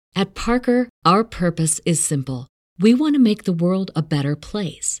At Parker, our purpose is simple. We want to make the world a better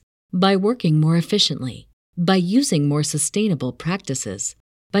place by working more efficiently, by using more sustainable practices,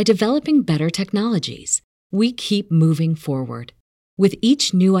 by developing better technologies. We keep moving forward. With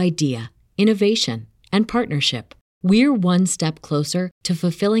each new idea, innovation, and partnership, we're one step closer to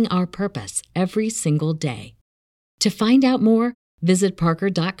fulfilling our purpose every single day. To find out more, visit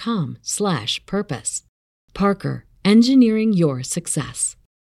parker.com/purpose. Parker, engineering your success.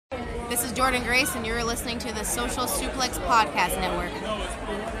 This is Jordan Grace, and you're listening to the Social Suplex Podcast Network.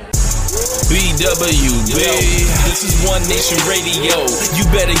 BWB, this is One Nation Radio. You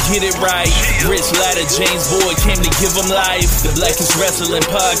better get it right. Rich Latta, James Boyd came to give them life. The Blackest Wrestling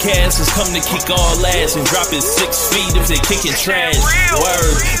Podcast has come to kick all ass and drop it 6 feet if they're kicking trash.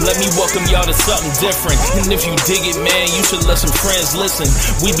 Word, let me welcome y'all to something different. And if you dig it, man, you should let some friends listen.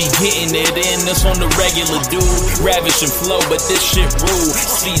 We be getting it in, this on the regular dude. Ravish and flow, but this shit rule.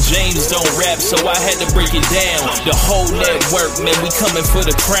 See, James don't rap, so I had to break it down. The whole network, man, we coming for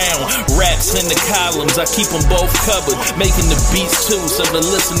the crown. Raps in the columns, I keep them both covered. Making the beats too, so the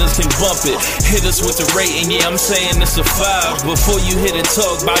listeners can bump it. Hit us with the rating, yeah, I'm saying it's a 5. Before you hit it,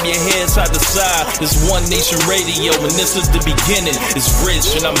 talk, bob your head side to side. It's One Nation Radio, and this is the beginning. It's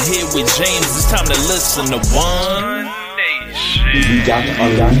Rich, and I'm here with James. It's time to listen to One Nation. We got to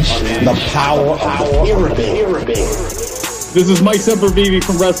unleash the power of the pyramid. This is Mike Sempervive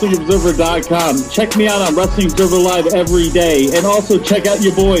from WrestlingObserver.com. Check me out on Wrestling Observer Live every day. And also check out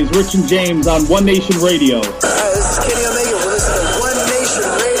your boys, Rich and James, on One Nation Radio. This is Kenny Omega. We're listening to One Nation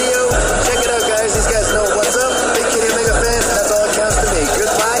Radio. Check it out, guys. These guys know what's up. Big Kenny Omega fans, and that's all that counts to me.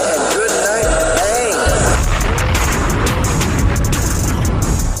 Goodbye and good night. Bang.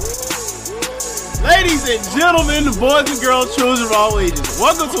 Ladies and gentlemen, boys and girls, children of all ages,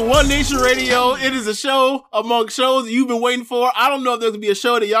 welcome to One Nation Radio. It is a show among shows that you've been waiting for. I don't know if there's going to be a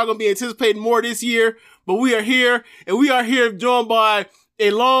show that y'all going to be anticipating more this year, but we are here, and we are here joined by a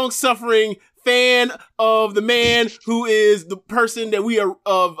long-suffering fan of the man who is the person that we are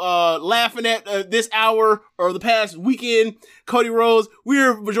laughing at this hour or the past weekend, Cody Rhodes.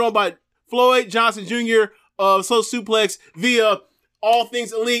 We're joined by Floyd Johnson Jr. of Social Suplex via All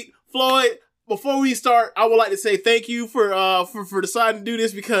Things Elite. Floyd, before we start, I would like to say thank you for deciding to do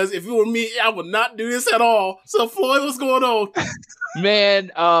this, because if it were me, I would not do this at all. So, Floyd, what's going on?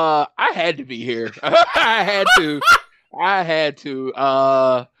 Man, I had to be here. I had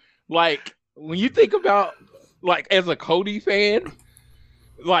to. Like, when you think about, like, as a Cody fan,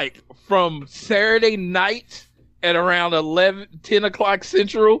 like, from Saturday night at around 10 o'clock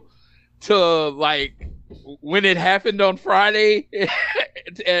Central to, like, when it happened on Friday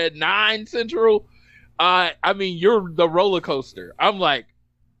at 9 Central, I mean, you're the roller coaster. I'm like,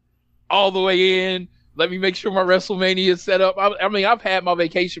 all the way in. Let me make sure my WrestleMania is set up. I mean, I've had my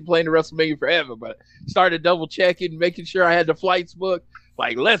vacation planned to WrestleMania forever, but started double checking, making sure I had the flights booked.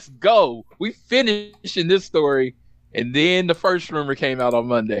 Like, let's go. We finishing this story. And then the first rumor came out on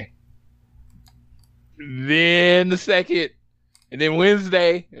Monday. Then the second. And then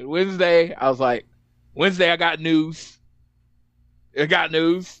Wednesday, I was like, Wednesday, I got news.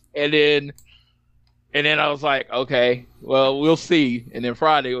 And then I was like, okay, well, we'll see. And then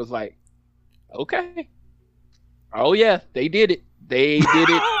Friday, it was like, okay. Oh, yeah, they did it.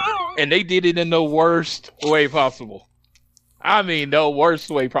 And they did it in the worst way possible. I mean, the worst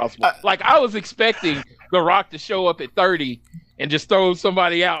way possible. Like, I was expecting The Rock to show up at 30 and just throw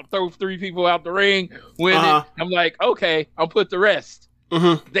somebody out, throw 3 people out the ring, win it. I'm like, okay, I'll put the rest.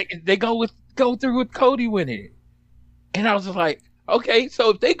 They go through with Cody winning it. And I was just like, okay, so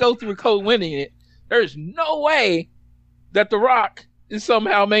if they go through with Cody winning it, there's no way that The Rock is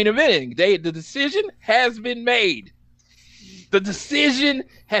somehow main eventing. The decision has been made.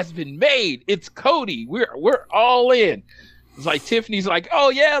 It's Cody. We're all in. It's like Tiffany's like, oh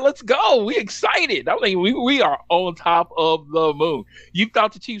yeah, let's go. We excited. I mean, we are on top of the moon. You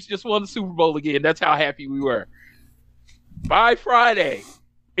thought the Chiefs just won the Super Bowl again. That's how happy we were. By Friday,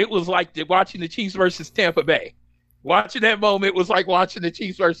 it was like watching the Chiefs versus Tampa Bay. Watching that moment was like watching the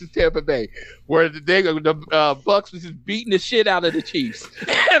Chiefs versus Tampa Bay, where the Bucks was just beating the shit out of the Chiefs.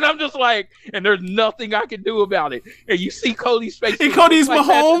 And I'm just like, and there's nothing I can do about it. And you see Cody's face. And Cody's like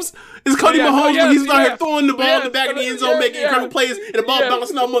Mahomes? Is Cody Mahomes when he's out here throwing the ball in the back of the end zone, making incredible plays, and the ball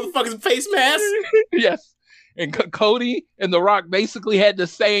bouncing off motherfucker's face mask? Yes. And Cody and The Rock basically had the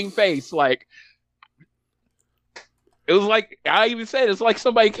same face. Like, it was like, I even said, it's like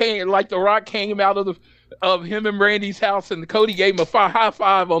somebody came, like The Rock came out of him and Randy's house, and Cody gave him a high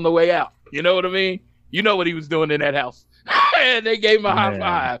five on the way out. You know what I mean? You know what he was doing in that house. And they gave him a high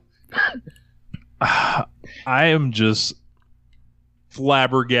five. I am just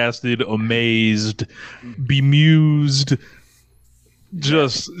flabbergasted, amazed, bemused,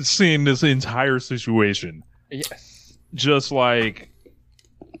 just seeing this entire situation. Yes. Just like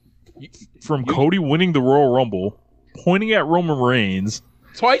from Cody winning the Royal Rumble, pointing at Roman Reigns.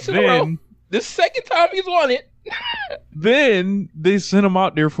 Twice in a row. This second time he's won it. Then they sent him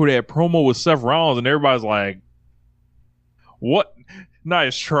out there for that promo with Seth Rollins, and everybody's like, what?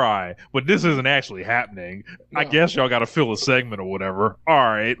 Nice try, but this isn't actually happening. No. I guess y'all got to fill a segment or whatever. All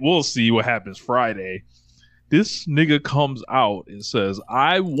right, we'll see what happens Friday. This nigga comes out and says,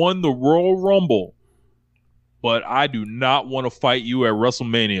 I won the Royal Rumble, but I do not want to fight you at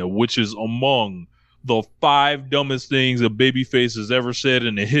WrestleMania, which is among the 5 dumbest things a babyface has ever said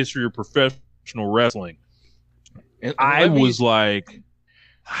in the history of professional wrestling. And I was like,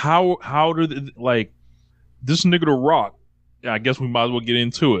 how did, like, this nigga The Rock, I guess we might as well get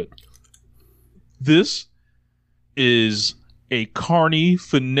into it. This is a carny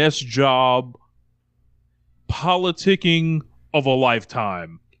finesse job, politicking of a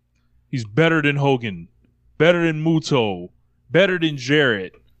lifetime. He's better than Hogan, better than Muto, better than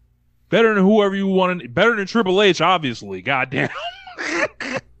Jarrett, better than whoever you want, better than Triple H, obviously. Goddamn.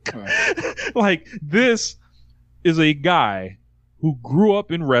 Like, this is a guy who grew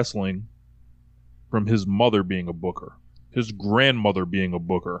up in wrestling from his mother being a booker, his grandmother being a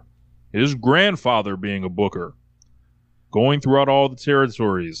booker, his grandfather being a booker, going throughout all the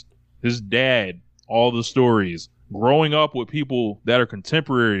territories, his dad, all the stories, growing up with people that are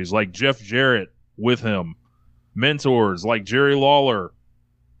contemporaries like Jeff Jarrett with him, mentors like Jerry Lawler,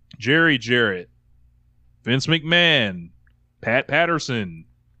 Jerry Jarrett, Vince McMahon, Pat Patterson,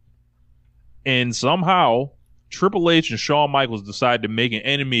 and somehow Triple H and Shawn Michaels decided to make an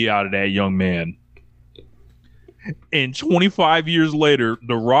enemy out of that young man. And 25 years later,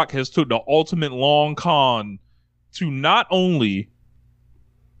 The Rock has took the ultimate long con to not only,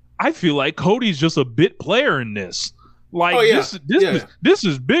 I feel like Cody's just a bit player in this. Like, this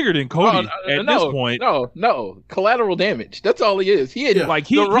is bigger than Cody at this point. No, collateral damage. That's all he is. He had like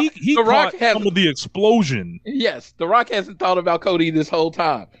he caught some of the explosion. Yes, The Rock hasn't thought about Cody this whole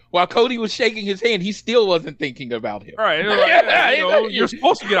time. While Cody was shaking his hand, he still wasn't thinking about him. All right, you're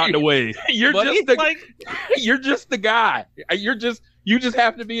supposed to get out of the way. You're just the guy. You just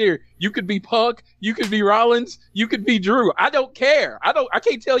have to be here. You could be Punk. You could be Rollins. You could be Drew. I don't care. I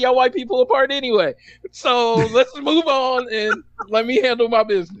can't tell y'all white people apart anyway. So let's move on and let me handle my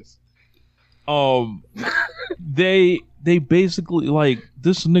business. They basically, like,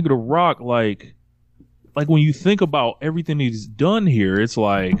 this nigga The Rock, like when you think about everything he's done here, it's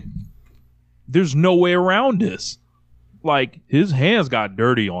like there's no way around this. Like, his hands got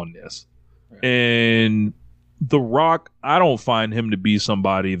dirty on this, and The Rock, I don't find him to be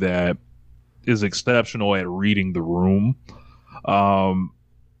somebody that is exceptional at reading the room.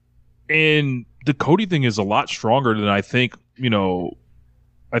 And the Cody thing is a lot stronger than I think,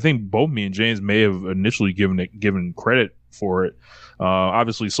 I think both me and James may have initially given credit for it.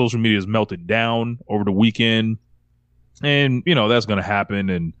 Obviously, social media has melted down over the weekend, and, that's going to happen.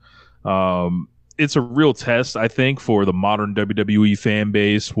 And it's a real test, I think, for the modern WWE fan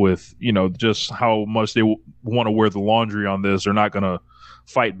base with, just how much they want to wear the laundry on this. They're not going to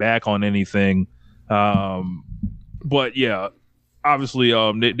fight back on anything. But yeah, obviously,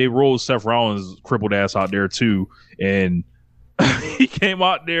 they rolled Seth Rollins' crippled ass out there too. And he came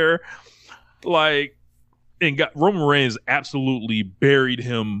out there and got Roman Reigns absolutely buried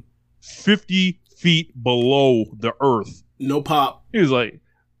him 50 feet below the earth. No pop. He was like,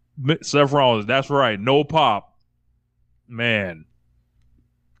 Seth Rollins, that's right, no pop. Man,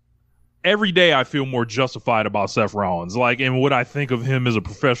 every day I feel more justified about Seth Rollins, and what I think of him as a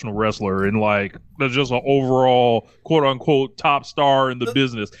professional wrestler, and just an overall quote unquote top star in the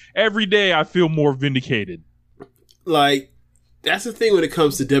business. Every day I feel more vindicated. That's the thing when it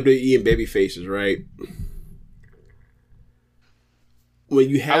comes to WWE and baby faces, right? When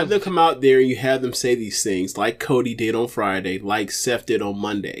you have them come out there and you have them say these things, like Cody did on Friday, like Seth did on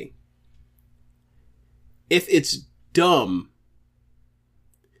Monday, if it's dumb,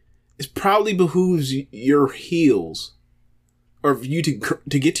 it probably behooves your heels, or for you to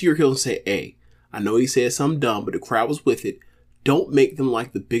get to your heels and say, hey, I know he said something dumb, but the crowd was with it. Don't make them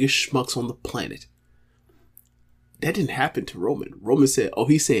like the biggest schmucks on the planet. That didn't happen to Roman. Roman said, oh,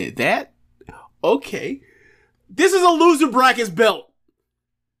 he said that? Okay. This is a loser brackets belt.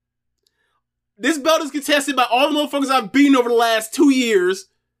 This belt is contested by all the motherfuckers I've beaten over the last 2 years.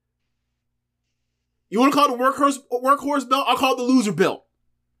 You want to call it the workhorse belt? I'll call it the loser belt.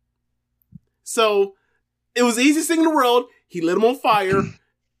 So, it was the easiest thing in the world. He lit him on fire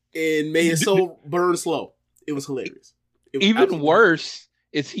and made his soul burn slow. It was hilarious. Even worse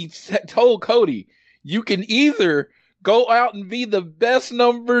is he told Cody, you can either go out and be the best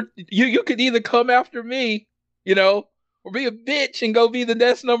number. You could either come after me, or be a bitch and go be the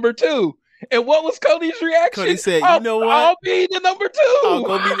best number 2. And what was Cody's reaction? Cody said, "You know what? I'll be the number 2. I'll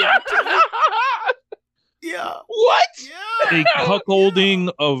go be the number 2." Yeah. What? Yeah. A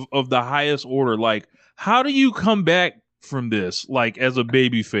cuckolding of the highest order. Like, how do you come back from this? Like, as a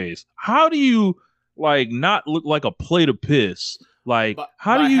baby face, how do you not look like a plate of piss? Like,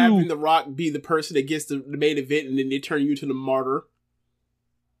 how do you having The Rock be the person that gets the main event and then they turn you into the martyr?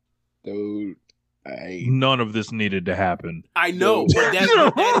 Dude, none of this needed to happen. I know, but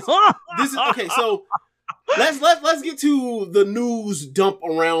this is okay. So let's get to the news dump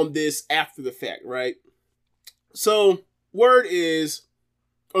around this after the fact, right? So word is,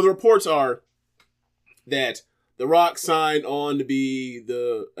 or the reports are, that The Rock signed on to be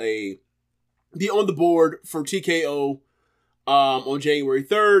on the board for TKO on January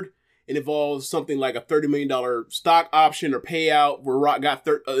 3rd. It involves something like a $30 million stock option or payout where Rock got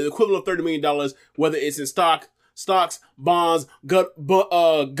the equivalent of $30 million, whether it's in stocks, bonds,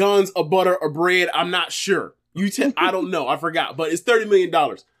 guns, or butter, or bread. I'm not sure. I don't know. I forgot. But it's $30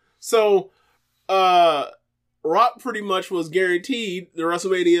 million. So Rock pretty much was guaranteed the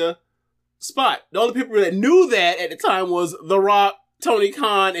WrestleMania spot. The only people that knew that at the time was The Rock, Tony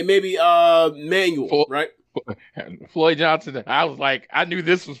Khan, and maybe Manuel, right? Floyd Johnson. I was like, I knew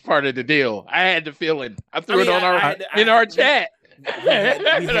this was part of the deal. I had the feeling. I threw it on our chat. We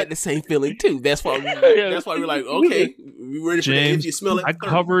had the same feeling too. That's why we're like, okay, we ready for James, if you smell it.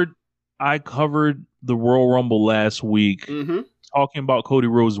 I covered the Royal Rumble last week, talking about Cody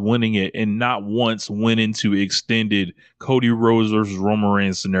Rhodes winning it, and not once went into extended Cody Rhodes versus Roman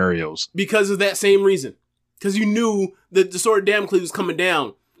Reigns scenarios because of that same reason. Because you knew that the sword of Damocles was coming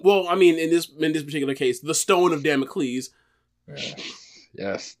down. Well, I mean, in this particular case, the stone of Damocles.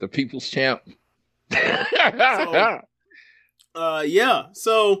 Yes, the people's champ.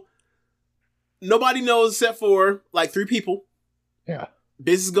 So nobody knows except for like 3 people. Yeah.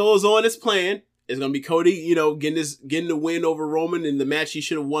 Business goes on as planned. It's gonna be Cody, getting the win over Roman in the match he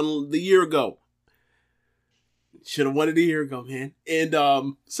should have won the year ago. Should have won it a year ago, man. And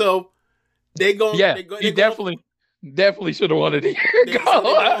so they go. Yeah, he definitely should have won it a year ago. So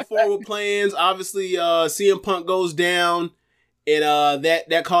they go forward plans. Obviously, CM Punk goes down, and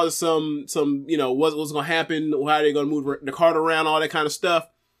that causes some what's gonna happen, how they're gonna move the card around, all that kind of stuff.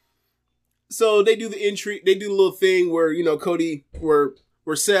 So they do the entry. They do the little thing where Cody,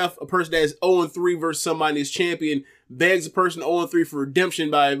 where Seth, a person that is 0-3 versus somebody that's champion, begs a person 0-3 for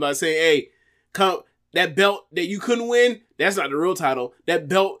redemption by saying, "Hey, come, that belt that you couldn't win, that's not the real title. That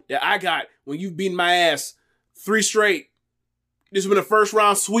belt that I got when you beat my ass 3 straight. This has been a first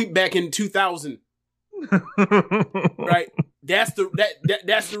round sweep back in 2000." Right? That's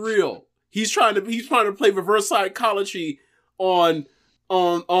the real. He's trying to play reverse psychology on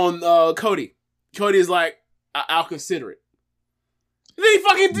Cody. Cody is like, I'll consider it. And then he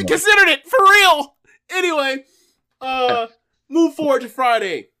fucking considered it for real. Anyway, move forward to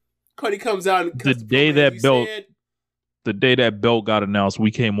Friday. Cody comes out and the day that belt got announced,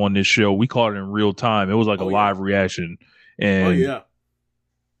 we came on this show. We caught it in real time. It was like a live reaction. And a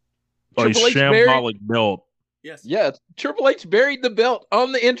shambolic belt. Yes. Yeah. Triple H buried the belt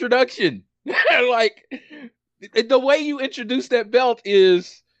on the introduction. Like, the way you introduce that belt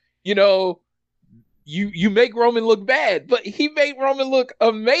is, you make Roman look bad, but he made Roman look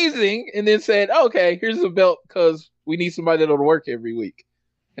amazing and then said, okay, here's the belt because we need somebody that'll work every week.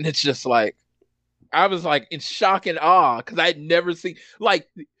 And it's just like, I was like in shock and awe because I'd never seen, like,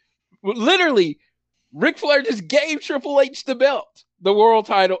 literally, Ric Flair just gave Triple H the belt, the world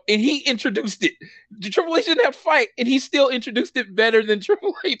title, and he introduced it. Triple H didn't have to fight, and he still introduced it better than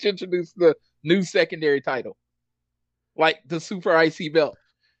Triple H introduced the new secondary title, like the Super IC belt.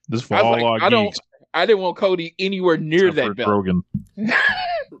 This for all our geeks. I didn't want Cody anywhere near that belt. Rogan. Go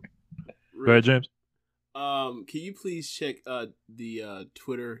ahead, James. Can you please check the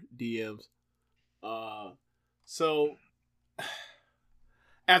Twitter DMs? So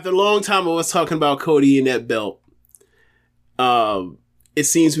after a long time of us talking about Cody and that belt, it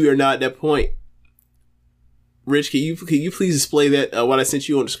seems we are not at that point. Rich, can you please display that what I sent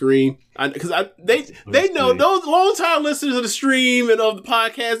you on the screen? Because they know, those long time listeners of the stream and of the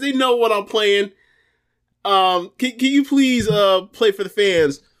podcast, they know what I'm playing. Can you please play for the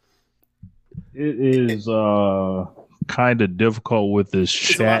fans? It is kind of difficult with this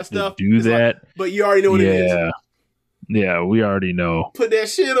chat to do that. But you already know what it is. Yeah, we already know. Put that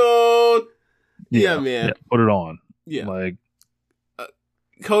shit on. Yeah, man. Yeah, put it on. Yeah. Like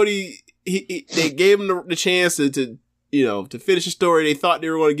Cody, they gave him the chance to to finish the story. They thought they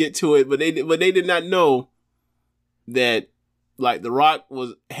were going to get to it, but they did not know that like The Rock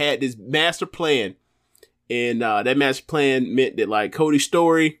had this master plan, and that master plan meant that like Cody's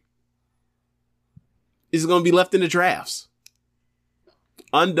story is going to be left in the drafts,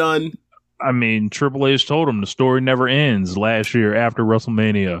 undone. I mean, Triple H told him the story never ends last year after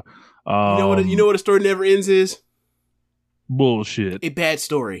WrestleMania. You know what a story never ends is? Bullshit. A bad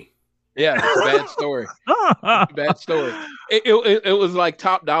story. Yeah, it's a bad story. Bad story. It was like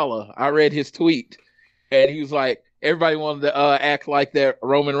Top Dollar. I read his tweet, and he was like, everybody wanted to act like that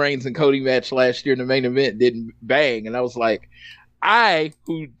Roman Reigns and Cody match last year in the main event didn't bang. And I was like, I,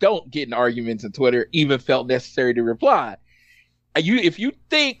 who don't get in arguments on Twitter, even felt necessary to reply. If you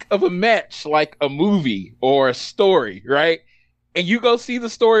think of a match like a movie or a story, right? And you go see the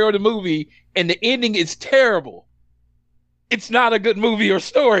story or the movie and the ending is terrible, it's not a good movie or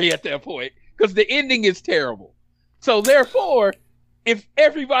story at that point because the ending is terrible. So therefore, if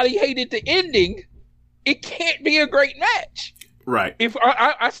everybody hated the ending, it can't be a great match. Right. If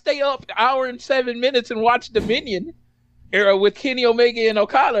I stay up an hour and 7 minutes and watch Dominion era with Kenny Omega and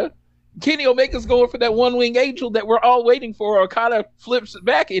Okada, Kenny Omega's going for that one-wing angel that we're all waiting for. Okada flips it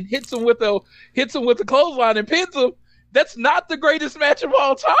back and hits him with a clothesline and pins him. That's not the greatest match of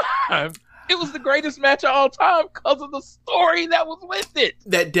all time. It was the greatest match of all time because of the story that was with it.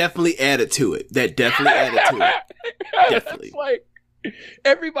 That definitely added to it. Definitely. It's like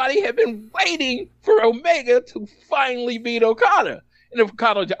everybody had been waiting for Omega to finally beat Okada. And if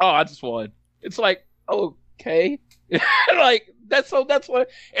Okada, I just won. It's like, okay. Like, that's why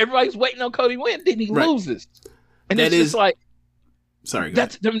everybody's waiting on Cody win. Then he loses. And that it's just like, sorry,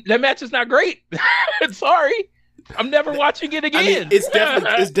 that match is not great. Sorry. I'm never watching it again. I mean, it's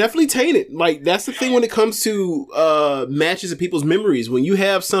definitely tainted. Like, that's the thing when it comes to matches and people's memories. When you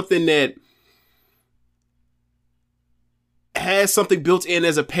have something that has something built in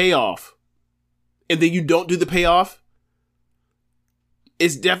as a payoff, and then you don't do the payoff,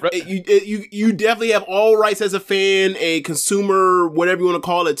 it's definitely you definitely have all rights as a fan, a consumer, whatever you want to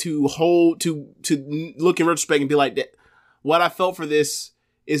call it, to look in retrospect and be like, that what I felt for this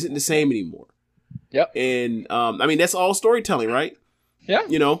isn't the same anymore. Yep. And I mean, that's all storytelling, right?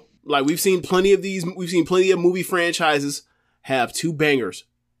 Yeah. Like we've seen plenty of movie franchises have 2 bangers,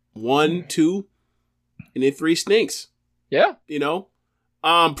 1, 2, and then 3 stinks. Yeah.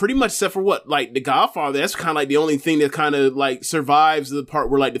 Pretty much except for what, like The Godfather. That's kind of like the only thing that kind of like survives the part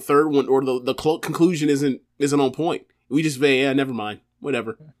where like the third one or the conclusion isn't on point. We just say, yeah, never mind,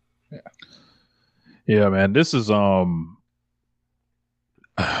 whatever. Yeah, man. This is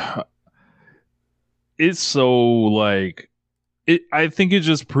it's so like I think it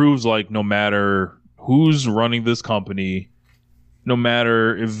just proves like no matter who's running this company, no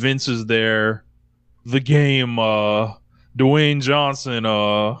matter if Vince is there, the game, Dwayne Johnson,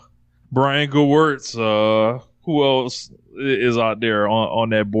 Brian Gewirtz, who else is out there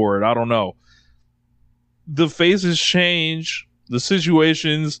on that board? I don't know. The faces change, the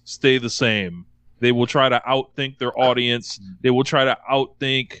situations stay the same. They will try to outthink their audience. They will try to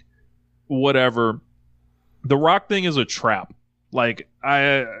outthink whatever. The Rock thing is a trap. Like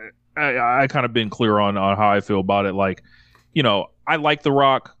I kind of been clear on how I feel about it. Like, I like The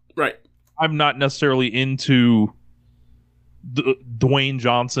Rock. Right. I'm not necessarily into Dwayne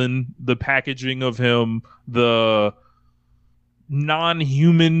Johnson, the packaging of him, the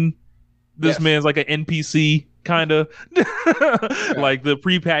non-human. This man's like an NPC kind of like the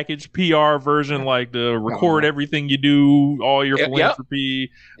prepackaged PR version, like the record everything you do, all your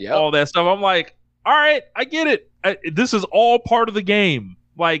philanthropy, all that stuff. I'm like, all right, I get it. This is all part of the game.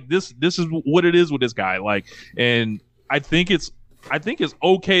 Like this is what it is with this guy. Like, and I think it's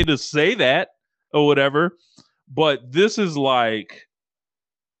okay to say that or whatever, but this is like,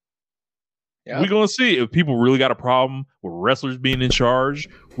 we're gonna see if people really got a problem with wrestlers being in charge.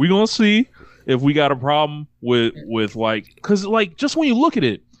 We're gonna see if we got a problem with like, because like just when you look at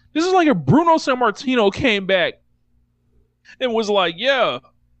it, this is like if Bruno Sammartino came back and was like, yeah,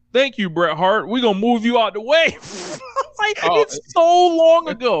 thank you, Bret Hart, we're gonna move you out the way. It's so long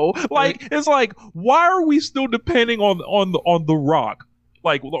ago. Like, it's like, why are we still depending on the Rock?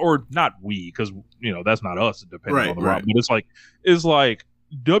 Like, or not we, because that's not us depending on the Rock. But it's like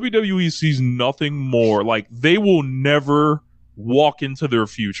WWE sees nothing more. Like, they will never walk into their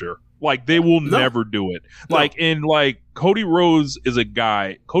future. Like, they will never do it. No. Like, and like Cody Rhodes is a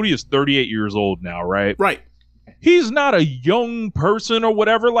guy. Cody is 38 years old now, right? Right. He's not a young person or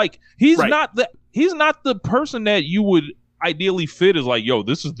whatever. Like, he's not the person that you would ideally fit as like, yo,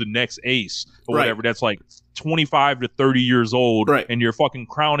 this is the next ace or whatever. That's like 25 to 30 years old, right, and you're fucking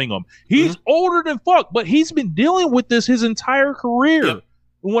crowning him. He's older than fuck, but he's been dealing with this his entire career. Yep.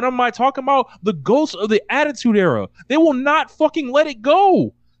 What am I talking about? The ghosts of the Attitude Era. They will not fucking let it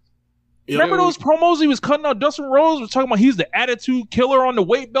go. Yep. Remember those promos he was cutting out? Dustin Rhodes was talking about he's the Attitude Killer on the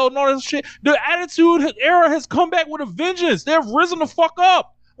weight belt and all that shit. The Attitude Era has come back with a vengeance. They've risen the fuck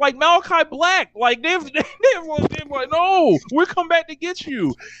up. Like Malachi Black. Like, they've like, no, we'll come back to get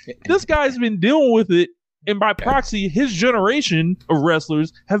you. This guy's been dealing with it. And by proxy, his generation of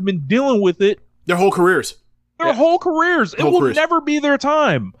wrestlers have been dealing with it their whole careers. Their whole careers. It will never be their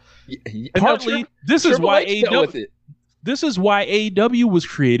time. Partly, this is why AEW. This is why AEW was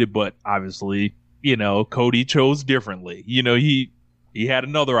created, but obviously, you know, Cody chose differently. You know, he had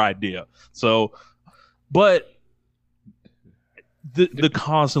another idea. So, but the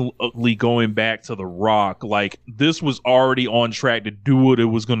constantly going back to The Rock, like, this was already on track to do what it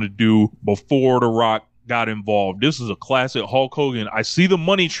was going to do before The Rock got involved. This is a classic Hulk Hogan. I see the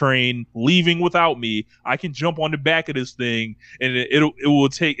money train leaving without me. I can jump on the back of this thing, and it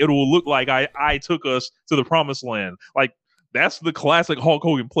will look like I took us to the promised land. Like, that's the classic Hulk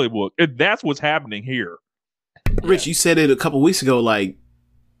Hogan playbook, and that's what's happening here. Rich, you said it a couple weeks ago. Like,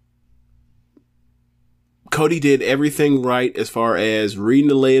 Cody did everything right as far as reading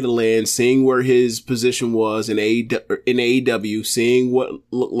the lay of the land, seeing where his position was in AEW, seeing what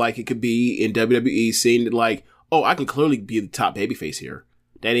looked like it could be in WWE, seeing that, like, oh, I can clearly be the top babyface here.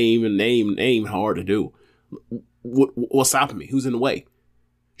 That ain't even hard to do. What's stopping me? Who's in the way?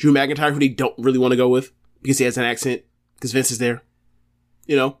 Drew McIntyre, who they don't really want to go with because he has an accent, because Vince is there.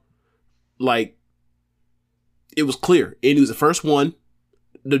 You know? Like, it was clear. And he was the first one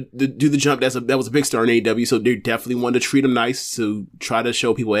to do the jump. That was a big star in AEW, so they definitely wanted to treat him nice to try to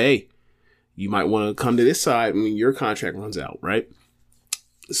show people, hey, you might want to come to this side when your contract runs out, right?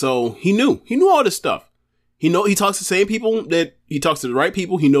 So he knew all this stuff. He talks to the same people that he talks to the right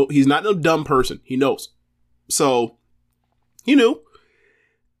people. He's not no dumb person. He knows. So he knew.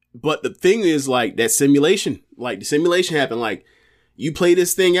 But the thing is, like, that simulation, like, the simulation happened. Like, you play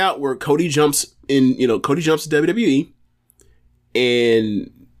this thing out where Cody jumps to WWE.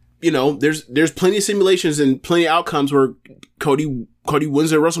 And, you know, there's plenty of simulations and plenty of outcomes where Cody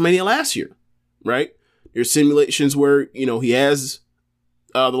wins at WrestleMania last year, right? There's simulations where, you know, he has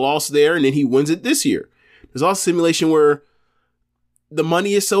the loss there and then he wins it this year. There's also a simulation where the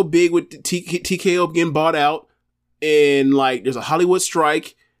money is so big with TKO getting bought out, and, like, there's a Hollywood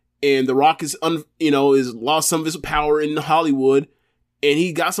strike, and The Rock is lost some of his power in Hollywood, and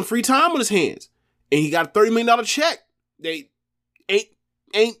he got some free time on his hands, and he got a $30 million check. They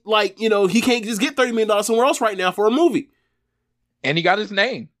ain't like, you know, he can't just get $30 million somewhere else right now for a movie. And he got his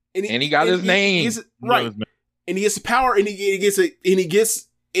name. And he gets power, and he gets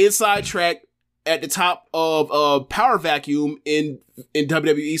inside track at the top of Power Vacuum in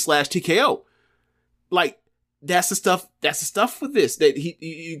WWE /TKO. Like, that's the stuff for this that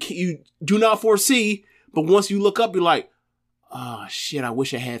you do not foresee, but once you look up, you're like, oh shit, I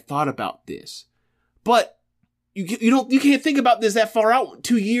wish I had thought about this. But you can't think about this that far out.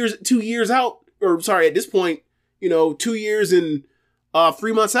 2 years out, or sorry, at this point, you know, 2 years and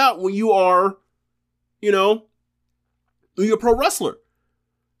 3 months out, when you are, you know, you're a pro wrestler.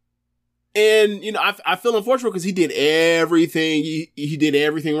 And, you know, I feel unfortunate because he did everything. He did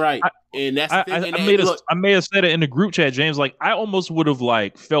everything right. And that's the thing. I may have said it in the group chat, James. Like, I almost would have,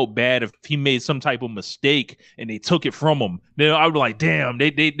 like, felt bad if he made some type of mistake and they took it from him. Then I would be like, damn,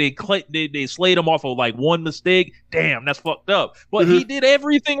 they slayed him off of, like, one mistake. Damn, that's fucked up. But he did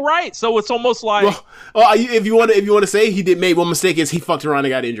everything right, so it's almost like, if you want to say he did make one mistake, is he fucked around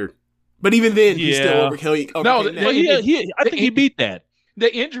and got injured. But even then, he still overcame. I think he beat that.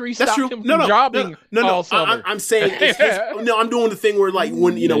 The injury stopped him from jobbing all summer. I'm saying, I'm doing the thing where, like,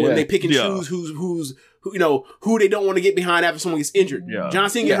 when, you know, when they pick and choose who they don't want to get behind after someone gets injured. Yeah. John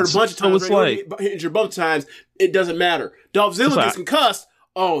Cena get hurt a bunch of times. Injured a bunch of times. It doesn't matter. Dolph Ziggler gets concussed.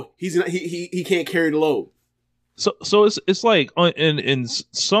 Oh, he can't carry the load. So it's like in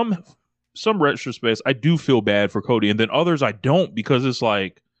some retrospects, I do feel bad for Cody, and then others I don't, because it's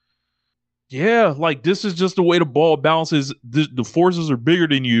like, yeah, like, this is just the way the ball bounces. The forces are bigger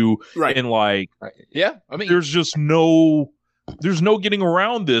than you, right? And, like, yeah, I mean, there's no getting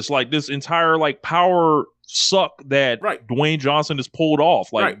around this. Like, this entire, like, power suck that Dwayne Johnson has pulled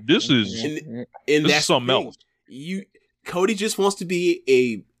off. Like, this is something else. Cody just wants to be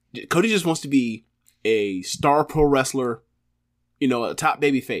a star pro wrestler, you know, a top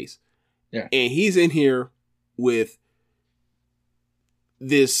baby face. Yeah, and he's in here with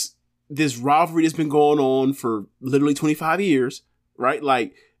this rivalry that's been going on for literally 25 years, right?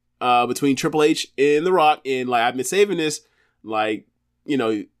 Like, between Triple H and The Rock, and like I've been saving this, like, you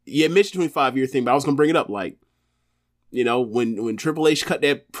know, you had mentioned 25-year thing, but I was gonna bring it up, like, you know, when Triple H cut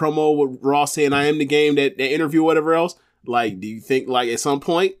that promo with Ross saying I am the game, that interview, whatever else, like, do you think like at some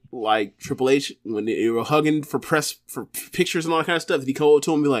point, like Triple H, when they were hugging for pictures and all that kind of stuff, did he go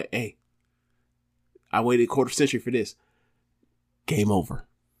to him and be like, hey, I waited a quarter century for this, game over?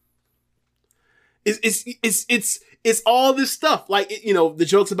 It's all this stuff, like, you know, the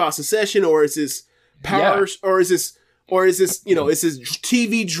jokes about secession, or is this power, or is this, you know, is this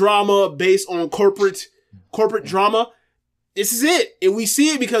TV drama based on corporate drama? This is it, and we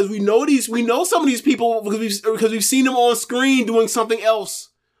see it because we know some of these people because we've seen them on screen doing something else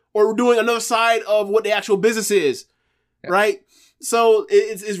or doing another side of what the actual business is, right? So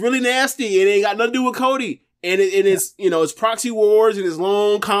it's really nasty, and it ain't got nothing to do with Cody, and it's, you know, it's proxy wars and it's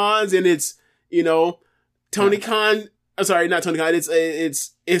long cons, and it's, you know, Tony Khan. I'm sorry, not Tony Khan.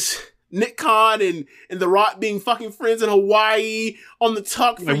 It's Nick Khan and The Rock being fucking friends in Hawaii on the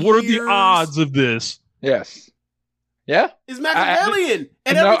tuck for years. What are the odds of this? Yes. Yeah. It's Machiavellian.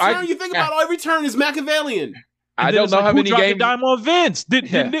 And every turn you think about, every turn is Machiavellian. I don't know how many games. Dime on Vince. Did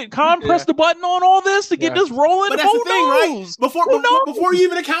Khan press the button on all this to get this rolling? But that's the thing, right? Before you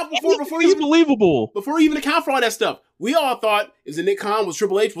even account believable. Before you even account for all that stuff, we all thought, is it Nick Khan? Was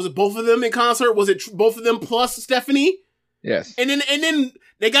Triple H? Was it both of them in concert? Was it both of them plus Stephanie? Yes. And then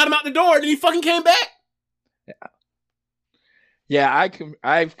they got him out the door, and then he fucking came back. Yeah,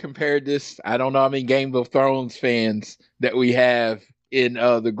 I've compared this. I don't know how many Game of Thrones fans that we have in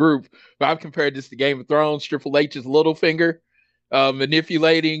the group, but I've compared this to Game of Thrones. Triple H's little finger,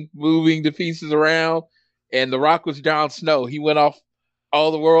 manipulating, moving the pieces around, and The Rock was Jon Snow. He went off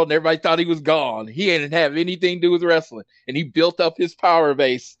all the world, and everybody thought he was gone. He didn't have anything to do with wrestling, and he built up his power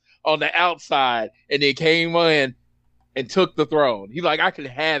base on the outside, and then came in and took the throne. He's like, I can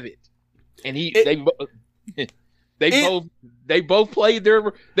have it, and they both played their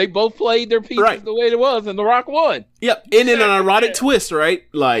pieces right the way it was, and The Rock won. Yep, and in an ironic twist, right?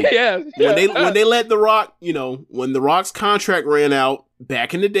 Like, when they let The Rock, you know, when The Rock's contract ran out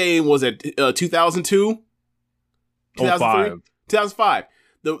back in the day, was it 2002? 2005.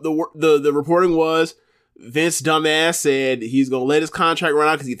 The reporting was Vince dumbass said he's gonna let his contract run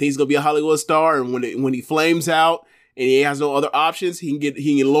out because he thinks he's gonna be a Hollywood star, and when he flames out and he has no other options, he can get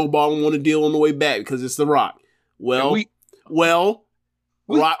lowball and want a deal on the way back because it's The Rock. Well, we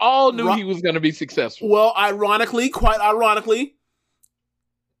all knew he was going to be successful. Well, quite ironically,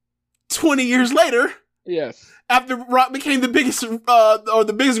 20 years later, yes, after Rock became the biggest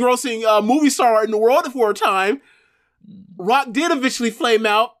grossing movie star in the world for a time, Rock did eventually flame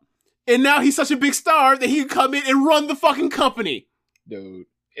out, and now he's such a big star that he can come in and run the fucking company, dude.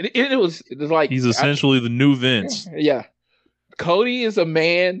 It was like he's essentially the new Vince. Yeah, Cody is a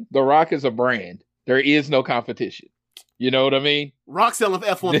man. The Rock is a brand. There is no competition. You know what I mean? Rock selling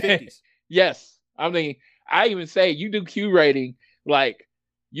F-150s. Yes. I mean, I even say you do Q rating, like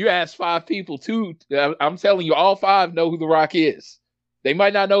you ask 5 people, 2, I'm telling you, all 5 know who The Rock is. They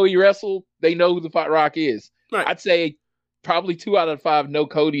might not know who he wrestled. They know who the Rock is. Right. I'd say probably 2 out of 5 know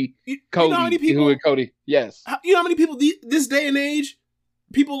Cody. You know how many people? Who Cody? Yes. You know how many people this day and age,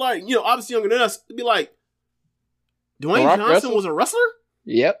 people like, you know, obviously younger than us, be like, Dwayne Johnson was a wrestler?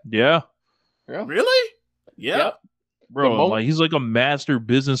 Yep. Yeah. Really? Yeah. Yep. Bro, like he's like a master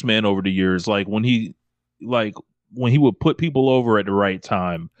businessman over the years. Like when he would put people over at the right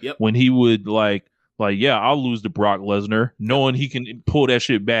time. Yep. When he would like, yeah, I'll lose to Brock Lesnar, knowing he can pull that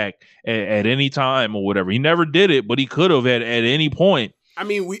shit back at any time or whatever. He never did it, but he could have at any point. I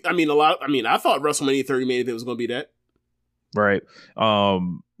thought WrestleMania 30 main event was going to be that. Right.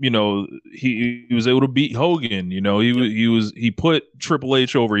 You know, he was able to beat Hogan. You know, he put Triple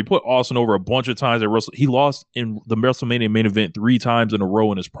H over. He put Austin over a bunch of times at Wrestle. He lost in the WrestleMania main event 3 times in a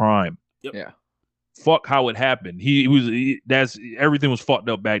row in his prime. Yep. Yeah. Fuck how it happened. Everything was fucked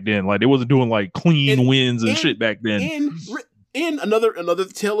up back then. Like they wasn't doing like clean wins and shit back then. And another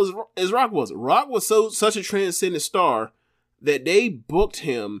tale is Rock was. Rock was such a transcendent star that they booked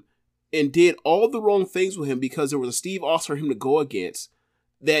him and did all the wrong things with him because there was a Steve Austin for him to go against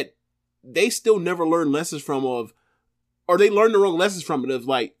that they still never learned lessons from or they learned the wrong lessons from it of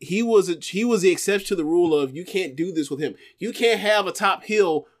like, he was the exception to the rule of you can't do this with him. You can't have a top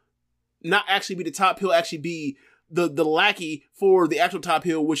heel not actually be the top heel, actually be the lackey for the actual top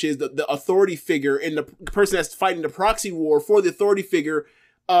heel, which is the authority figure, and the person that's fighting the proxy war for the authority figure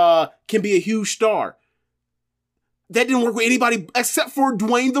can be a huge star. That didn't work with anybody except for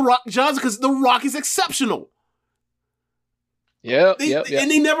Dwayne "The Rock" Johnson, because The Rock is exceptional. Yeah, and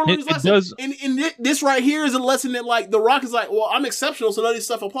they never learn this lesson. Does. And this right here is a lesson that like The Rock is like, well, I'm exceptional, so none of this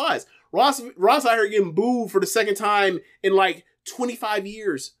stuff applies. Ross out here getting booed for the second time in like 25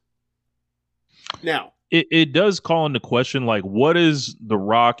 years. Now it does call into question, like, what is The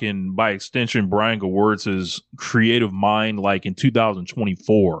Rock and by extension Brian Gewirtz's creative mind like in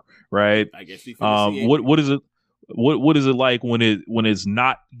 2024, right? I guess what is it? What is it like when it's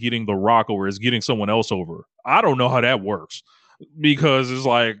not getting The Rock over, it's getting someone else over? I don't know how that works, because it's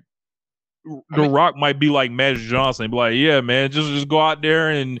like The Rock might be like Magic Johnson, be like, yeah, man, just go out there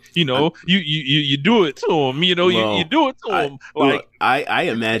and you do it to him, you do it to him. I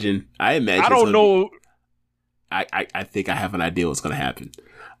imagine. I don't know. I think I have an idea what's going to happen.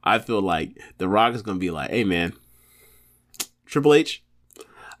 I feel like The Rock is going to be like, hey, man, Triple H,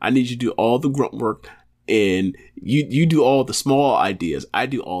 I need you to do all the grunt work, and you do all the small ideas. I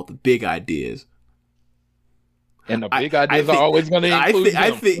do all the big ideas. And the big ideas are always going to include him.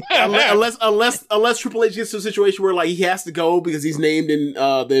 I think unless Triple H gets to a situation where like he has to go because he's named in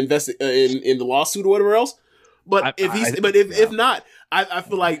in the lawsuit or whatever else. But if not, I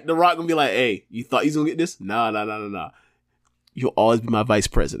feel like The Rock gonna be like, hey, you thought he's gonna get this? Nah. You'll always be my vice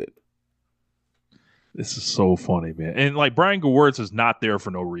president. This is so funny, man. And like Brian Gewirtz is not there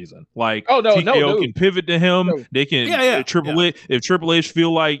for no reason. Like, TKO can pivot to him. No. They can H. If Triple H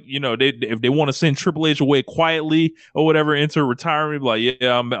feel like, if they want to send Triple H away quietly or whatever into retirement, like,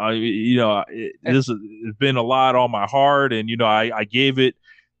 this has been a lot on my heart, and I gave it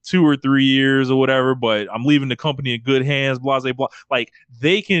 2 or 3 years or whatever, but I'm leaving the company in good hands, blah, blah, blah. Like,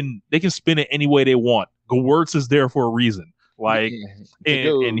 they can spin it any way they want. Gewirtz is there for a reason. Like,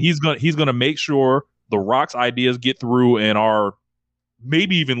 and he's gonna make sure The Rock's ideas get through and are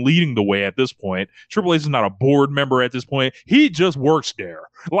maybe even leading the way at this point. Triple H is not a board member at this point. He just works there.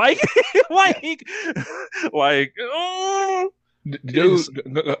 This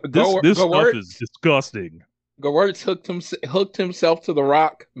stuff is disgusting. Gewirtz hooked himself to The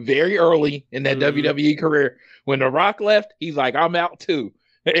Rock very early in that WWE career. When The Rock left, he's like, I'm out too.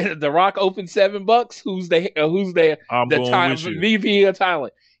 And The Rock opened $7. Who's the VP of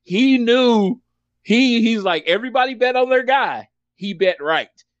talent? He knew. He's like, everybody bet on their guy. He bet right.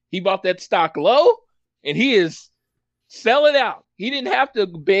 He bought that stock low, and he is selling out. He didn't have to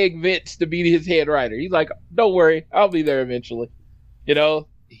beg Vince to be his head writer. He's like, don't worry, I'll be there eventually.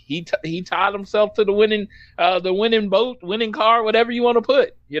 He tied himself to the winning boat, winning car, whatever you want to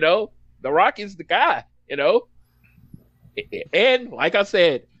put. The Rock is the guy. And like I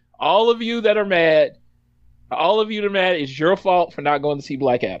said, all of you that are mad, it's your fault for not going to see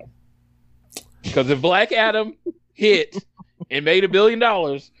Black Adam. Because if Black Adam hit and made $1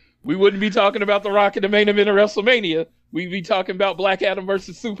 billion, we wouldn't be talking about The Rock in the main event of WrestleMania. We'd be talking about Black Adam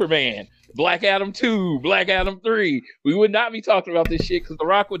versus Superman, Black Adam 2, Black Adam 3. We would not be talking about this shit because The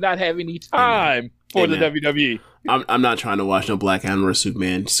Rock would not have any time for the WWE. I'm not trying to watch no Black Adam versus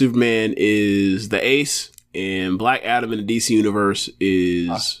Superman. Superman is the ace, and Black Adam in the DC universe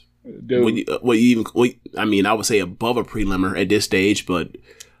is I would say above a prelimer at this stage, but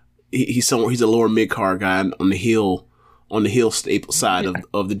he's a lower mid card guy on the heel staple side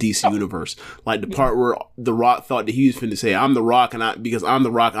of the DC universe. Like the part where The Rock thought that he was finna say, I'm The Rock, and because I'm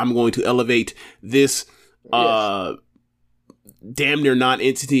The Rock, I'm going to elevate this damn near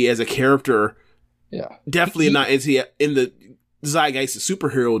non-entity as a character. Yeah. Definitely a non-entity in the zeitgeist of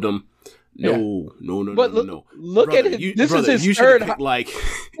superhero-dom. No. Look at it. This is his third.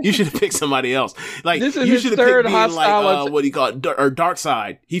 You should have picked somebody else. Like, this is you his should have third picked hostile. what do you call it? Or Dark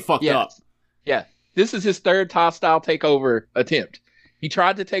Side. He fucked up. Yeah. This is his third hostile takeover attempt. He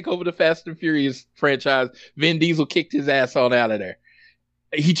tried to take over the Fast and Furious franchise. Vin Diesel kicked his ass on out of there.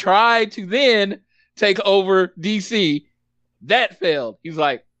 He tried to then take over DC. That failed. He's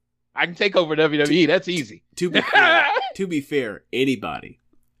like, I can take over WWE. That's easy. To be fair, anybody.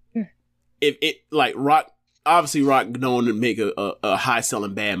 If it like Rock, obviously Rock known to make a high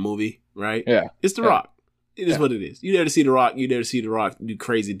selling bad movie, right? Yeah, it's The Rock. It is what it is. You there to see The Rock. You there to see The Rock do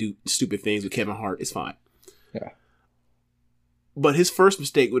stupid things with Kevin Hart. It's fine. Yeah. But his first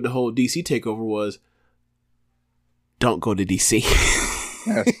mistake with the whole DC takeover was, don't go to DC.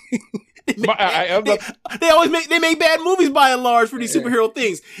 They make bad movies by and large for these superhero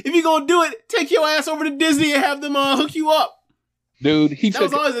things. If you're gonna do it, take your ass over to Disney and have them hook you up. Dude, that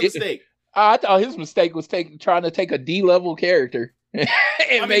was always a mistake. I thought his mistake was trying to take a D-level character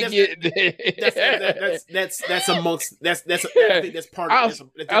and make it. That's amongst that's part of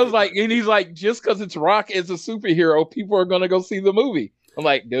it. I was like, and he's like, just because it's Rock as a superhero, people are gonna go see the movie. I'm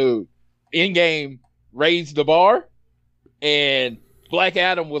like, dude, Endgame raised the bar, and Black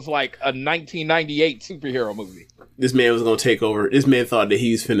Adam was like a 1998 superhero movie. This man was going to take over. This man thought that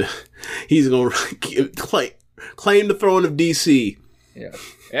he's going to claim the throne of DC. Yeah.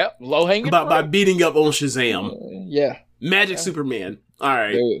 Yep. Low hanging by beating up on Shazam. Yeah. Magic Superman. All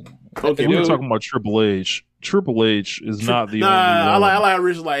right. Okay, we're talking about Triple H. Triple H is not the only one. I like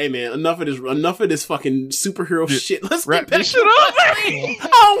Rich. Like, hey man, enough of this fucking superhero shit. Let's wrap get back this shit up. I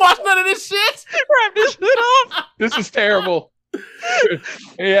don't watch none of this shit. Wrap this shit up. This is terrible.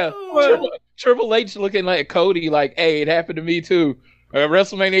 Yeah. Triple H looking like Cody. Like, hey, it happened to me too.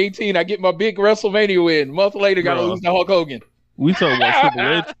 WrestleMania 18, I get my big WrestleMania win. A month later, got to lose to Hulk Hogan. We talking about Triple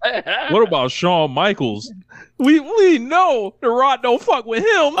H. What about Shawn Michaels? We know The Rock don't fuck with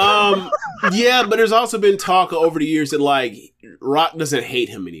him. Yeah, but there's also been talk over the years that like Rock doesn't hate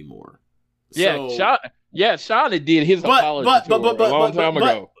him anymore. So, Shawn did his apology a long time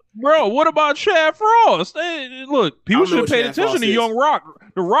ago. Bro, what about Chad Frost? Hey, look, people should have paid attention to Young Rock.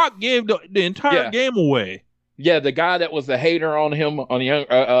 The Rock gave the entire game away. Yeah, the guy that was the hater on him on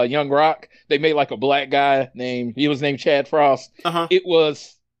Young Rock, they made like a black guy named Chad Frost. It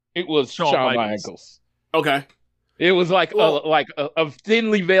was Shawn Michaels. Okay. It was like a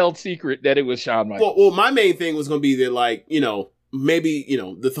thinly veiled secret that it was Shawn Michaels. Well, my main thing was going to be that, like, maybe,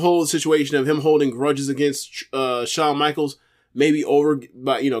 the whole situation of him holding grudges against Shawn Michaels, maybe over,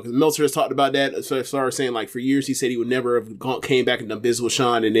 but, because Meltzer has talked about that. So I started saying, like, for years he said he would never have came back and done business with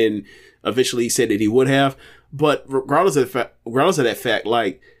Shawn, and then eventually he said that he would have. But regardless of that fact,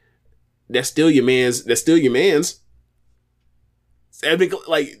 like, that's still your man's. I mean,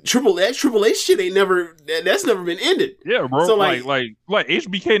 like Triple H shit that's never been ended. Yeah, bro. So like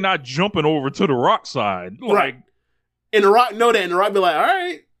HBK not jumping over to the Rock side, right? And the Rock know that, and the Rock be like, all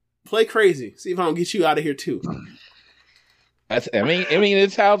right, play crazy, see if I don't get you out of here too. I mean,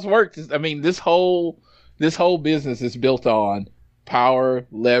 it's how it's worked. I mean, this whole business is built on power,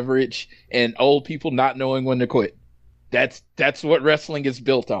 leverage, and old people not knowing when to quit. That's what wrestling is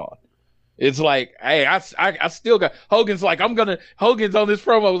built on. It's like, hey, I still got Hogan's like, Hogan's on this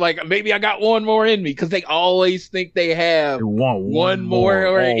promo like, maybe I got one more in me, because they always think they have one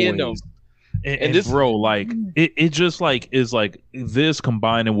more in them. And this, bro, like it just like is like this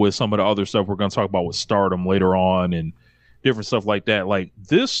combining with some of the other stuff we're gonna talk about with Stardom later on and different stuff like that. Like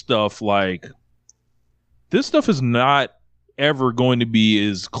this stuff is not ever going to be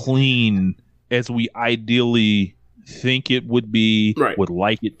as clean as we ideally think it would be, would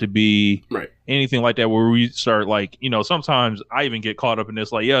like it to be, anything like that, where we start like, sometimes I even get caught up in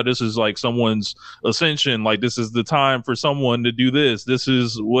this, like, yeah, this is like someone's ascension, like this is the time for someone to do this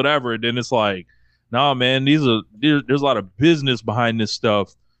is whatever. And then it's like, nah, man, there's a lot of business behind this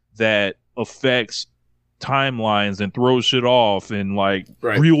stuff that affects timelines and throws shit off, and like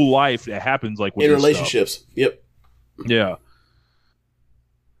real life that happens, like with in relationships stuff. Yeah,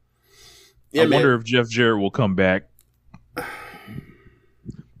 I wonder if Jeff Jarrett will come back.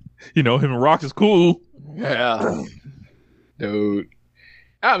 Him and Rock is cool. Yeah. Dude.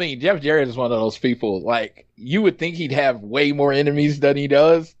 I mean, Jeff Jarrett is one of those people, like, you would think he'd have way more enemies than he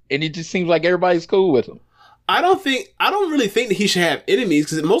does, and it just seems like everybody's cool with him. I don't really think that he should have enemies,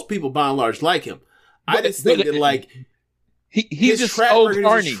 because most people by and large like him. I just think that, like, he's just so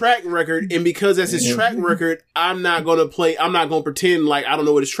corny. His track record, and because that's his track record, I'm not going to pretend like I don't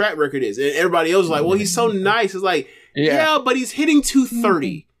know what his track record is. And everybody else is like, well, he's so nice. It's like, yeah, but he's hitting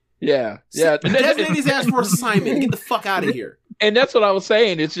 230. Yeah. Designate his ass for assignment. Get the fuck out of here. And that's what I was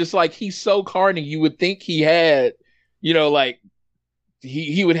saying. It's just like, he's so corny. You would think he had, like,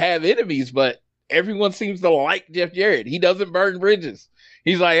 he would have enemies, but everyone seems to like Jeff Jarrett. He doesn't burn bridges.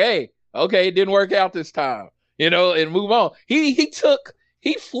 He's like, hey, okay, it didn't work out this time, and move on. He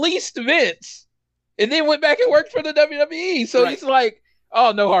fleeced Vince and then went back and worked for the WWE. So he's like,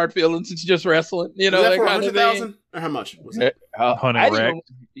 oh, no hard feelings. It's just wrestling. Was that for 100,000? Or how much was it? 100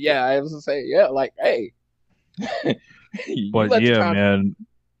 Yeah, I was gonna say, yeah, like, hey. But yeah, man,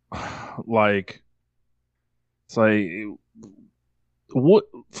 like, it's like, what,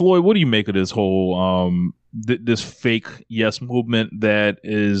 Floyd? What do you make of this whole this fake yes movement that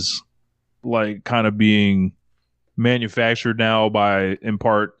is like kind of being manufactured now by, in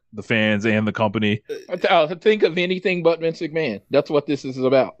part, the fans and the company? Think of anything but Vince McMahon. That's what this is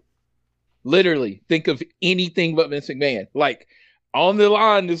about. Literally, think of anything but Vince McMahon. Like, on the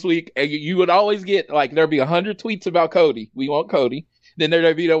line this week, you would always get, like, there'd be 100 tweets about Cody. We want Cody. Then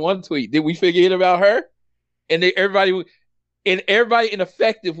there'd be that one tweet. Did we forget about her? And everybody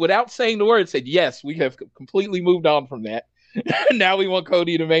ineffective, without saying the word, said, yes, we have completely moved on from that. Now we want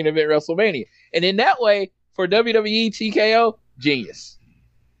Cody to main event WrestleMania. And in that way, for WWE TKO, genius.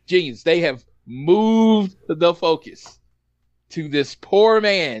 They have moved the focus. to this poor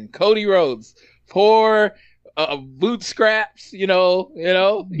man, Cody Rhodes, poor boot scraps, This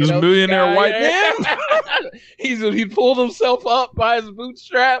millionaire guy, white man. he pulled himself up by his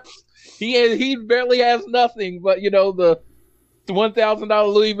bootstraps. He barely has nothing but the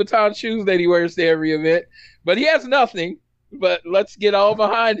 $1,000 Louis Vuitton shoes that he wears to every event. But he has nothing. But let's get all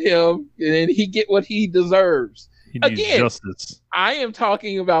behind him, and he get what he deserves. He needs justice. I am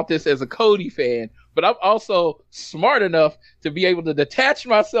talking about this as a Cody fan, but I'm also smart enough to be able to detach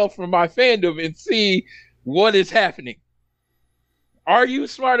myself from my fandom and see what is happening. Are you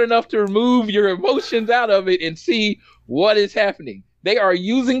smart enough to remove your emotions out of it and see what is happening? They are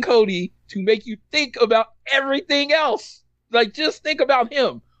using Cody to make you think about everything else. Like, just think about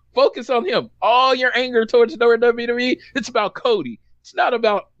him. Focus on him. All your anger towards WWE, it's about Cody. It's not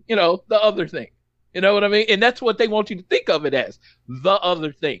about, the other thing. You know what I mean? And that's what they want you to think of it as. The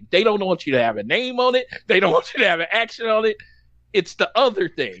other thing. They don't want you to have a name on it. They don't want you to have an action on it. It's the other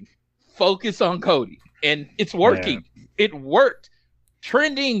thing. Focus on Cody. And it's working. Yeah. It worked.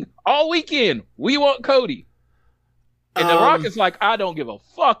 Trending all weekend. We want Cody. And The Rock is like, I don't give a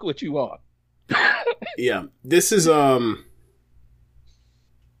fuck what you want. Yeah. This is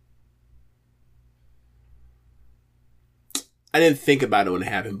I didn't think about it when it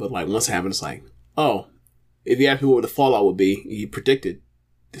happened, but like once it happened, it's like, oh, if you asked me what the fallout would be, you predicted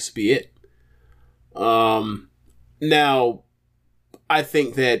this would be it. Now, I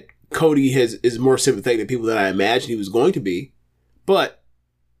think that Cody is more sympathetic to people than I imagined he was going to be, but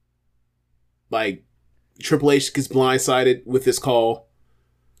like Triple H gets blindsided with this call.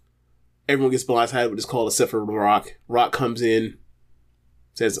 Everyone gets blindsided with this call except for The Rock. Rock comes in,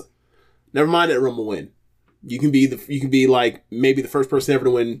 says, "Never mind that Rumble win. You can be like maybe the first person ever to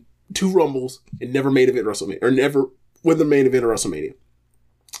win 2 Rumbles and never main event WrestleMania, or never win the main event of WrestleMania.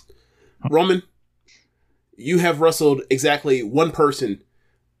 Roman, you have wrestled exactly one person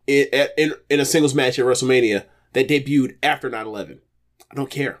in a singles match at WrestleMania that debuted after 9/11. I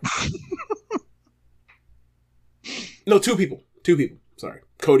don't care." No, 2 people. 2 people. Sorry.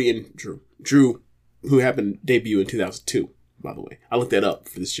 Cody and Drew. Drew, who happened to debut in 2002, by the way. I looked that up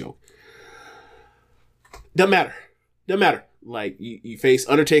for this joke. Doesn't matter. Like, you face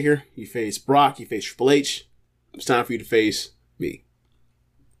Undertaker, you face Brock, you face Triple H. It's time for you to face me.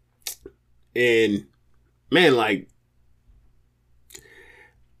 And, man, like,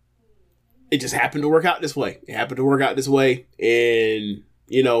 it just happened to work out this way. And,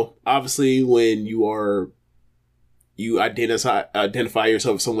 obviously when you identify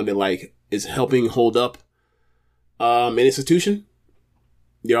yourself as someone that, like, is helping hold up an institution,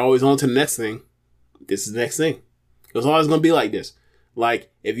 you're always on to the next thing. This is the next thing. It's always going to be like this.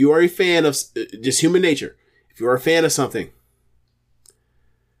 Like, if you are a fan of just human nature, if you are a fan of something,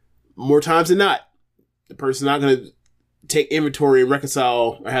 more times than not, the person's not going to take inventory and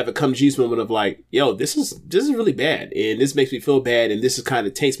reconcile or have a come to Jesus moment of like, yo, this is really bad. And this makes me feel bad. And this is kind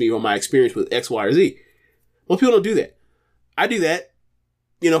of takes me on my experience with X, Y, or Z. Most people don't do that. I do that,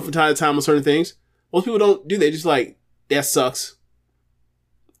 from time to time on certain things. Most people don't do that. Just like, that sucks.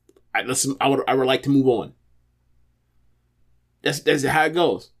 I would like to move on. That's how it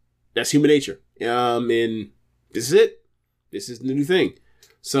goes. That's human nature. And this is it. This is the new thing.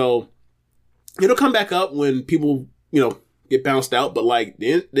 So it'll come back up when people, get bounced out. But like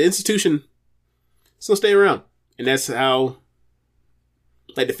the institution, it's gonna stay around, and that's how.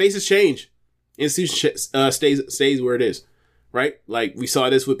 Like, the faces change, institution stays where it is, right? Like, we saw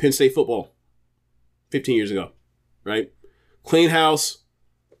this with Penn State football 15 years ago, right? Clean house.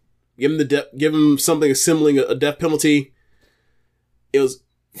 Give him something assembling a death penalty. It was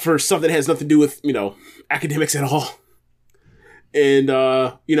for something that has nothing to do with, academics at all. And,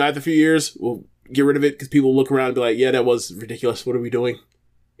 after a few years, we'll get rid of it because people look around and be like, yeah, that was ridiculous. What are we doing?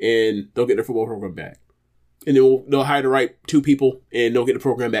 And they'll get their football program back. And then they'll hire the right 2 people and they'll get the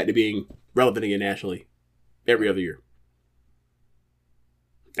program back to being relevant again nationally every other year.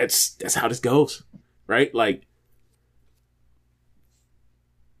 That's how this goes, right? Like,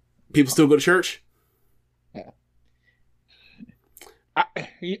 people still go to church? Yeah.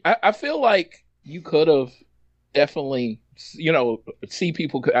 I feel like you could have definitely, see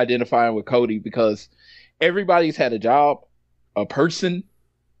people identifying with Cody because everybody's had a job, a person,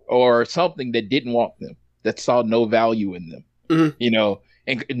 or something that didn't want them, that saw no value in them. Mm-hmm.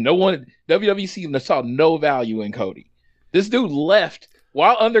 And no one, WWE saw no value in Cody. This dude left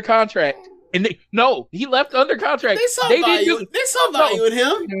while under contract. And he left under contract. They saw value in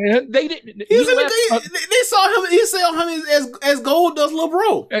him. They didn't. They saw him as Gold does Lil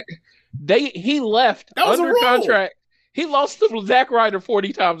Bro. He left under contract. He lost to Zack Ryder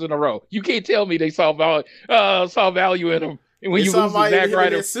 40 times in a row. You can't tell me they saw value in him when you lose to Zack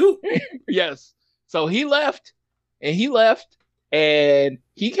Ryder. Suit. Yes. So he left, and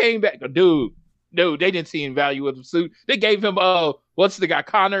he came back. Dude, they didn't see any value with the suit. They gave him what's the guy,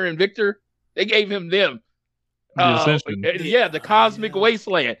 Connor and Victor? They gave him them. The Cosmic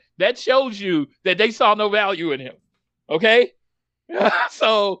Wasteland. That shows you that they saw no value in him. Okay?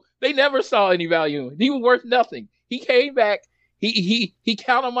 So they never saw any value in him. He was worth nothing. He came back. He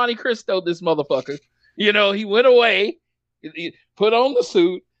Count of Monte Cristo, this motherfucker. You know, he went away, he put on the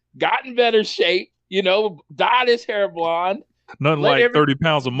suit, got in better shape, you know, dyed his hair blonde. Nothing like 30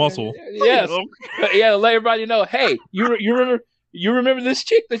 pounds of muscle. Yes. Yeah, let everybody know, hey, you remember this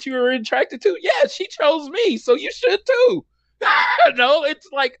chick that you were attracted to? Yeah, she chose me, so you should too. No, it's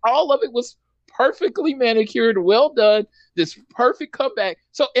like all of it was perfectly manicured, well done, this perfect comeback.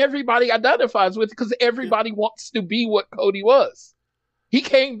 So everybody identifies with it because everybody wants to be what Cody was. He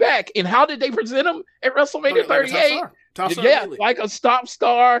came back, and how did they present him at WrestleMania 38? Top star, yeah, like a stop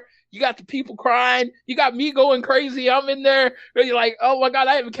star. You got the people crying. You got me going crazy. I'm in there. And you're like, oh my God,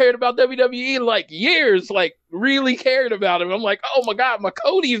 I haven't cared about WWE in like years. Like really cared about him. I'm like, oh my God, my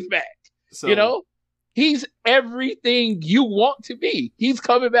Cody's back. So, you know, he's everything you want to be. He's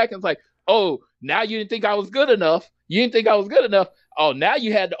coming back and it's like, oh, now you didn't think I was good enough. Oh, now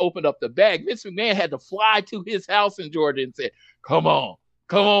you had to open up the bag. Vince McMahon had to fly to his house in Georgia and say, come on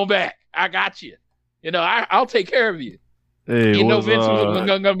back. I got you. You know, I'll take care of you. Hey, you know Vince was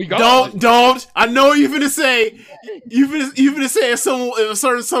gonna be gone. Don't. I know what you're gonna say. You're gonna say if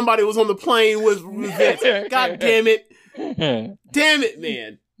somebody was on the plane with Vince. God damn it. Damn it,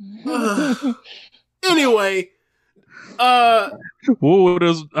 man. Anyway. How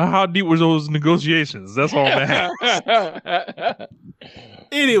deep were those negotiations? That's all that.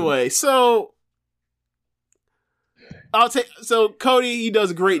 Anyway, so Cody, he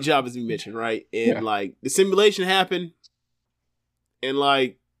does a great job, as we mentioned, right? And like the simulation happened, and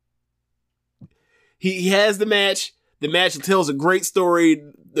like he has the match. The match tells a great story.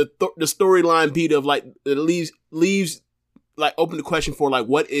 The storyline beat of like it leaves like open the question for like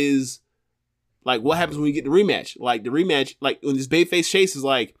what happens when we get the rematch? Like the rematch, like when this babyface chase is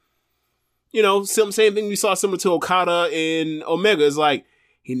like, you know, same thing we saw similar to Okada and Omega is like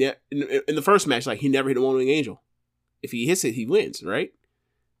in the first match, like he never hit a one-wing angel. If he hits it, he wins, right?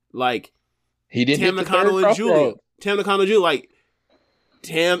 Like he didn't Tam hit the Nakano and Julia. Tam Nakano and Julia, like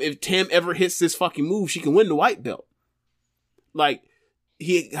if Tam ever hits this fucking move, she can win the white belt. Like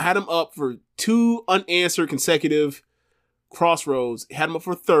he had him up for 2 unanswered consecutive Crossroads, had him up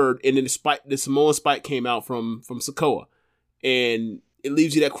for 3rd, and then the Samoan spike came out from Sikoa, and it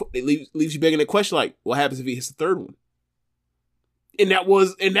leaves you begging that question like, what happens if he hits the 3rd one? And that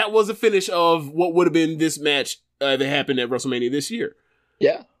was the finish of what would have been this match that happened at WrestleMania this year.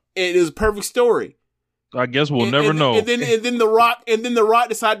 Yeah, and it was a perfect story. I guess we'll never know. And then the Rock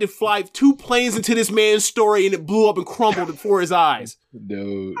decided to fly 2 planes into this man's story, and it blew up and crumbled before his eyes.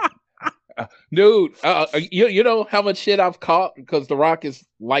 Dude, you know how much shit I've caught because The Rock is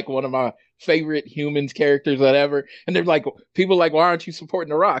like one of my favorite humans characters whatever, and they're like, people are like, why aren't you supporting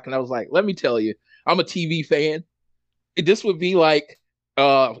The Rock? And I was like, let me tell you, I'm a TV fan. This would be like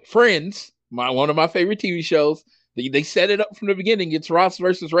Friends, one of my favorite TV shows. They set it up from the beginning. It's Ross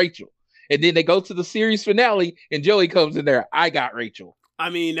versus Rachel, and then they go to the series finale, and Joey comes in there. I got Rachel. I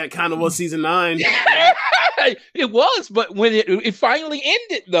mean, that kind of was season 9. It was, but when it finally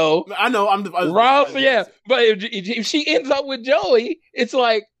ended, though, I know Ross. Yeah, but if she ends up with Joey, it's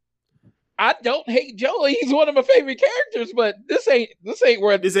like I don't hate Joey. He's one of my favorite characters, but this ain't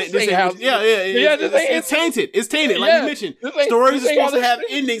where this ain't how. It's tainted. It's tainted, like you mentioned. Stories are supposed to have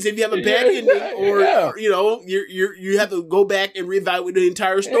endings. If you have a bad ending, or you know, you have to go back and reevaluate the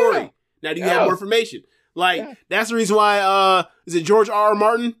entire story. Yeah. Now, do you have more information? Like that's the reason why. Is it George R.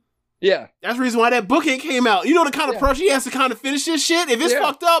 Martin? Yeah, that's the reason why that book ain't came out. You know the kind of pressure he has to kind of finish this shit. If it's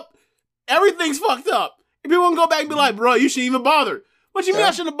fucked up, everything's fucked up. If people can go back and be like, bro, you shouldn't even bother. What you mean I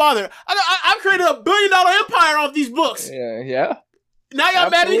shouldn't have bothered? I created $1 billion empire off these books. Yeah. Now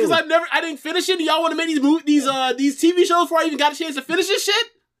y'all mad at me because I didn't finish it. And y'all want to make these TV shows before I even got a chance to finish this shit?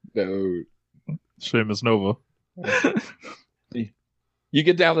 Dude, Seamus Nova. You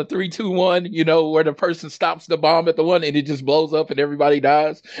get down to 3, 2, 1, you know, where the person stops the bomb at the one and it just blows up and everybody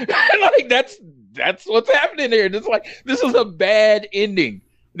dies. Like that's what's happening here. It's like this is a bad ending.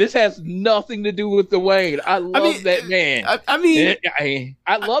 This has nothing to do with Dwayne. I love that man.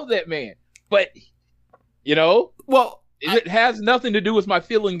 I love that man. But you know, it has nothing to do with my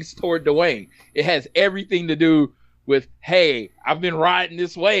feelings toward Dwayne. It has everything to do with, hey, I've been riding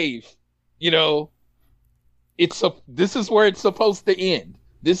this wave. You know, this is where it's supposed to end.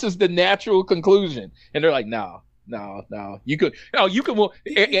 This is the natural conclusion. And they're like, nah, You could. Oh, you could.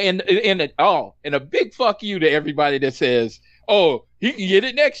 And a big fuck you to everybody that says, "Oh, he can get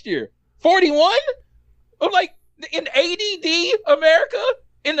it next year." 41? I'm like, in ADD America,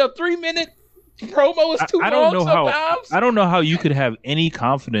 in a 3-minute promo is too long sometimes. I don't know how you could have any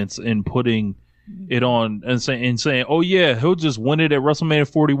confidence in putting it on and saying, "Oh yeah, he'll just win it at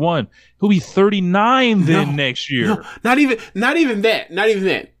WrestleMania 41. He'll be 39 next year." No, not even that.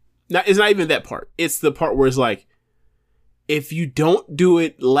 It's not even that part. It's the part where it's like, if you don't do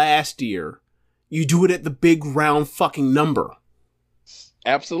it last year, you do it at the big round fucking number.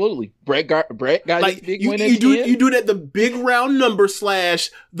 Absolutely. Brett got like, his big you win do it at the big round number /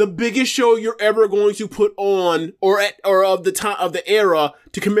 the biggest show you're ever going to put on or of the time of the era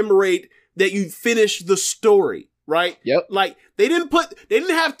to commemorate that you finished the story, right? Yep. Like they didn't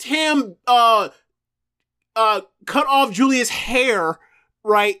have Tam cut off Julia's hair,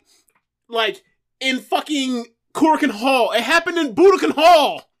 right? Like in fucking Korakuen Hall. It happened in Budokan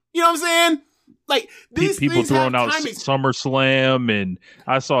Hall. You know what I'm saying? Like these people throwing out SummerSlam, and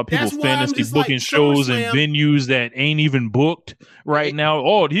I saw people fantasy booking shows and venues that ain't even booked right now.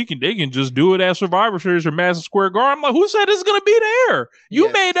 Oh, they can just do it at Survivor Series or Madison Square Garden. I'm like, who said it's gonna be there?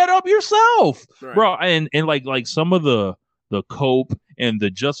 You made that up yourself, bro. And like some of the cope and the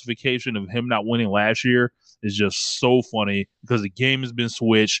justification of him not winning last year is just so funny because the game has been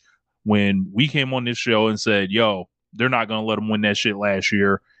switched. When we came on this show and said, "Yo, they're not gonna let him win that shit last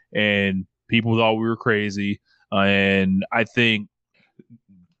year," and people thought we were crazy. And I think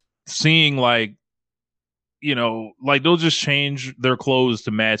seeing like they'll just change their clothes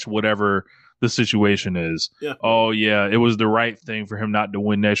to match whatever the situation is. Yeah. Oh yeah, it was the right thing for him not to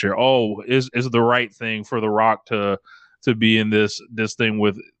win next year. Oh, is the right thing for The Rock to be in this thing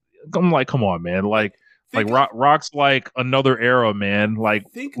with. I'm like, come on, man. Rock's like another era, man. Like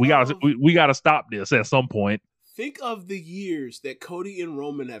we gotta stop this at some point. Think of the years that Cody and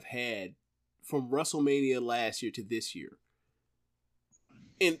Roman have had from WrestleMania last year to this year.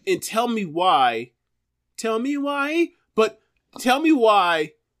 And tell me why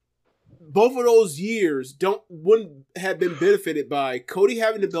both of those years wouldn't have been benefited by Cody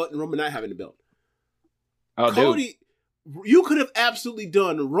having the belt and Roman not having the belt. Oh, Cody, you could have absolutely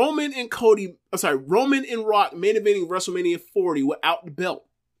done Roman and Rock main eventing WrestleMania 40 without the belt.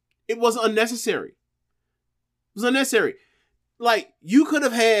 It was unnecessary. Like, you could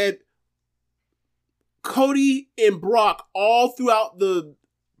have had Cody and Brock all throughout the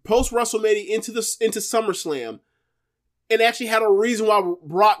post WrestleMania into SummerSlam, and actually had a reason why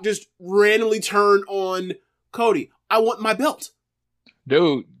Brock just randomly turned on Cody. I want my belt.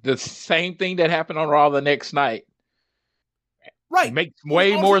 Dude, the same thing that happened on Raw the next night. Right. Makes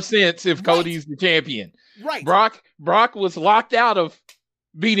way more sense if Cody's the champion. Right. Brock was locked out of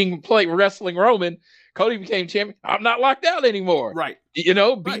wrestling Roman. Cody became champion. I'm not locked out anymore. Right.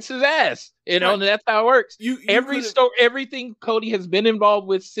 Beats his ass. And that's how it works. Everything Cody has been involved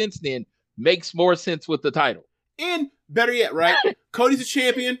with since then makes more sense with the title. And better yet, right? Cody's a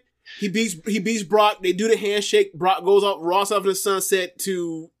champion. He beats Brock. They do the handshake. Brock goes off Ross off in the sunset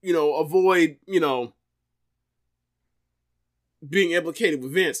to, avoid, being implicated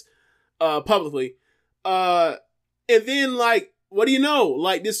with Vince publicly. And then what do you know?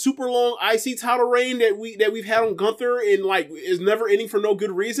 Like this super long IC title reign that we've had on Gunther and is never ending for no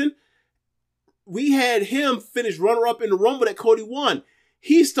good reason. We had him finish runner-up in the Rumble that Cody won.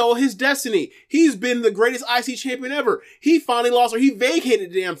 He stole his destiny. He's been the greatest IC champion ever. He finally lost, or he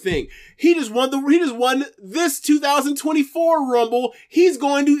vacated the damn thing. He just won this 2024 Rumble. He's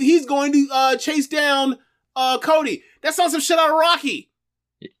going to chase down Cody. That sounds some shit out of Rocky.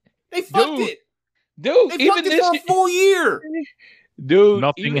 They fucked it. Dude, they fucked it for a full year. Dude,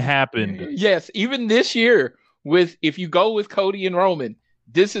 nothing happened. Yes, even this year, if you go with Cody and Roman,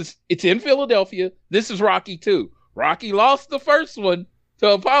 it's in Philadelphia. This is Rocky 2. Rocky lost the first one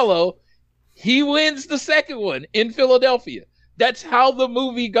to Apollo. He wins the second one in Philadelphia. That's how the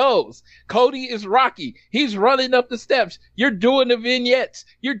movie goes. Cody is Rocky. He's running up the steps. You're doing the vignettes.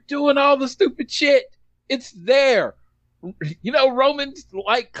 You're doing all the stupid shit. It's there. Roman's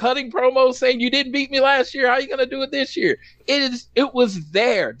cutting promos saying you didn't beat me last year. How are you going to do it this year? It was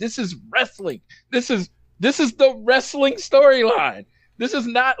there. This is wrestling. This is the wrestling storyline. This is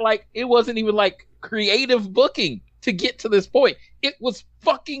not it wasn't even creative booking to get to this point. It was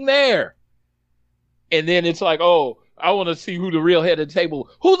fucking there. And then it's oh, I want to see who the real head of the table.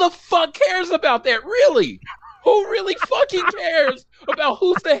 Who the fuck cares about that? Really? Who really fucking cares about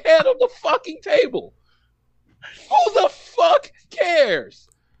who's the head of the fucking table? Who the fuck cares?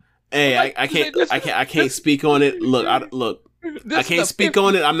 Hey, I can't speak on it. Look, I can't speak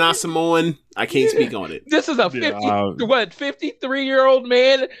on it. I'm not Samoan. I can't speak on it. This is a 53-year-old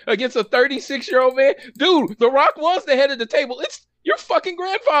man against a 36-year-old man. Dude, The Rock was the head of the table. It's your fucking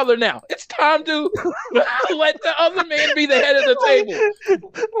grandfather now. It's time to let the other man be the head of the table.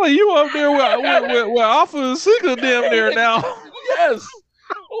 Well, you up there with Alpha and Sigma damn there now. Yes.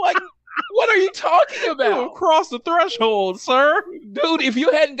 Like, what are you talking about? Across the threshold, sir. Dude, if you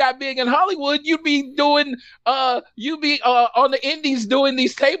hadn't got big in Hollywood, you'd be on the indies doing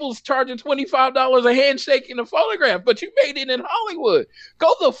these tables charging $25 a handshake and a photograph, but you made it in Hollywood.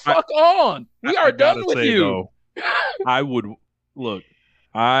 Go the fuck on. We are done with you. Though,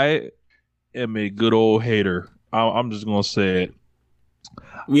 I am a good old hater. I'm just gonna say it.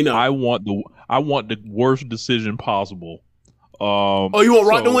 I want the worst decision possible. You want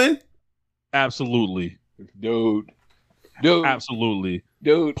Rock to win? Absolutely, dude. Absolutely,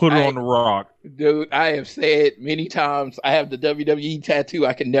 dude. Put it on the Rock, dude. I have said many times. I have the WWE tattoo.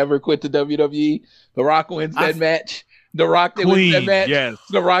 I can never quit the WWE. The Rock wins that match. The Rock that wins that match. Yes.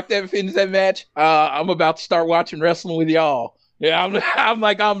 The Rock that finishes that match. I'm about to start watching wrestling with y'all. Yeah, I'm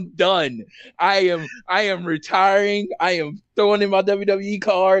done. I am retiring. I am throwing in my WWE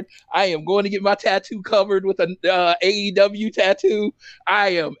card. I am going to get my tattoo covered with an AEW tattoo.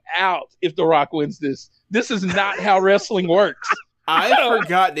 I am out if The Rock wins this. This is not how wrestling works. I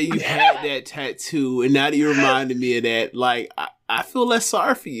forgot that you had that tattoo, and now that you reminded me of that, like I feel less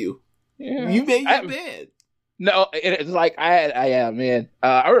sorry for you. Yeah. You made your bed. No, it's like I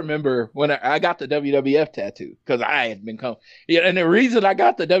remember when I got the WWF tattoo because I had become, and the reason I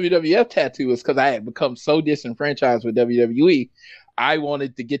got the WWF tattoo is because I had become so disenfranchised with WWE. I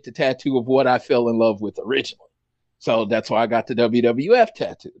wanted to get the tattoo of what I fell in love with originally. So that's why I got the WWF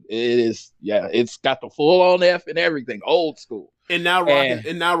tattoo. It's got the full on F and everything, old school. And now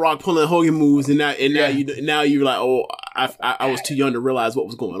Rock pulling Hogan moves, and now you're like, oh, I was too young to realize what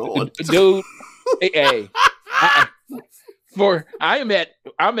was going on, dude. Hey. I'm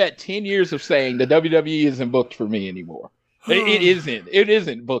at 10 years of saying the WWE isn't booked for me anymore. It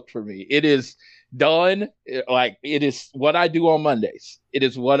isn't booked for me. It is done. Like, it is what I do on Mondays. It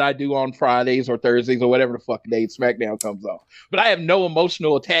is what I do on Fridays or Thursdays or whatever the fuck day SmackDown comes on. But I have no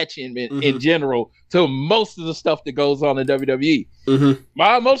emotional attachment in general to most of the stuff that goes on in WWE. Mm-hmm.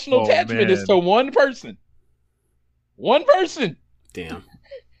 My emotional attachment is to one person. One person. Damn.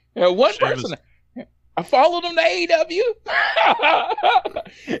 One person. I followed him to AEW.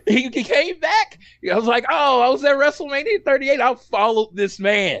 He came back. I was like, I was at WrestleMania 38. I followed this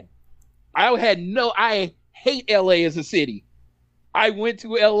man. I hate LA as a city. I went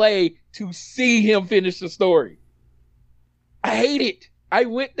to LA to see him finish the story. I hate it. I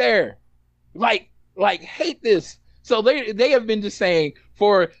went there. Like hate this. So they have been just saying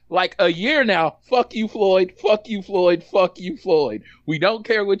for like a year now, fuck you, Floyd, fuck you, Floyd, fuck you, Floyd. We don't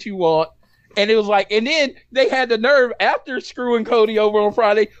care what you want. And it was like, and then they had the nerve after screwing Cody over on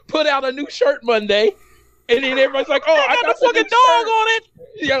Friday, put out a new shirt Monday, and then everybody's like, "Oh, I got a fucking dog on it."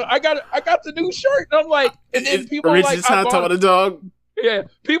 Yeah, I got the new shirt, and I'm like, and then people are like, "I'm talking about the dog." Yeah,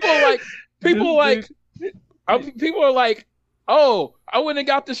 people are like, "Oh, I went and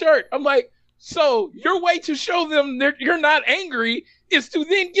got the shirt." I'm like, so your way to show them that you're not angry is to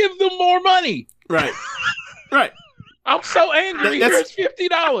then give them more money, right? Right. I'm so angry. Here's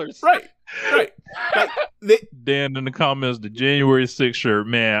 $50, right? Right. Dan in the comments, the January 6th shirt,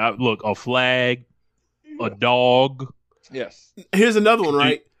 man. Look, a flag, a dog. Yes. Here's another one,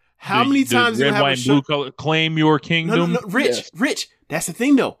 right? How many times do you have white, and blue color? Claim your kingdom. No, Rich. That's the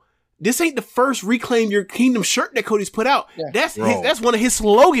thing, though. This ain't the first Reclaim Your Kingdom shirt that Cody's put out. Yeah. That's one of his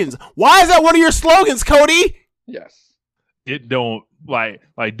slogans. Why is that one of your slogans, Cody? Yes. It don't like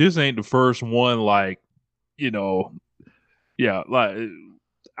this ain't the first one. Like, yeah, like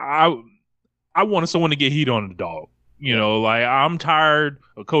I wanted someone to get heat on the dog. Like I'm tired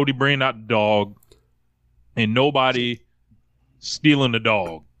of Cody bringing out the dog and nobody stealing the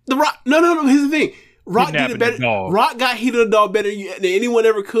dog. The Rock, no. Here's the thing. Rock did it better. Rock got heat on the dog better than anyone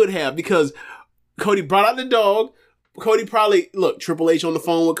ever could have because Cody brought out the dog. Cody probably Triple H on the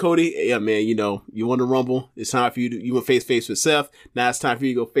phone with Cody. Yeah, man, you want to rumble? It's time for you went face with Seth. Now it's time for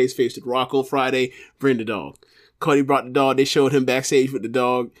you to go face with Rock on Friday. Bring the dog. Cody brought the dog. They showed him backstage with the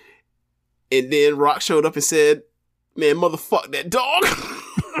dog. And then Rock showed up and said, man, motherfuck that dog.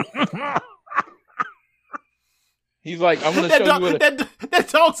 He's like, I'm going to show you that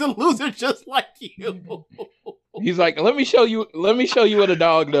dog's a loser just like you. He's like, let me show you what a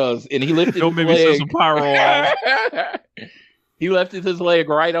dog does. And he lifted his leg. Some pyro. He lifted his leg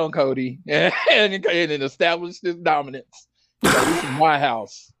right on Cody and established his dominance. This is my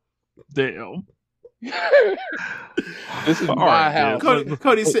house. Damn. This is All my right, house.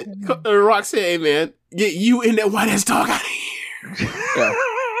 Cody said, Rock said, "Hey man, get you and that white ass dog out of here."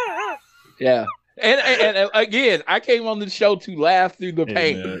 Yeah. And again, I came on the show to laugh through the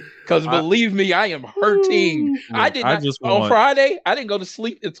pain because believe me, I am hurting. On Friday, I didn't go to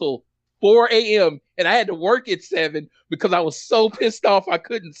sleep until 4 a.m. and I had to work at 7 because I was so pissed off I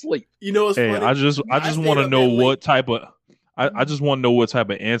couldn't sleep. You know what's funny? I just want to know what type of I just want to know what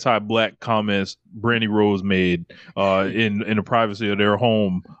type of anti-black comments Brandy Rhodes made in the privacy of their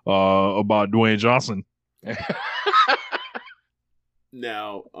home about Dwayne Johnson.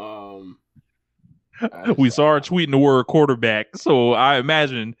 Now, we saw her tweeting the word quarterback, so I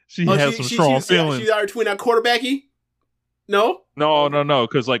imagine she has some strong feelings. She's already tweeting out quarterbacky? No,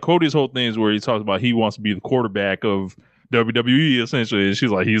 because like Cody's whole thing is where he talks about he wants to be the quarterback of WWE essentially, and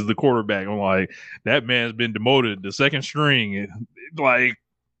she's like, he's the quarterback. I'm like, that man's been demoted to second string. Like,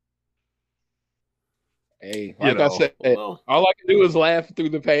 hey, like I said, all I can do is laugh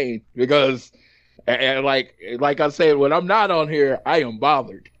through the pain because, and like I said, when I'm not on here, I am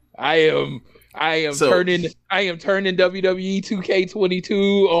bothered. I am turning WWE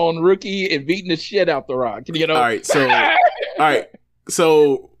 2K22 on Rookie and beating the shit out the Rock. You know. All right.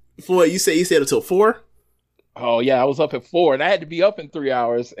 So Floyd, you said until 4. Oh yeah, I was up at 4 and I had to be up in 3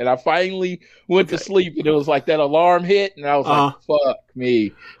 hours and I finally went to sleep and it was like that alarm hit and I was like, fuck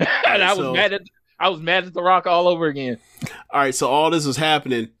me. And I was mad at the Rock all over again. All right, so all this was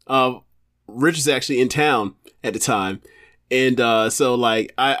happening. Rich is actually in town at the time. And so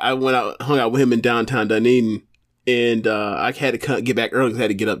like I went out, hung out with him in downtown Dunedin, and I had to get back early because I had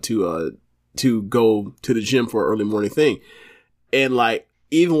to get up to go to the gym for an early morning thing. And like,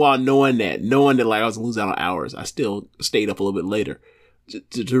 even while knowing that like I was losing out on hours, I still stayed up a little bit later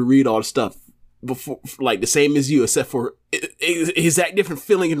to read all the stuff before, like the same as you, except for exact different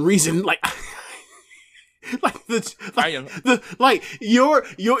feeling and reason. Like,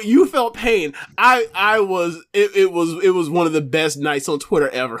 you felt pain. It was one of the best nights on Twitter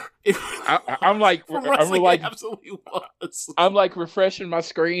ever. I'm like absolutely was. I'm like refreshing my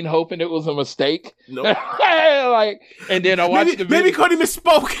screen, hoping it was a mistake. No, and then I watched the video. Maybe Cody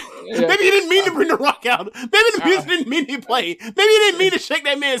misspoke. Yeah. Maybe he didn't mean to bring the Rock out. Maybe the music didn't mean to play. Maybe he didn't mean to shake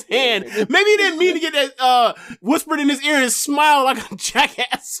that man's hand. Maybe he didn't mean to get that whispered in his ear and smile like a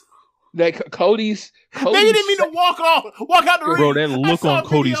jackass. That Cody's maybe he didn't mean to walk out the ring. Bro, that look on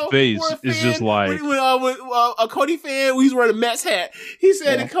Cody's face is just like when a Cody fan, he's wearing a Mets hat. He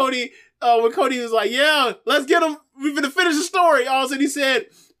said to Cody, when Cody was like, "Yeah, let's get him. We're gonna finish the story." All of a sudden he said,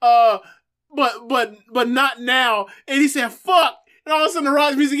 but not now." And he said, "Fuck." And all of a sudden the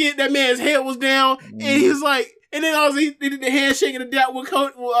Ross music hit. That man's head was down, and he was like. And then he did the handshake and the dap with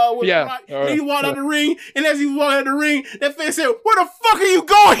Rock. And he walked out the ring. And as he walked out the ring, that fan said, "Where the fuck are you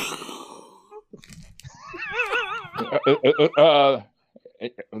going?"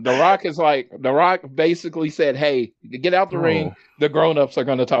 The Rock basically said, "Hey, get out the ring. The grown-ups are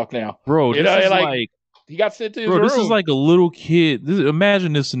going to talk now." Bro, you know, like he got sent to his room. This is like a little kid.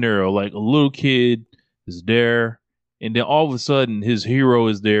 Imagine this scenario: like a little kid is there. And then all of a sudden, his hero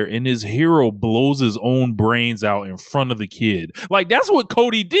is there, and his hero blows his own brains out in front of the kid. Like, that's what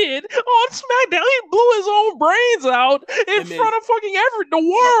Cody did on SmackDown. He blew his own brains out in front of fucking the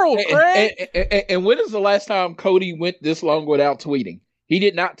world, Craig. And when is the last time Cody went this long without tweeting? He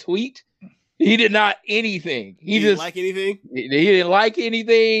did not tweet. He did not anything. He didn't like anything? He didn't like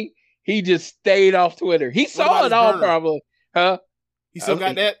anything. He just stayed off Twitter. He saw it all, probably. Huh? He still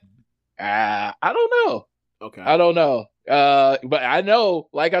got that? I don't know. Okay. I don't know. But I know,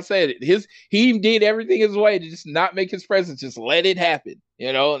 like I said, he did everything his way to just not make his presence, just let it happen,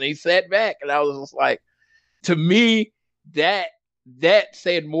 you know, and he sat back and I was just like, to me, that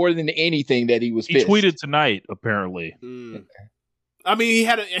said more than anything that he was pissed. He tweeted tonight, apparently. I mean, he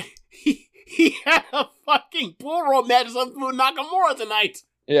had a fucking bull rope match with Nakamura tonight.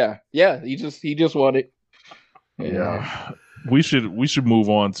 Yeah. He just won it. Yeah. We should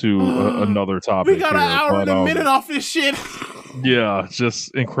move on to another topic. We got an hour and a minute off this shit. Yeah,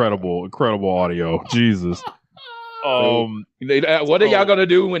 just incredible audio. Jesus. What are y'all gonna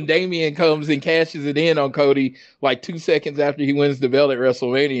do when Damian comes and cashes it in on Cody like 2 seconds after he wins the belt at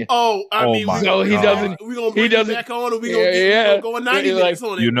WrestleMania? He doesn't. We're gonna bring it back on, and we're gonna go 90 minutes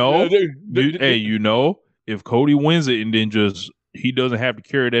on it. You know, if Cody wins it and then just he doesn't have to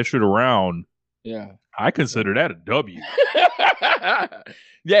carry that shit around. Yeah. I consider that a W.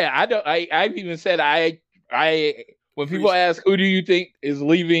 Yeah, I don't. I've even said when people ask who do you think is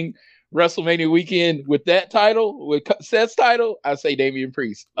leaving WrestleMania weekend with that title, with Seth's title, I say Damian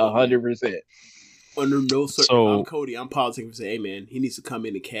Priest, 100%. Under no circumstances, I'm Cody. I'm politicking and say, hey man, he needs to come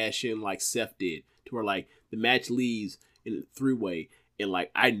in and cash in like Seth did, to where like the match leaves in a 3-way, and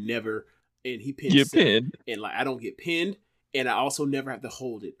like I never, and he pins Get Seth, pinned. and like I don't get pinned, and I also never have to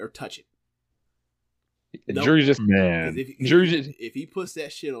hold it or touch it. Drew just Man. If he puts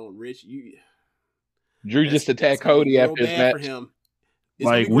that shit on Rich, Drew just attacked Cody after his match. For him.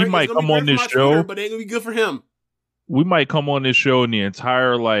 Like, we might come on this show, but it ain't gonna be good for him. We might come on this show and the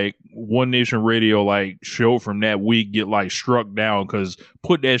entire like One Nation Radio like show from that week get like struck down because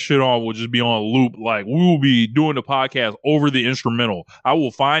put that shit on will just be on loop. Like, we will be doing the podcast over the instrumental. I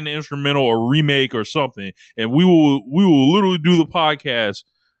will find the instrumental or remake or something, and we will literally do the podcast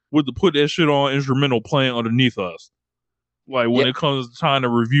with the put that shit on instrumental playing underneath us. Like, when it comes time to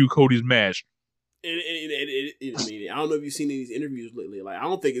review Cody's match. I mean, I don't know if you've seen these interviews lately. Like, I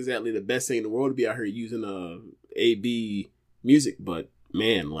don't think it's exactly the best thing in the world to be out here using AB music, but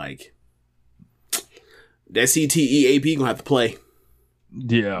man, like that CTE AP gonna have to play.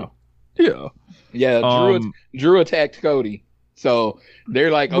 Yeah. Drew attacked Cody, so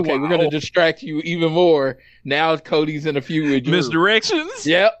they're like, okay, we're gonna distract you even more. Now Cody's in a feud with Drew. Misdirections.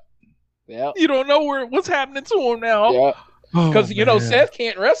 Yep. You don't know what's happening to him now. Yeah, because Seth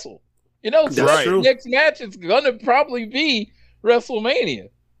can't wrestle. Seth's next match is gonna probably be WrestleMania.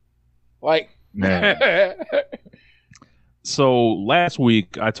 Like, man. So last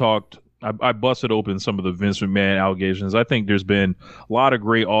week I busted open some of the Vince McMahon allegations. I think there's been a lot of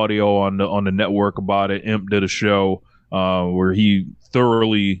great audio on the network about it. Imp did a show where he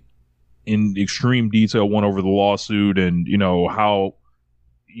thoroughly, in extreme detail, went over the lawsuit and how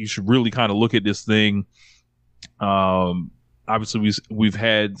you should really kind of look at this thing. Obviously, we've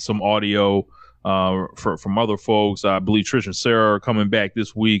had some audio from other folks. I believe Trish and Sarah are coming back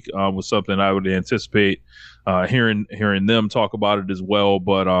this week with something I would anticipate hearing them talk about it as well.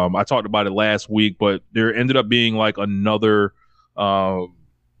 But I talked about it last week, but there ended up being like another kind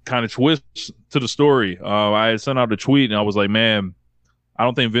of twist to the story. I had sent out a tweet and I was like, man, I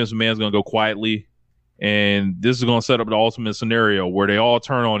don't think Vince McMahon's going to go quietly. And this is going to set up the ultimate scenario where they all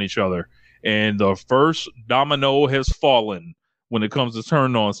turn on each other. And the first domino has fallen when it comes to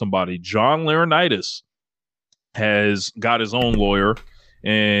turning on somebody. John Laurinaitis has got his own lawyer,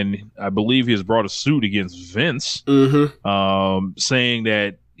 and I believe he has brought a suit against Vince, saying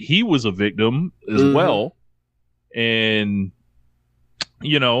that he was a victim as well. And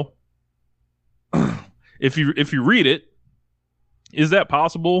if you read it, is that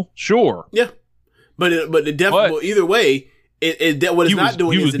possible? Sure. Yeah, but either way, what it's not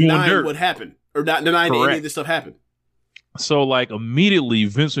doing is denying what happened, or not denying that any of this stuff happened. So like immediately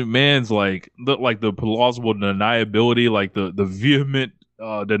Vince McMahon's like the plausible deniability, like the vehement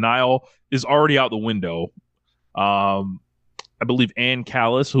denial is already out the window. I believe Ann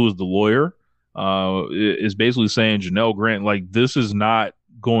Callis, who is the lawyer, is basically saying Janelle Grant, like, this is not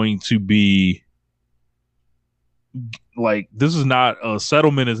going to be like, this is not a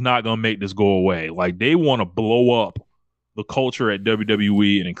settlement is not going to make this go away. Like, they want to blow up the culture at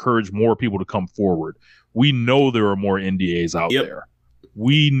WWE and encourage more people to come forward. We know there are more NDAs out there.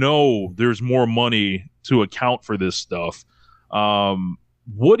 We know there's more money to account for this stuff.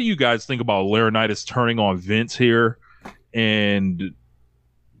 What do you guys think about Laurinaitis turning on Vince here? And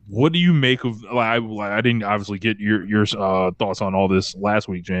what do you make of? I didn't obviously get your thoughts on all this last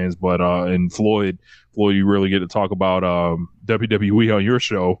week, James, but and Floyd, you really get to talk about WWE on your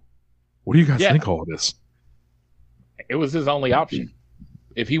show. What do you guys think of all this? It was his only option.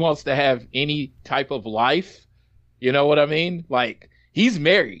 If he wants to have any type of life, you know what I mean? Like, he's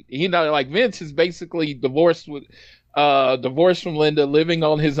married. Like Vince is basically divorced from Linda, living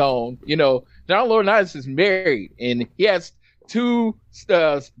on his own. John Laurinaitis is married, and he has two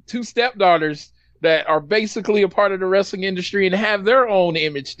stepdaughters that are basically a part of the wrestling industry and have their own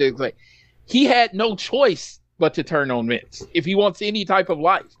image. Like, he had no choice but to turn on Vince if he wants any type of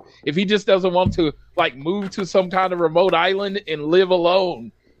life. If he just doesn't want to like move to some kind of remote island and live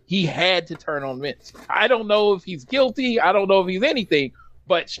alone, he had to turn on Vince. I don't know if he's guilty. I don't know if he's anything,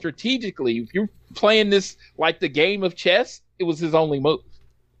 but strategically, if you're playing this like the game of chess, it was his only move.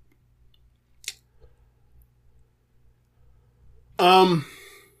 I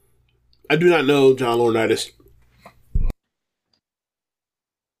do not know John Laurinaitis.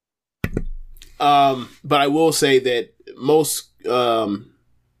 But I will say that most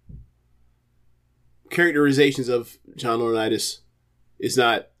characterizations of John Laurinaitis is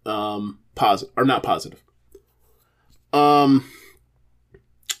not positive. I'm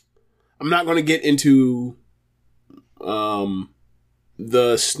not going to get into the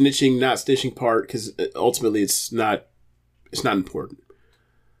snitching, not snitching part, because ultimately it's not important.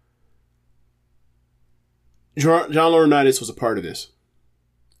 John Laurinaitis was a part of this,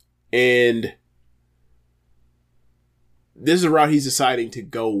 and this is a route he's deciding to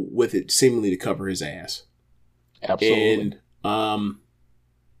go with it, seemingly to cover his ass. Absolutely. And,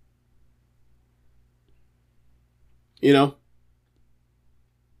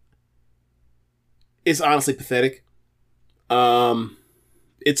 it's honestly pathetic.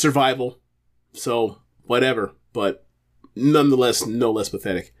 It's survival, so whatever, but nonetheless, no less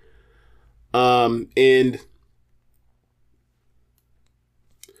pathetic. And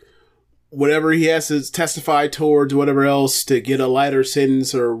whatever he has to testify towards, whatever else, to get a lighter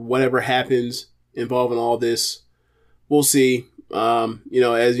sentence or whatever happens involving all this, we'll see. As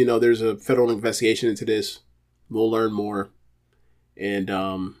you know, there's a federal investigation into this. We'll learn more, and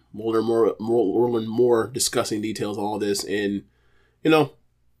we'll learn more discussing details on all this. And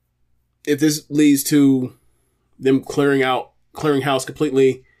if this leads to them clearing house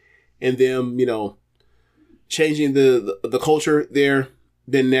completely, and them changing the culture there,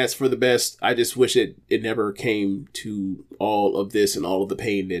 then that's for the best. I just wish it never came to all of this and all of the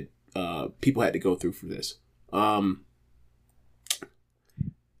pain that people had to go through for this.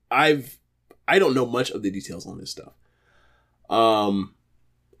 I don't know much of the details on this stuff.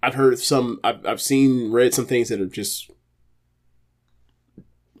 I've heard I've read some things that are just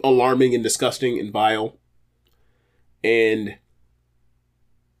alarming and disgusting and vile. And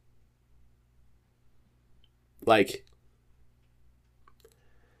like,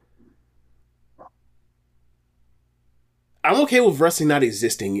 I'm okay with wrestling not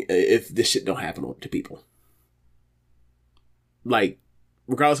existing if this shit don't happen to people. Like,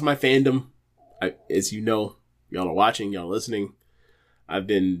 regardless of my fandom, as you know, y'all are watching, y'all are listening. I've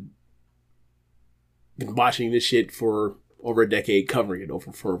been watching this shit for over a decade, covering it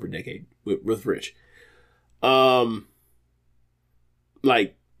for over a decade with Rich.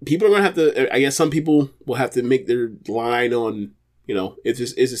 Like, people are gonna have to. I guess some people will have to make their line on,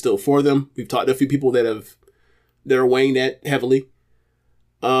 is it still for them? We've talked to a few people that are weighing that heavily.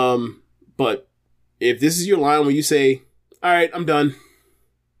 But if this is your line where you say, "All right, I'm done,"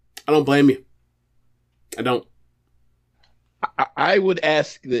 I don't blame you. I don't. I would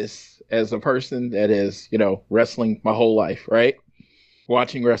ask this as a person that is, wrestling my whole life, right?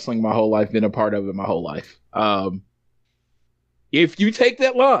 Watching wrestling my whole life, been a part of it my whole life. If you take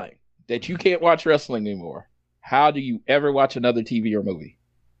that line that you can't watch wrestling anymore, how do you ever watch another TV or movie?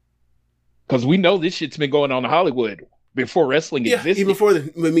 Because we know this shit's been going on in Hollywood before wrestling existed. Even before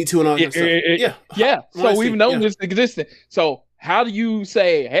the Me Too and all that stuff. Yeah. So we've known this existed. So how do you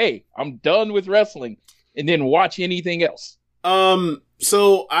say, "Hey, I'm done with wrestling," and then watch anything else?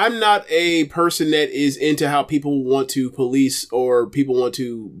 So I'm not a person that is into how people want to police or people want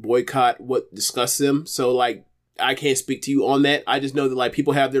to boycott what disgusts them. So like, I can't speak to you on that. I just know that like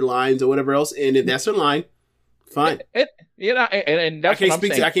people have their lines or whatever else, and if that's their line, fine. And that's what I'm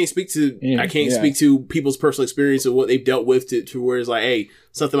saying. I can't speak to people's personal experience or what they've dealt with to where it's like, hey,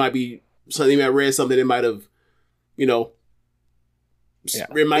 something might have read something that might have,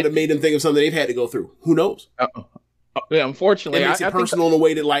 it might have made them think of something they've had to go through. Who knows? Unfortunately, it makes it personal in a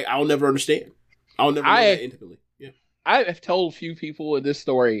way that like I'll never understand. I'll never know that intimately. Yeah, I have told a few people in this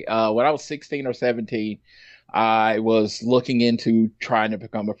story. When I was 16 or 17, I was looking into trying to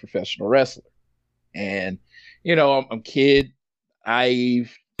become a professional wrestler, and I'm a kid.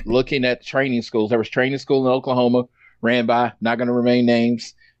 I've looking at training schools. There was training school in Oklahoma, ran by, not going to remain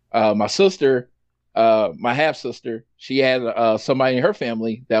names. My sister, my half sister, she had somebody in her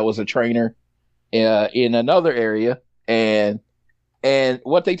family that was a trainer in another area, and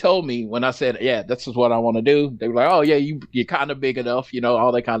what they told me when I said, "Yeah, this is what I want to do," they were like, "Oh yeah, you're kind of big enough,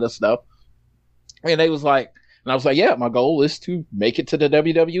 all that kind of stuff." And they was like, and I was like, "Yeah, my goal is to make it to the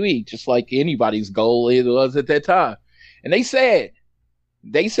WWE, just like anybody's goal it was at that time." And they said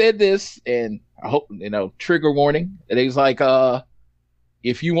this, and I hope trigger warning. And they was like,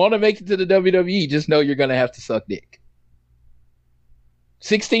 "If you want to make it to the WWE, just know you're gonna have to suck dick."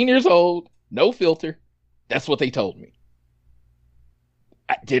 16 years old. No filter. That's what they told me.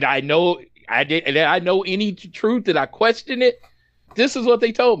 Did I know any truth? Did I question it? This is what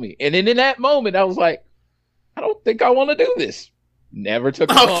they told me. And then in that moment, I was like, I don't think I want to do this. Never took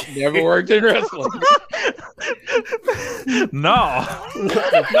a bump, never worked in wrestling. No.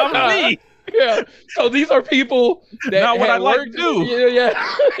 Not me. Yeah. So these are people that not what I like to do.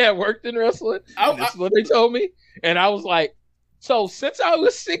 Yeah, worked in wrestling. This is what they told me. And I was like, so since I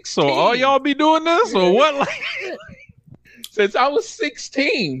was 16. So all y'all be doing this or what? Like, since I was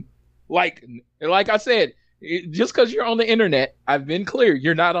 16, like I said, just because you're on the internet, I've been clear,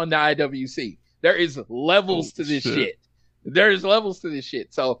 you're not on the IWC. There is levels to this shit. There's levels to this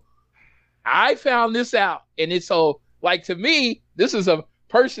shit. So I found this out, and it's so like to me, this is a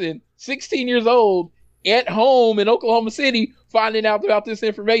person 16 years old at home in Oklahoma City finding out about this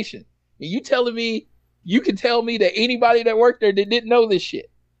information. And you telling me, you can tell me that anybody that worked there that didn't know this shit.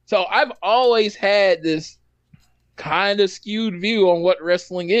 So I've always had this kind of skewed view on what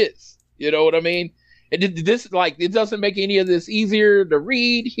wrestling is. You know what I mean? This, like, it doesn't make any of this easier to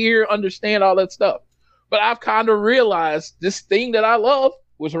read, hear, understand, all that stuff. But I've kind of realized this thing that I love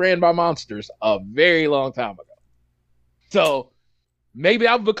was ran by monsters a very long time ago. So maybe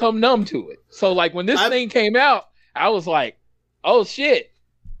I've become numb to it. So like when this thing came out, I was like, oh shit,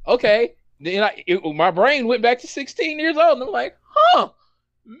 okay. Then my brain went back to 16 years old, and I'm like,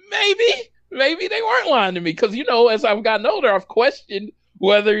 maybe they weren't lying to me. Because, you know, as I've gotten older, I've questioned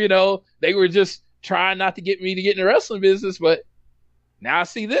whether, you know, they were just trying not to get me to get in the wrestling business. But now I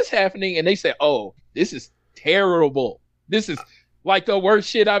see this happening, and they say, oh, this is terrible. This is like the worst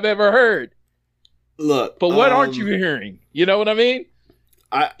shit I've ever heard. Look, but what aren't you hearing? You know what I mean?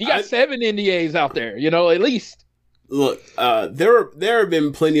 You got 7 NDAs out there, you know, at least. Look, there have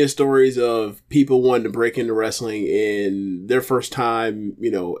been plenty of stories of people wanting to break into wrestling in their first time,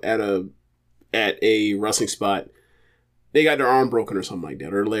 you know, at a wrestling spot. They got their arm broken or something like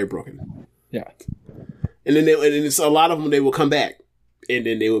that, or their leg broken. Yeah. And then it's a lot of them, they will come back and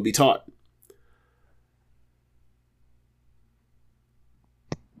then they will be taught.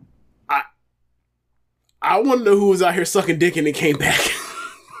 I want to know who was out here sucking dick and then came back.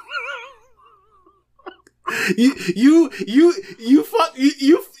 We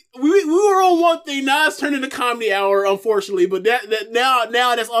were on one thing. Now it's turned into comedy hour, unfortunately. But that now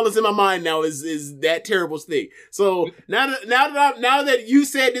that's all that's in my mind now is that terrible thing. So now that you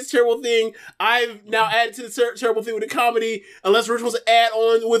said this terrible thing, I've now added to the terrible thing with the comedy. Unless Rich wants to add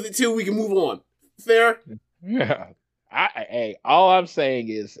on with it too, we can move on. Fair? Yeah. All I'm saying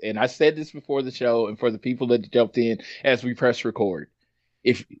is, and I said this before the show, and for the people that jumped in as we press record,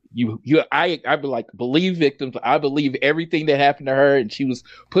 if I believe victims. I believe everything that happened to her, and she was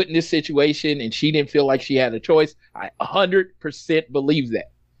put in this situation, and she didn't feel like she had a choice. I 100% believe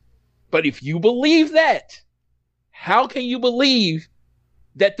that. But if you believe that, how can you believe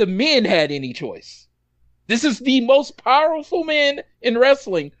that the men had any choice? This is the most powerful man in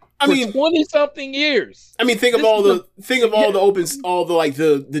wrestling. I mean, 20-something years. I mean, think of all the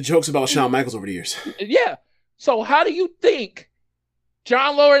jokes about Shawn Michaels over the years. Yeah. So how do you think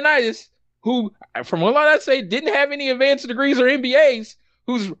John Laurinaitis, who, from what I say, didn't have any advanced degrees or MBAs,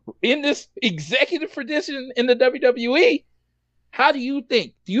 who's in this executive position in the WWE, how do you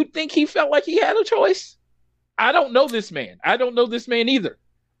think? Do you think he felt like he had a choice? I don't know this man. I don't know this man either.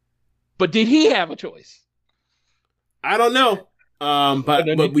 But did he have a choice? I don't know. But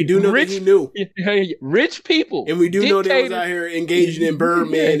we do know that he knew. Rich people. And we do know they was out here engaging in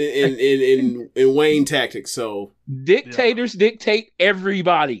Birdman and Wayne tactics. So dictators dictate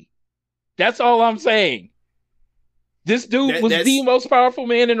everybody. That's all I'm saying. This dude was the most powerful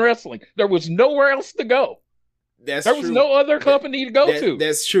man in wrestling. There was nowhere else to go. There was no other company to go to.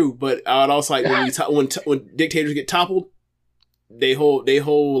 That's true. But I would also like when dictators get toppled, they hold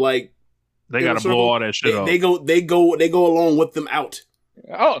like. They gotta blow all that shit off. They go along with them out.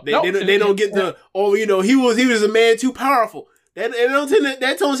 Oh, they don't get the he was a man too powerful. That don't tend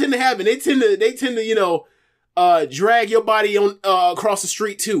to happen. They tend to drag your body on across the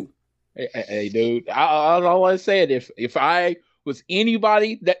street too. Hey dude, I always said if I was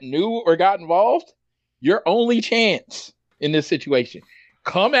anybody that knew or got involved, your only chance in this situation,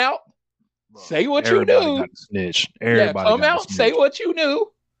 come out, say what you knew. Snitch. Come out, say what you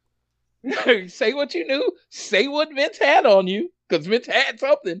knew. Say what you knew. Say what Vince had on you, because Vince had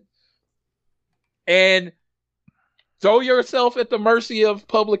something. And throw yourself at the mercy of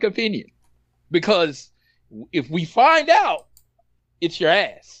public opinion. Because if we find out, it's your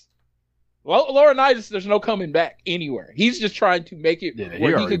ass. Well, Laurinaitis, there's no coming back anywhere. He's just trying to make it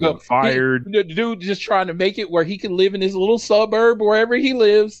where he could go. Fired. The dude just trying to make it where he can live in his little suburb, wherever he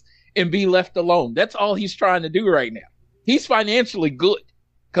lives, and be left alone. That's all he's trying to do right now. He's financially good.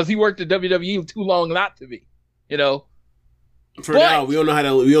 Because he worked at WWE too long not to be, now, we don't know how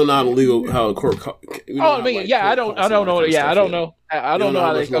the court. I don't know. Yeah, I don't know. I don't know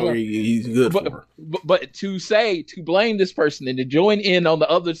how they come. He's good for. But to blame this person and to join in on the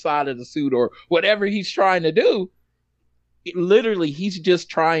other side of the suit or whatever he's trying to do, literally he's just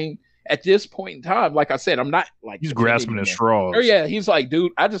trying at this point in time. Like I said, I'm not like he's grasping at straws. Oh yeah, he's like,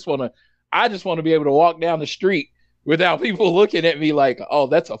 dude, I just want to be able to walk down the street without people looking at me like, oh,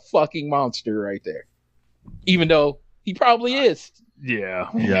 that's a fucking monster right there. Even though he probably is. Yeah.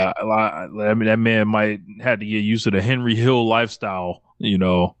 I mean, that man might have to get used to the Henry Hill lifestyle,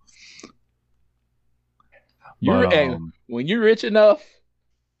 When you're rich enough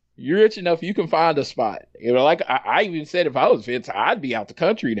You're rich enough. You can find a spot. You know, like I even said, if I was Vince, I'd be out the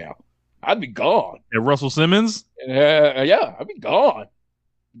country now. I'd be gone. And Russell Simmons? Yeah, I'd be gone.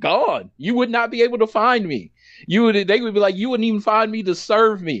 Gone. You would not be able to find me. They would be like, you wouldn't even find me to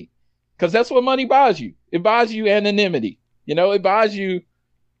serve me. Because that's what money buys you. It buys you anonymity. You know, it buys you,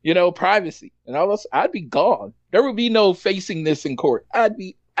 privacy. And all this. I'd be gone. There would be no facing this in court. I'd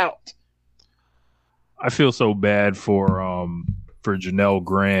be out. I feel so bad for Janelle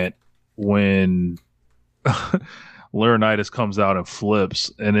Grant when Laurinaitis comes out and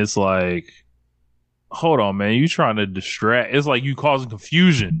flips, and it's like, hold on, man, you trying to distract? It's like you causing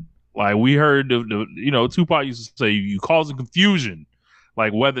confusion. Like we heard Tupac used to say, you causing confusion.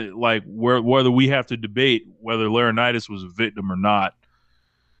 Like whether we have to debate whether Laurinaitis was a victim or not.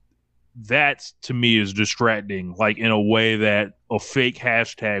 That to me is distracting, like in a way that a fake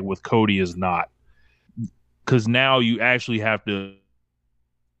hashtag with Cody is not. Because now you actually have to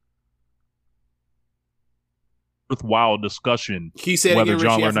worthwhile discussion whether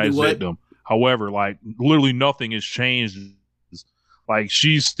John Laurinaitis is a victim. However, like literally nothing has changed. Like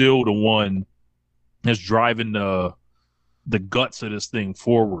she's still the one that's driving the guts of this thing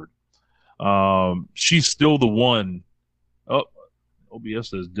forward. She's still the one. Oh, OBS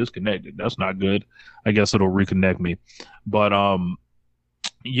says disconnected. That's not good. I guess it'll reconnect me. But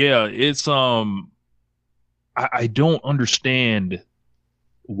yeah, it's I don't understand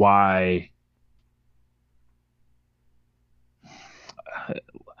why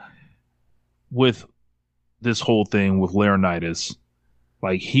with this whole thing with Laurinaitis,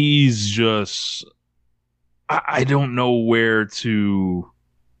 like he's just I don't know where to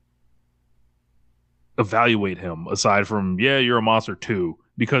evaluate him aside from you're a monster too,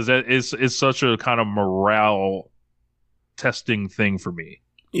 because that is such a kind of morale testing thing for me.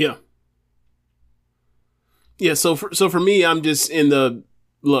 Yeah. So for me, I'm just in the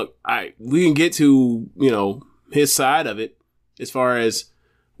look. We can get to his side of it as far as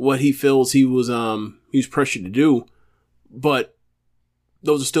what he feels he was pressured to do, but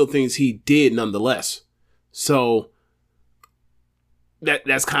those are still things he did nonetheless. So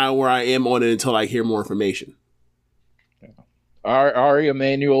that's kind of where I am on it until I hear more information. Ari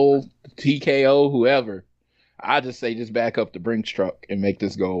Emanuel, TKO, whoever, I just say just back up the Brinks truck and make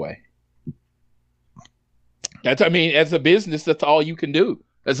this go away. As a business, that's all you can do.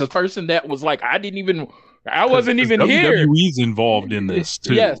 As a person that was like, I wasn't even here. WWE's involved in this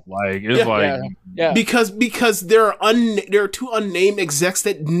too. Yes. Because there are two unnamed execs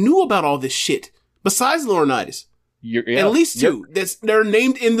that knew about all this shit besides Laurinaitis. At least two. They're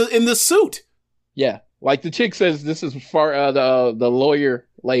named in the suit. Yeah, like the chick says, this is the lawyer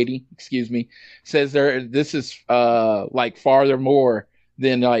lady, says this is like farther more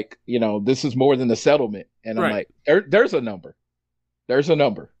than this is more than the settlement. And I'm like, there's a number. There's a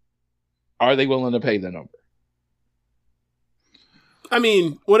number. Are they willing to pay the number? I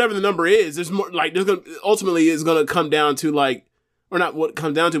mean, whatever the number is, there's more. Like, ultimately is going to come down to or not what it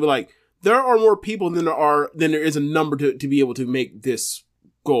comes down to, but there are more people than there is a number to be able to make this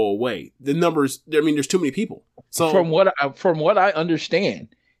go away. The numbers. I mean, there's too many people. So from what I understand,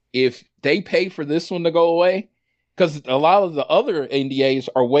 if they pay for this one to go away, because a lot of the other NDAs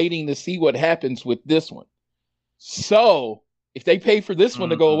are waiting to see what happens with this one. So if they pay for this one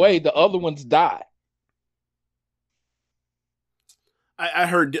to go away, the other ones die. I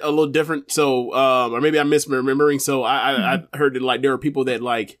heard a little different. So, or maybe I'm misremembering. So I heard that there are people that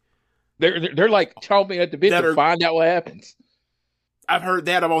they're like chomping at the bit to find out what happens. I've heard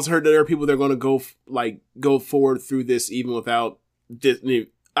that. I've also heard that there are people that are going to go forward through this even without this,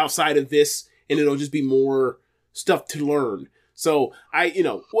 outside of this, and it'll just be more stuff to learn. So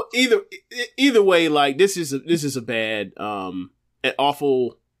either way, this is a bad, an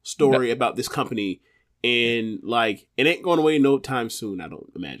awful story about this company, and it ain't going away no time soon. I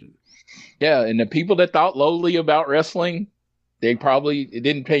don't imagine. Yeah, and the people that thought lowly about wrestling, it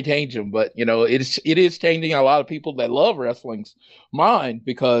didn't change them, but it is changing a lot of people that love wrestling's mind,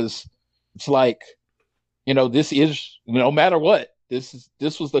 because it's this is no matter what,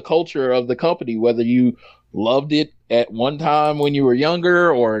 this was the culture of the company, whether you loved it at one time when you were younger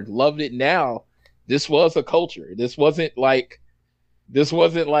or loved it now. This was a culture. This wasn't like this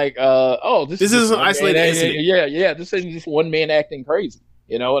isn't an isolated incident. Yeah. This isn't just one man acting crazy.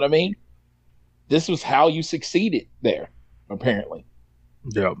 You know what I mean? This was how you succeeded there, apparently.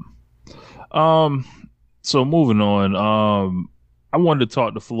 Yep. So moving on. I wanted to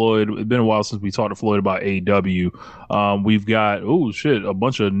talk to Floyd. It's been a while since we talked to Floyd about AEW. We've got a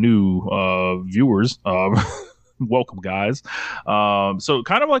bunch of new viewers. Welcome, guys. So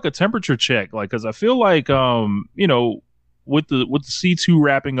kind of like a temperature check, because I feel like with the C2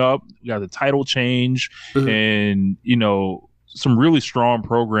 wrapping up, we got the title change, and some really strong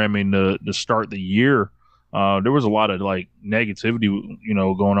programming to start the year. There was a lot of like negativity,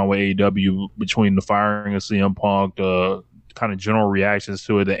 going on with AEW between the firing of CM Punk, kind of general reactions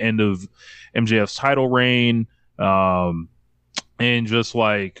to it, the end of MJF's title reign, and just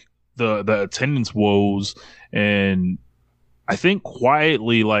like the attendance woes. And I think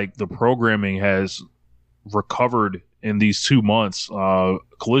quietly, like, the programming has recovered in these 2 months.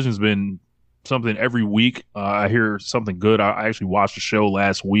 Collision's been something every week. I hear something good. I actually watched a show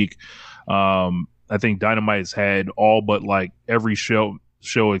last week. I think Dynamite's had all but like every show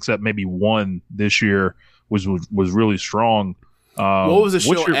except maybe one this year, which was really strong. What was the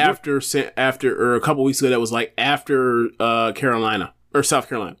show after or a couple weeks ago that was like after Carolina or South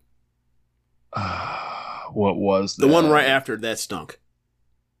Carolina? What was the one right after that stunk?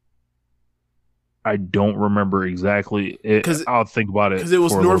 I don't remember exactly. I'll think about it. Because it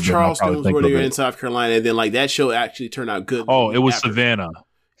was North Charleston where they were in South Carolina, and then like that show actually turned out good. Oh, it was Savannah.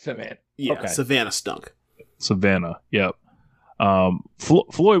 Yeah, okay. Savannah stunk. Savannah, yep.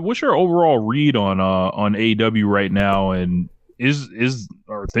 Floyd, what's your overall read on AEW right now, and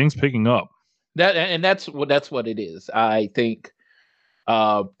are things picking up? That's what it is. I think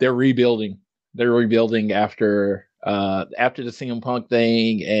they're rebuilding. They're rebuilding after the CM Punk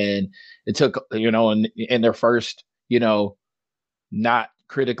thing, and it took in their first not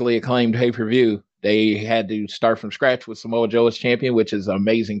critically acclaimed pay-per-view, they had to start from scratch with Samoa Joe as champion, which is an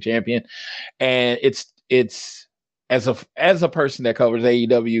amazing champion. And it's as a person that covers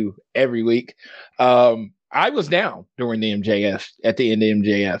AEW every week, I was down during the MJF at the end of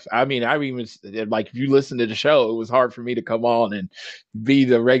MJF. I mean, I even like, if you listen to the show, it was hard for me to come on and be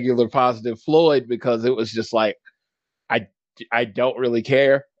the regular positive Floyd, because it was just like, I don't really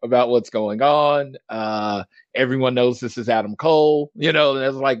care about what's going on. Everyone knows this is Adam Cole, and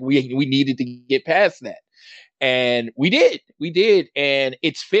it's like we needed to get past that. And we did. And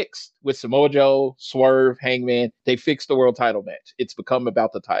it's fixed with Samoa Joe, Swerve, Hangman. They fixed the world title match. It's become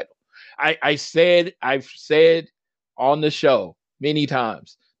about the title. I've said on the show many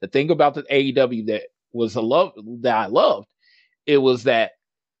times, the thing about the AEW that I loved, it was that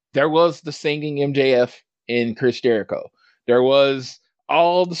there was the singing MJF and Chris Jericho. There was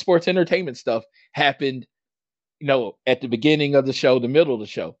all the sports entertainment stuff happened, at the beginning of the show, the middle of the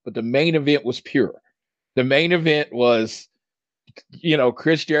show, but the main event was pure. The main event was,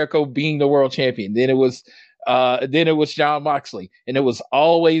 Chris Jericho being the world champion. Then it was Jon Moxley, and it was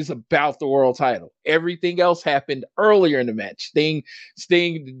always about the world title. Everything else happened earlier in the match. Sting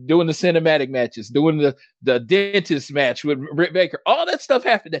doing the cinematic matches, doing the dentist match with Britt Baker. All that stuff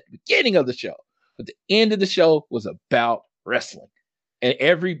happened at the beginning of the show, but the end of the show was about wrestling, and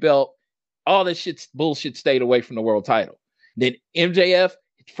every belt, all that bullshit stayed away from the world title. Then MJF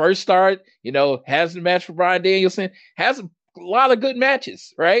first started, has the match for Bryan Danielson, has a lot of good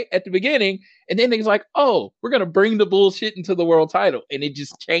matches right at the beginning, and then he's like, oh, we're gonna bring the bullshit into the world title, and it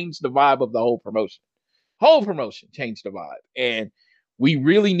just changed the vibe of the whole promotion changed the vibe, and we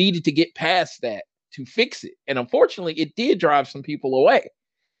really needed to get past that to fix it. And unfortunately, it did drive some people away,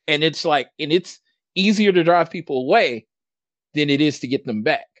 and it's easier to drive people away than it is to get them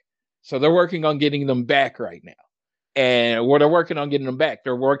back. So they're working on getting them back right now. And where they're working on getting them back,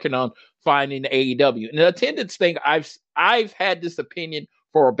 they're working on finding the AEW. And the attendance thing, I've had this opinion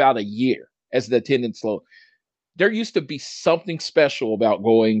for about a year as the attendance low. There used to be something special about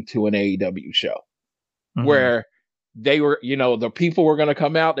going to an AEW show where they were, the people were going to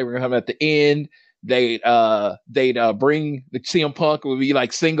come out. They were going to come at the end. They'd bring the CM Punk would be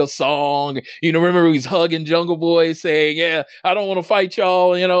like, sing a song. Remember he's hugging Jungle Boy saying, yeah, I don't want to fight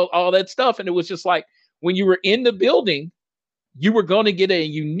y'all, all that stuff. And it was just like, when you were in the building, you were going to get a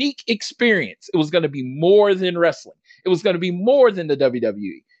unique experience. It was going to be more than wrestling. It was going to be more than the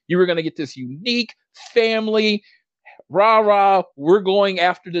WWE. You were going to get this unique family, rah, we're going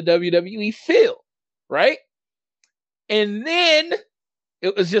after the WWE feel, right? And then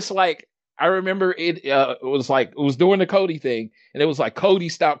it was just like, I remember it was during the Cody thing, and it was like Cody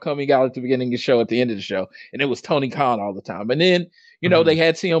stopped coming out at the beginning of the show, at the end of the show, and it was Tony Khan all the time. And then, they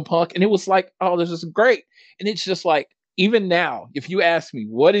had CM Punk, and it was like, oh, this is great. And it's just like, even now, if you ask me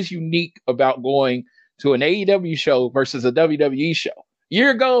what is unique about going to an AEW show versus a WWE show, a year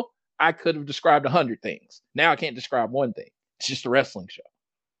ago, I could have described 100 things. Now I can't describe one thing. It's just a wrestling show.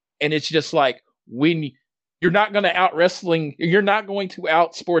 And it's just like, when you're not going to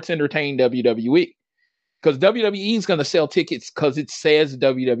out sports entertain WWE, because WWE is going to sell tickets because it says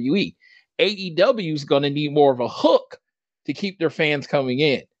WWE. AEW is going to need more of a hook to keep their fans coming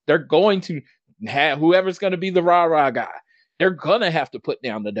in. They're going to have whoever's going to be the rah-rah guy. they're gonna have to put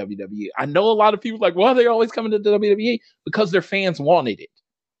down the WWE. I know a lot of people are like, why are they always coming to the WWE? Because their fans wanted it.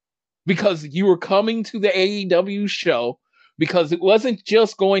 Because you were coming to the AEW show, because it wasn't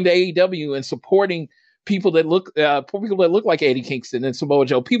just going to AEW and supporting people that look like Eddie Kingston and Samoa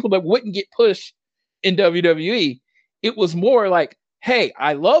Joe, people that wouldn't get pushed in WWE. It was more like, hey,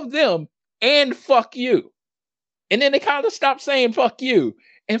 I love them and fuck you. And then they kind of stopped saying fuck you,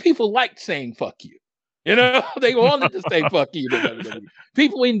 and people liked saying fuck you. You know, they wanted to say fuck you to WWE.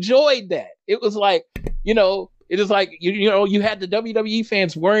 People enjoyed that. It was like, you know, it is like, you know, you had the WWE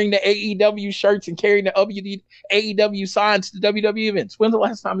fans wearing the AEW shirts and carrying the AEW signs to WWE events. When's the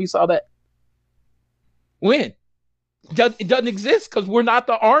last time you saw that? When? It doesn't exist because we're not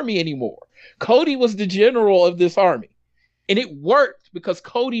the army anymore. Cody was the general of this army. And it worked because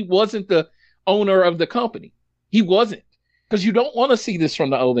Cody wasn't the owner of the company. He wasn't. Because you don't want to see this from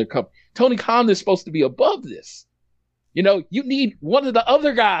the owner company. Tony Khan is supposed to be above this. You know, you need one of the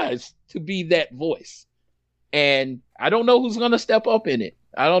other guys to be that voice. And I don't know who's going to step up in it.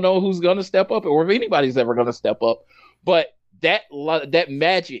 I don't know who's going to step up or if anybody's ever going to step up. But that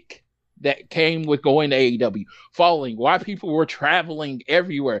magic that came with going to AEW, following why people were traveling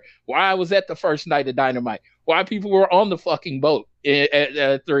everywhere, why I was at the first night of Dynamite, why people were on the fucking boat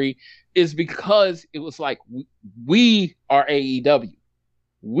at 3, is because it was like, we are AEW.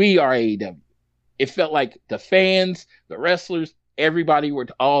 We are AEW. It felt like the fans, the wrestlers, everybody were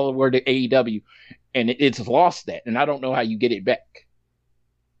to AEW, and it's lost that, and I don't know how you get it back.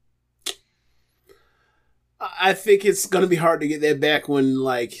 I think it's going to be hard to get that back when,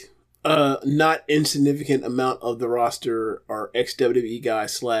 like, not insignificant amount of the roster are ex-WWE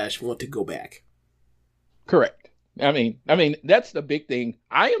guys / want to go back. Correct. I mean, that's the big thing.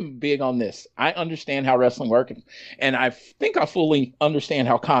 I am big on this. I understand how wrestling works, and I think I fully understand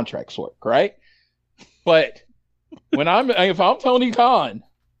how contracts work, right? But if I'm Tony Khan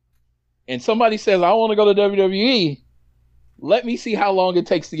and somebody says, I want to go to WWE, let me see how long it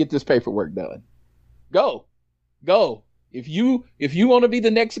takes to get this paperwork done. Go. If you want to be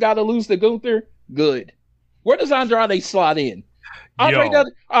the next guy to lose to Gunther, good. Where does Andrade slot in?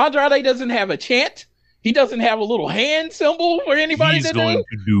 Andrade doesn't have a chant. He doesn't have a little hand symbol for anybody He's going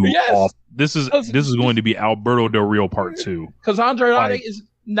to do yes. This is going to be Alberto Del Rio Part 2. Because Andrade is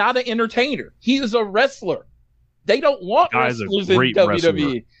not an entertainer. He is a wrestler. They don't want wrestlers in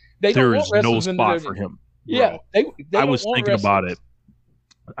WWE. There is no spot for him. Yeah. They I was thinking about it.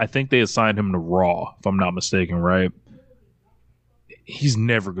 I think they assigned him to Raw, if I'm not mistaken, right? He's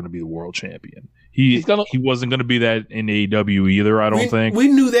never going to be the world champion. He wasn't going to be that in AEW either, I don't think. We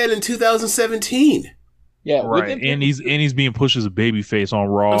knew that in 2017. Yeah, right. And he's being pushed as a babyface on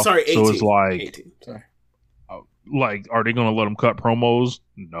Raw. I'm sorry, 18. So it's like, 18. Sorry. Like, are they going to let him cut promos?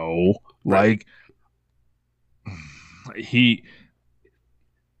 No. Right. Like,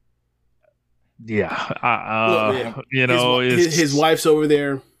 you know, his wife's over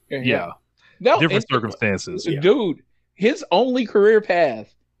there. Yeah. No, different circumstances. Dude, his only career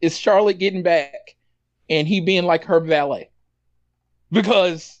path is Charlotte getting back and he being like her valet.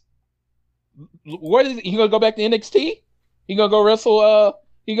 Because what is he gonna go back to NXT? He gonna go wrestle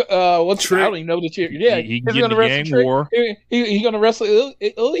what's Trick. I don't even know the chair. Yeah, he's gonna wrestle Gang War. He gonna wrestle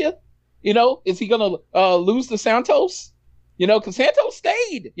Ilya? You know, is he gonna lose to Santos? You know, because Santos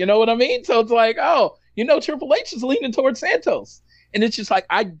stayed. You know what I mean? So it's like, oh, you know, Triple H is leaning towards Santos. And it's just like,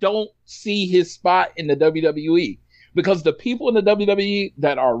 I don't see his spot in the WWE. Because the people in the WWE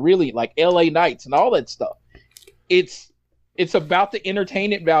that are really like LA Knights and all that stuff, it's about the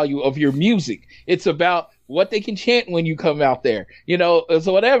entertainment value of your music. It's about what they can chant when you come out there. You know,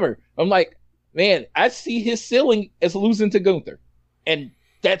 so whatever. I'm like, man, I see his ceiling as losing to Gunther. And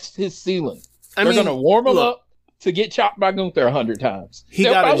that's his ceiling. They're going to warm him up to get chopped by Gunther 100 times.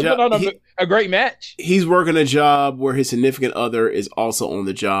 They'll probably put on a great match. He's working a job where his significant other is also on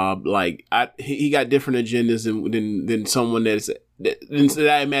the job. Like, he got different agendas than someone that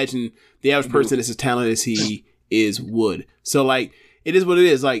I imagine the average person that's as talented as he is would. So, like, it is what it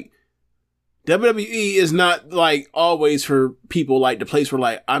is. Like, WWE is not, like, always for people, like, the place where,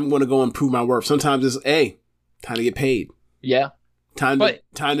 like, I'm going to go and prove my worth. Sometimes it's, hey, time to get paid. Yeah. Time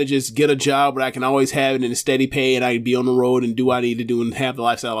to just get a job where I can always have it in a steady pay and I can be on the road and do what I need to do and have the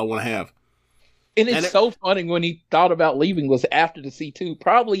lifestyle I want to have. And it's so funny when he thought about leaving was after the C2,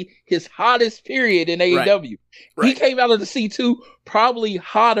 probably his hottest period in AEW. Right. He came out of the C2 probably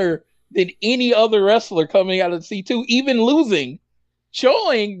hotter than any other wrestler coming out of the C2, even losing,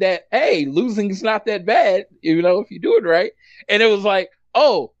 showing that, hey, losing is not that bad, you know, if you do it right. And it was like,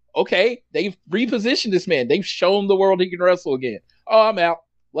 oh, okay, they've repositioned this man. They've shown the world he can wrestle again. Oh, I'm out.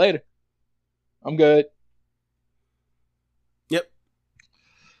 Later. I'm good.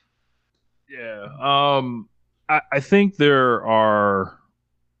 Yeah. I think there are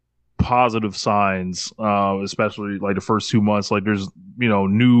positive signs, especially like the first 2 months. Like there's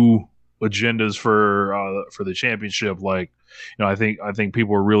new agendas for the championship. Like I think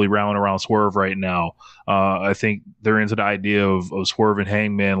people are really rallying around Swerve right now. I think they're into the idea of Swerve and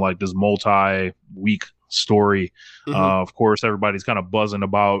Hangman, like this multi-week story. Of course, everybody's kind of buzzing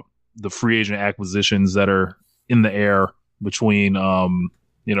about the free agent acquisitions that are in the air between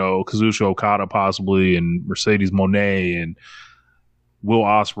Kazuchika Okada possibly and Mercedes Moné and Will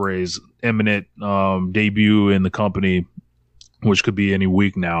Ospreay's imminent debut in the company, which could be any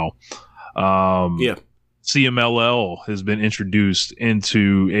week now. CMLL has been introduced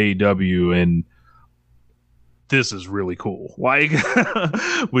into AEW, and this is really cool. Like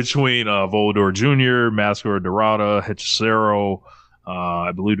between Volador Jr., Mascara Dorada, Hechicero,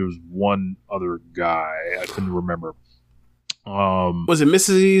 I believe there was one other guy I couldn't remember. Was it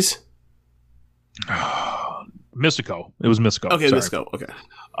Mrs. Mystico? It was Mystico. Okay, sorry. Mystico. Okay.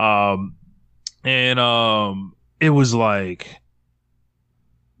 It was like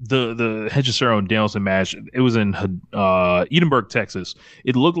the Hechicero and Danielson match. It was in Edinburgh, Texas.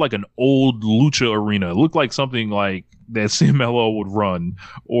 It looked like an old lucha arena. It looked like something like that CMLL would run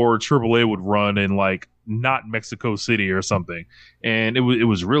or AAA would run in like not Mexico City or something. And it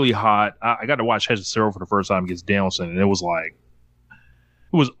was really hot. I got to watch Hechicero for the first time against Danielson, and it was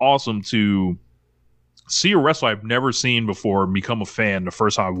awesome to see a wrestler I've never seen before become a fan the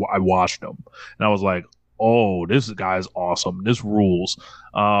first time I watched him. And I was like, oh, this guy's awesome. This rules.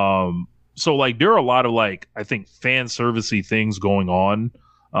 So like there are a lot of like, I think fan servicey things going on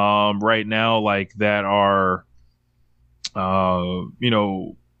right now, like that are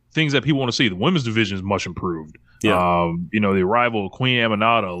things that people want to see. The women's division is much improved. Yeah. The arrival of Queen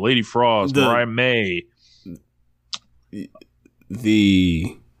Aminata, Lady Frost, Mariah May.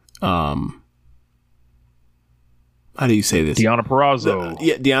 How do you say this? Deonna Purrazzo.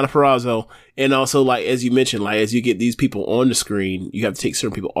 Deonna Purrazzo. And also, like, as you mentioned, like, as you get these people on the screen, you have to take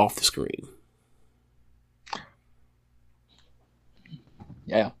certain people off the screen.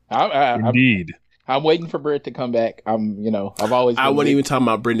 Yeah. Indeed. I'm waiting for Britt to come back. I've always. I wasn't even talking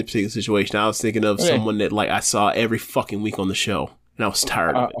about Britt in a particular situation. I was thinking of someone that, like, I saw every fucking week on the show, and I was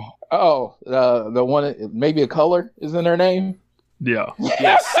tired of it. The one, maybe a color is in her name. Yeah.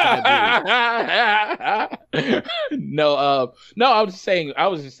 Yes. No, I was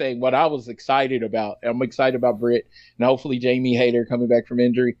just saying what I was excited about. I'm excited about Britt and hopefully Jamie Hayter coming back from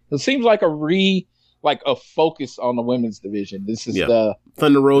injury. It seems like a focus on the women's division. This is the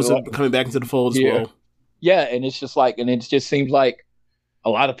Thunder Rosa coming back into the fold as well. Yeah, and it's just like, and it just seems like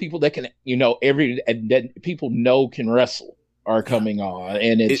a lot of people that can, that people know can wrestle are coming on,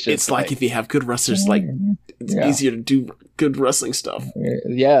 and it's like if you have good wrestlers, like it's easier to do good wrestling stuff.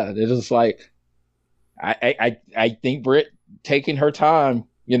 Yeah, it's just like I think Britt taking her time,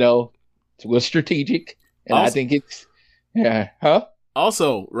 was strategic, and also, I think it's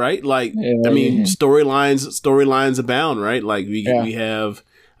Also, right? Like, I mean, storylines abound, right? Like we have,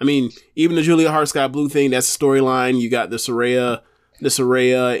 I mean, even the Julia Hart Scott Blue thing, that's a storyline. You got the Saraya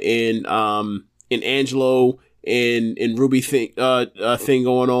and Angelo and Ruby thing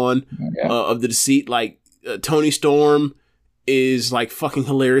going on of the deceit. Like Tony Storm is like fucking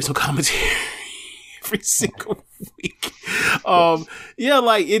hilarious on commentary every single week.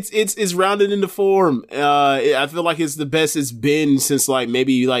 Like it's rounded into form. I feel like it's the best it's been since like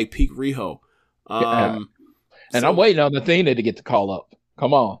maybe like peak Riho. And I'm waiting on Athena to get the call up.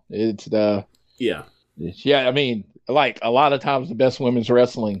 Come on, it's the I mean, like a lot of times the best women's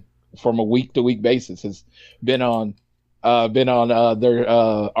wrestling from a week to week basis has been on their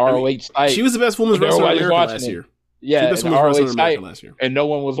ROH site. She was the best women's wrestler in America last year. Yeah, the ROH site, and no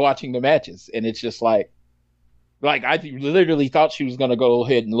one was watching the matches, and it's just like I literally thought she was going to go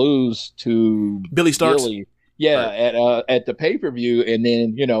ahead and lose to Billy Starks. At the pay per view, and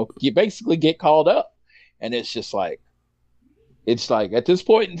then you basically get called up, and it's just like at this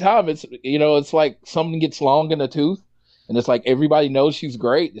point in time, it's like something gets long in the tooth, and it's like everybody knows she's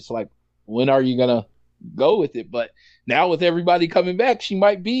great. It's like, when are you gonna go with it? But now with everybody coming back, she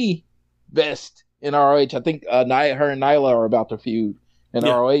might be best in ROH. I think her and Nyla are about to feud in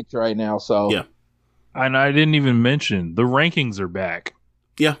ROH right now. So yeah. And I didn't even mention the rankings are back.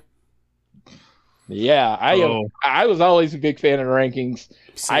 Yeah. Yeah, I was always a big fan of the rankings.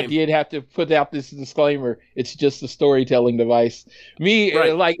 Same. I did have to put out this disclaimer. It's just a storytelling device.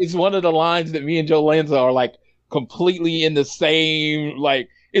 It's one of the lines that me and Joe Lanza are like completely in the same, like,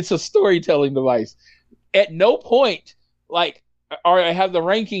 it's a storytelling device. At no point, like, or I have the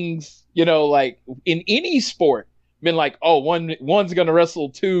rankings, like in any sport, been like, oh, one's gonna wrestle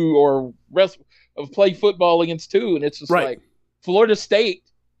two or play football against two, and it's just like Florida State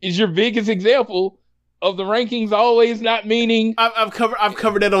is your biggest example of the rankings always not meaning. I've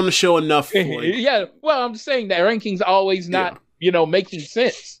covered that on the show enough. Yeah, well, I'm just saying that rankings always not making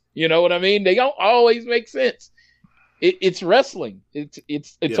sense. You know what I mean? They don't always make sense. It's wrestling. It's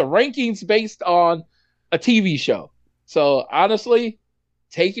a rankings based on a TV show. So honestly,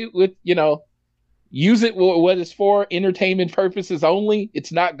 take it with use it what it's for, entertainment purposes only.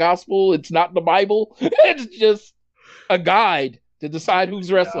 It's not gospel. It's not the Bible. It's just a guide to decide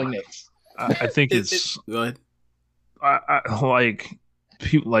who's wrestling next. I think it's go ahead. I like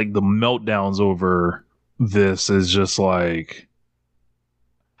people like the meltdowns over this is just like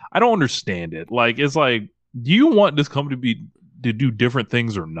I don't understand it. Like it's like, do you want this company to do different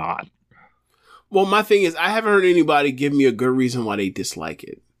things or not? Well, my thing is I haven't heard anybody give me a good reason why they dislike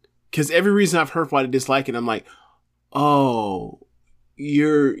it. Because every reason I've heard why they dislike it, I'm like, oh,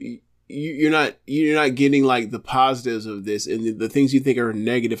 you're not getting like the positives of this, and the things you think are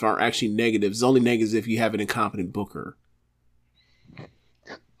negative aren't actually negatives. It's only negatives if you have an incompetent booker.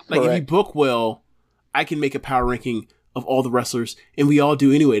 Like if you book well, I can make a power ranking of all the wrestlers, and we all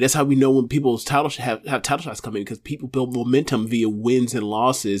do anyway. That's how we know when people's titles have title shots come in, because people build momentum via wins and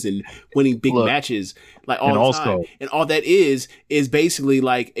losses and winning big matches like all the time. And all that is basically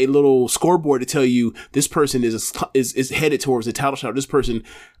like a little scoreboard to tell you this person is headed towards the title shot. This person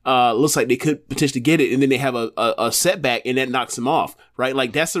looks like they could potentially get it, and then they have a setback, and that knocks them off. Right?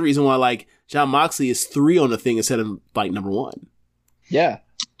 Like that's the reason why like Jon Moxley is 3 on the thing instead of like number 1. Yeah.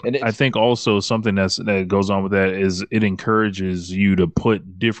 And I think also something that goes on with that is it encourages you to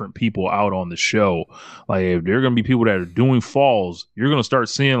put different people out on the show. Like if there are going to be people that are doing falls, you're going to start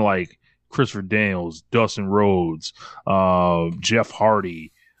seeing like Christopher Daniels, Dustin Rhodes, Jeff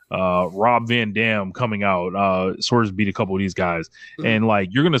Hardy, Rob Van Dam coming out. Swords beat a couple of these guys. Mm-hmm. And like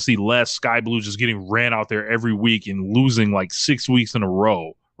you're going to see less Sky Blue just getting ran out there every week and losing like 6 weeks in a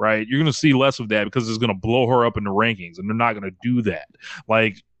row. Right. You're going to see less of that because it's going to blow her up in the rankings, and they're not going to do that.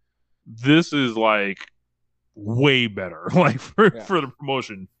 Like, this is like way better, like for the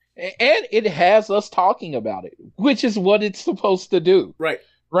promotion. And it has us talking about it, which is what it's supposed to do. Right.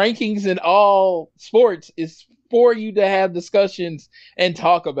 Rankings in all sports is for you to have discussions and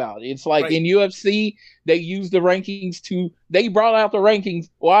talk about it. It's like in UFC, they use the rankings they brought out the rankings.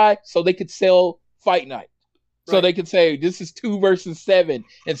 Why? So they could sell Fight Night. So they could say this is 2 versus 7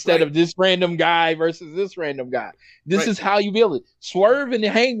 instead of this random guy versus this random guy. This is how you build it. Swerve and the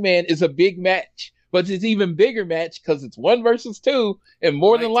Hangman is a big match, but it's even bigger match because it's 1 versus 2, and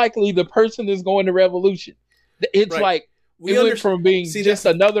more than likely the person is going to Revolution. It's like we went from being just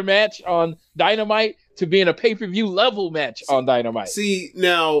another match on Dynamite to being a pay-per-view level match on Dynamite. See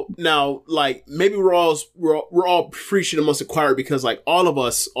now, like maybe we're all preaching amongst the choir because like all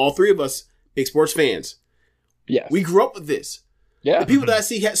 3 of us, big sports fans. Yeah, we grew up with this. Yeah, the people that I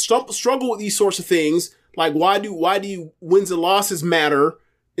see struggle with these sorts of things, like why do wins and losses matter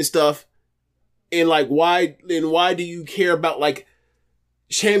and stuff, and like why do you care about like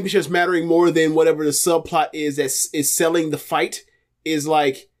championships mattering more than whatever the subplot is that is selling the fight, is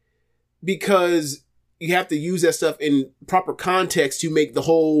like because you have to use that stuff in proper context to make the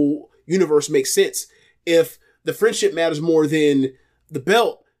whole universe make sense. If the friendship matters more than the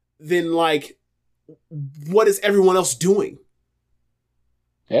belt, then like, what is everyone else doing?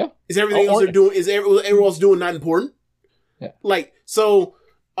 Yeah. Is everything else they're doing, everyone else doing not important? Yeah. Like, so,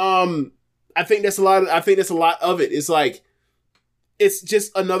 I think that's a lot of it. It's like, it's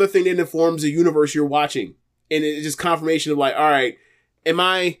just another thing that informs the universe you're watching. And it's just confirmation of like, all right,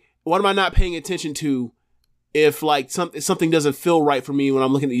 what am I not paying attention to if like something doesn't feel right for me when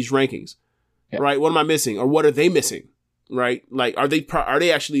I'm looking at these rankings? Yeah. Right? What am I missing? Or what are they missing? Right? Like, are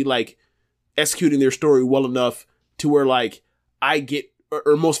they actually like executing their story well enough to where like I get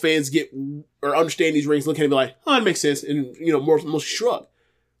or most fans get or understand these rankings, looking at it and be like, oh, it makes sense, and most shrug.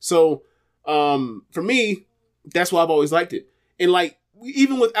 So for me, that's why I've always liked it. And like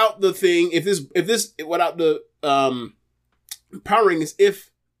even without the thing, without the power rankings,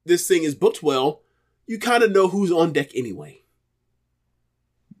 if this thing is booked well, you kind of know who's on deck anyway.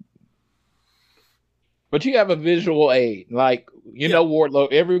 But you have a visual aid, like know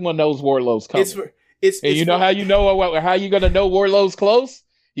Wardlow. Everyone knows Wardlow's coming. How you gonna know Wardlow's close?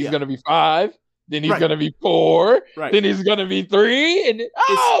 He's gonna be 5, then he's gonna be 4, then he's gonna be 3, and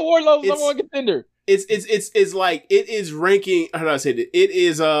Wardlow's number 1 contender. It's like it is ranking. How do I say that?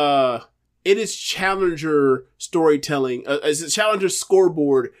 It is challenger storytelling. It's a challenger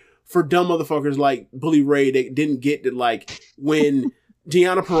scoreboard for dumb motherfuckers like Bully Ray that didn't get to like when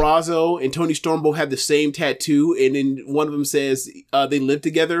Gianna Perrazzo and Tony Storm both have the same tattoo, and then one of them says they live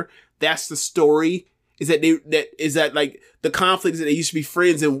together. That's the story. Is that like the conflict is that they used to be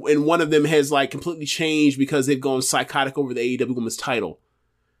friends, and one of them has like completely changed because they've gone psychotic over the AEW Women's title.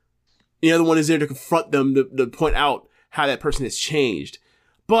 The other one is there to confront them to point out how that person has changed.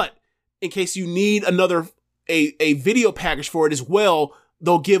 But in case you need a video package for it as well,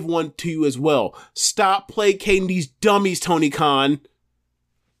 they'll give one to you as well. Stop placating these dummies, Tony Khan.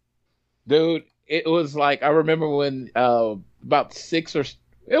 Dude, it was like, I remember when it was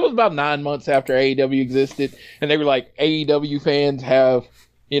about 9 months after AEW existed, and they were like, AEW fans have,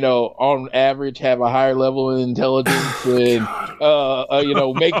 on average, have a higher level of intelligence and,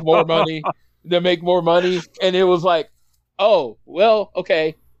 make more money. They make more money. And it was like, oh, well,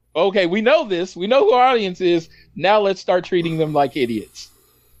 okay, we know this. We know who our audience is. Now let's start treating them like idiots.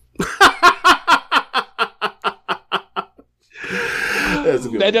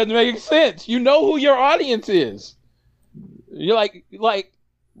 That doesn't make sense. You know who your audience is. You're like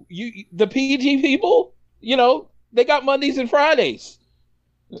the PG people, they got Mondays and Fridays.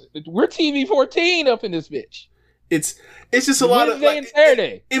 We're TV 14 up in this bitch. It's just a lot of Wednesday and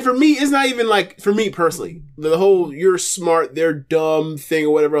Saturday. And for me, it's not even like, for me personally, the whole you're smart, they're dumb thing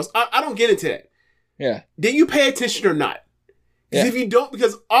or whatever else. I don't get into that. Yeah. Did you pay attention or not? Because if you don't,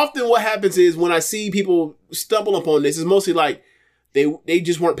 because often what happens is when I see people stumble upon this, it's mostly like they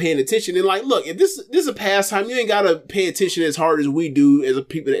just weren't paying attention. And like, look, if this is a pastime, you ain't gotta pay attention as hard as we do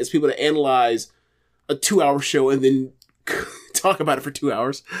as people to analyze a 2-hour show and then talk about it for 2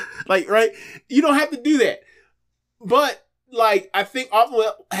 hours. Like, right? You don't have to do that. But like, I think often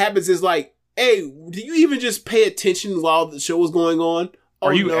what happens is like, hey, do you even just pay attention while the show is going on?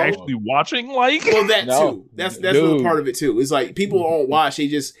 Are you actually watching? Like, well, that too. That's another part of it too. It's like people don't watch; they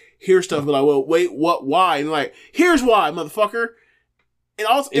just hear stuff and be like, "Well, wait, what? Why?" And like, here's why, motherfucker. And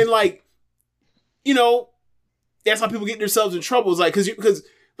also, and like, that's how people get themselves in trouble. It's like because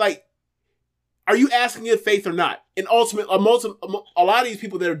like, are you asking good faith or not? And ultimately, a lot of these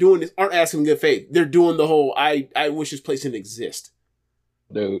people that are doing this aren't asking good faith. They're doing the whole I wish this place didn't exist.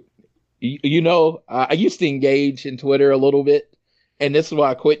 Dude, I used to engage in Twitter a little bit. And this is why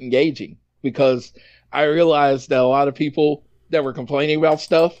I quit engaging, because I realized that a lot of people that were complaining about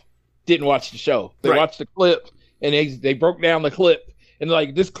stuff didn't watch the show. They watched the clip and they broke down the clip and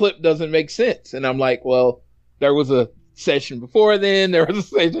like, this clip doesn't make sense. And I'm like, well, there was a session before then. There was a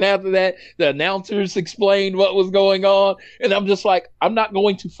session after that. The announcers explained what was going on. And I'm just like, I'm not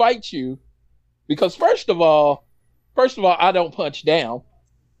going to fight you because first of all, I don't punch down.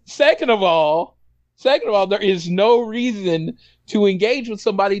 Second of all, there is no reason to engage with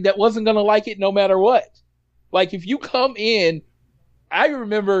somebody that wasn't going to like it no matter what. Like, if you come in, I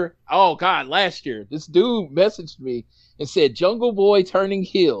remember, last year, this dude messaged me and said, Jungle Boy turning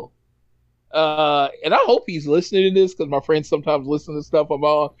heel. And I hope he's listening to this because my friends sometimes listen to stuff I'm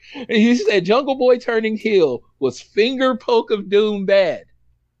on. And he said, Jungle Boy turning heel was finger poke of doom bad.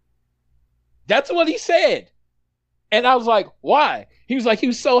 That's what he said. And I was like, why? He was like, he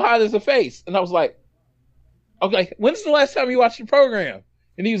was so hot as a face. And I was like, okay, when's the last time you watched the program?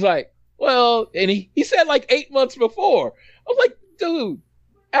 And he was like, well, and he said like 8 months before. I was like, dude,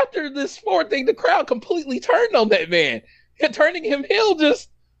 after this Ford thing, the crowd completely turned on that man. And turning him heel just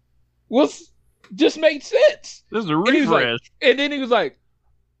made sense. This is a refresh. And then he was like,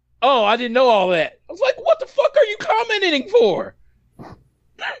 oh, I didn't know all that. I was like, what the fuck are you commenting for?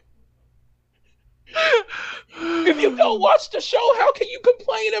 If you don't watch the show, how can you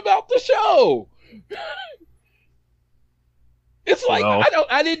complain about the show? It's like, well,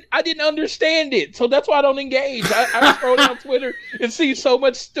 I didn't understand it. So that's why I don't engage. I scroll down Twitter and see so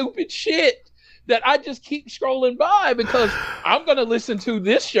much stupid shit that I just keep scrolling by because I'm going to listen to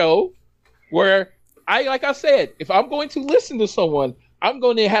this show where like I said, if I'm going to listen to someone, I'm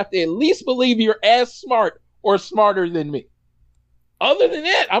going to have to at least believe you're as smart or smarter than me. Other than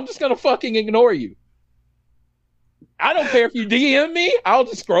that, I'm just going to fucking ignore you. I don't care if you DM me. I'll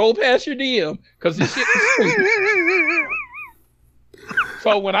just scroll past your DM because this shit is stupid.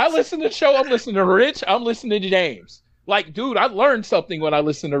 So when I listen to the show, I'm listening to Rich. I'm listening to James. Like, dude, I learned something when I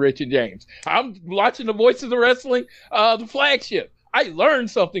listen to Rich and James. I'm watching the Voices of Wrestling, the flagship. I learned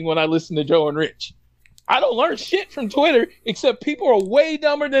something when I listen to Joe and Rich. I don't learn shit from Twitter, except people are way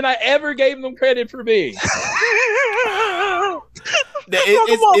dumber than I ever gave them credit for being.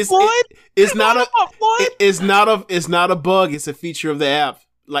 It's not a bug. It's a feature of the app.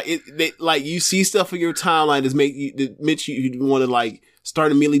 Like you see stuff in your timeline that makes you want to like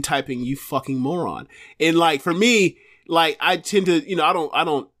start immediately typing "you fucking moron." And like for me, like I tend to, I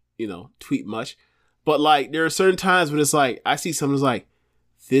don't tweet much, but like there are certain times when it's like I see something that's like,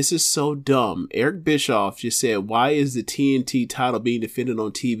 this is so dumb. Eric Bischoff just said, why is the TNT title being defended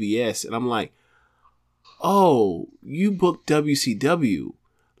on TBS? And I'm like, oh, you booked WCW.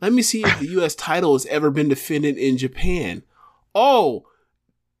 Let me see if the U.S. title has ever been defended in Japan. Oh,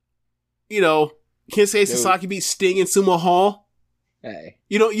 Kensei Sasaki beat Sting in Sumo Hall. Hey,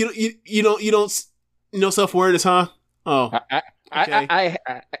 you don't self-awareness, huh? Oh, okay. I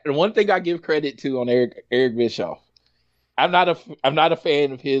one thing I give credit to on Eric Bischoff. I'm not a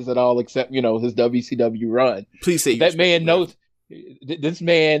fan of his at all, except his WCW run. Please say that man knows. This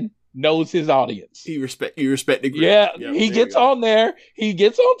man knows his audience. You respect the group. Yeah, he gets on there. He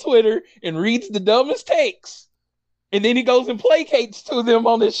gets on Twitter and reads the dumbest takes, and then he goes and placates to them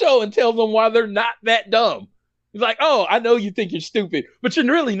on the show and tells them why they're not that dumb. He's like, "Oh, I know you think you're stupid, but you're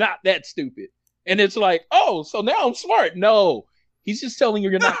really not that stupid." And it's like, "Oh, so now I'm smart." No, he's just telling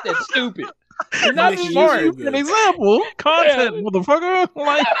you you're not that stupid. You're not smart. An example, content, motherfucker.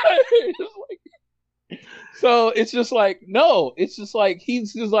 So it's just like, no, it's just like,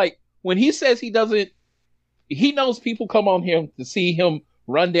 he's just like, when he says he knows people come on him to see him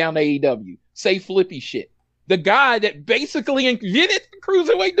run down AEW, say flippy shit. The guy that basically invented the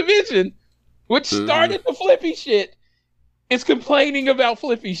Cruiserweight division, which started the flippy shit, is complaining about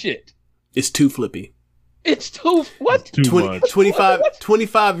flippy shit. It's too flippy. It's too, what? Too much.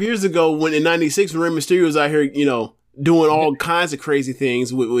 25 years ago, when in 96, when Rey Mysterio was out here, doing all kinds of crazy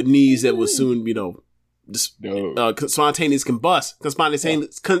things with knees that would soon, spontaneously combust.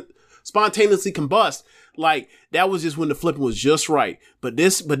 Like, that was just when the flipping was just right. But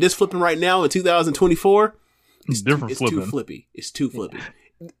this flipping right now in 2024, it's too flippy. It's too flippy.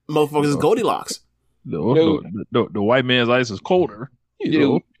 Motherfuckers is Goldilocks. The white man's ice is colder.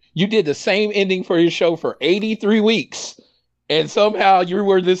 You did the same ending for your show for 83 weeks, and somehow you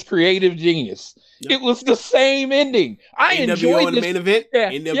were this creative genius. Yep. It was the same ending. I enjoyed in the main event.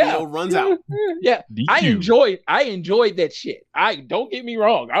 NWO runs out. Yeah, I enjoyed that shit. Don't get me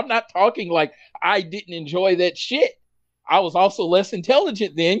wrong. I'm not talking like I didn't enjoy that shit. I was also less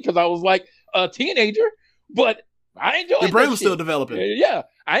intelligent then because I was like a teenager, but I enjoyed. Your brain was still developing. Yeah,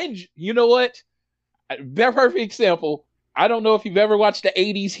 you know what? Perfect example. I don't know if you've ever watched the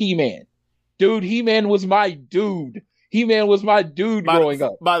 80s He-Man. Dude, He-Man was my dude. He-Man was my dude growing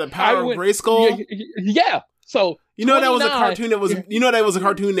up. By the power of Grayskull? Yeah. So that was a cartoon that was a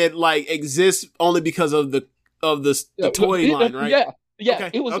cartoon that like exists only because of the toy line, right? Yeah. Yeah. Okay.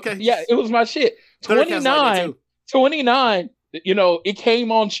 It was okay. Yeah, it was my shit. 29, it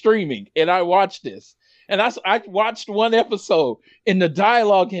came on streaming and I watched this. And I watched one episode and the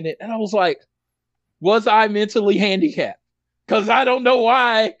dialogue in it, and I was like, was I mentally handicapped? Because I don't know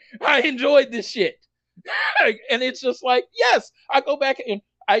why I enjoyed this shit. And it's just like, yes, I go back and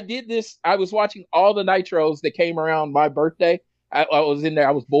I did this. I was watching all the Nitros that came around my birthday. I was in there.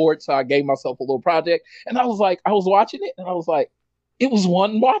 I was bored, so I gave myself a little project. And I was watching it, and I was like, it was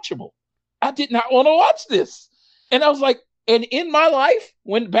unwatchable. I did not want to watch this. And I was like, and in my life,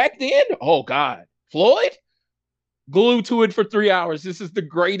 when back then, oh God, Floyd, glued to it for 3 hours. This is the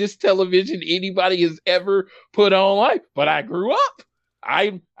greatest television anybody has ever put on live. But I grew up.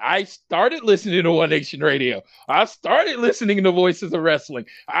 I started listening to One Nation Radio. I started listening to Voices of Wrestling.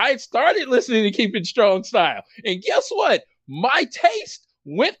 I started listening to Keep It Strong Style. And guess what? My taste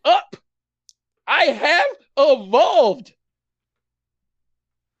went up. I have evolved.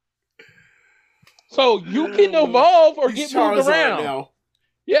 So you can evolve or get moved around. Now.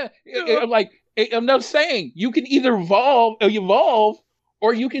 Yeah, I'm not saying you can either evolve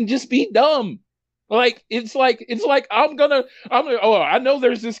or you can just be dumb. Like it's like I know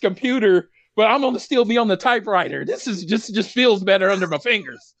there's this computer, but I'm gonna still be on the typewriter. This is just feels better under my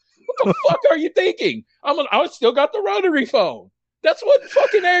fingers. What the fuck are you thinking? I still got the rotary phone. That's what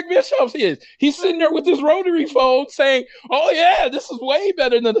fucking Eric Bischoff is. He's sitting there with his rotary phone saying, "Oh yeah, this is way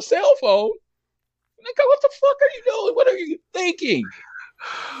better than a cell phone." Nigga, what the fuck are you doing? What are you thinking?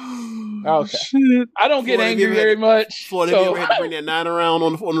 Okay. Shit. I don't get angry very much. Floyd, have you ever had to bring that 9 around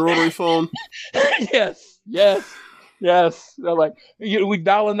on the rotary phone? Yes. They're like, we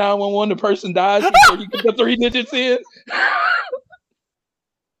dial 911, the person dies before you get the 3 digits in.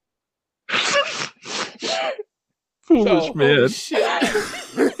 Foolish, man.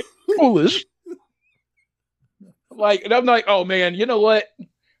 Foolish. Like, and I'm like, oh man, you know what?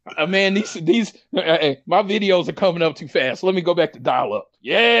 Man, these my videos are coming up too fast. Let me go back to dial up.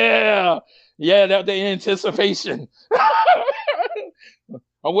 Yeah, that the anticipation.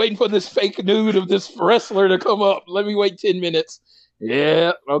 I'm waiting for this fake nude of this wrestler to come up. Let me wait 10 minutes.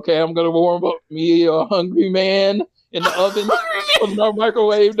 Yeah, okay, I'm gonna warm up me a hungry man in the oven. No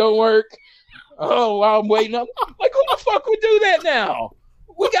microwave don't work. Oh, while I'm waiting, I'm like, who the fuck would do that now?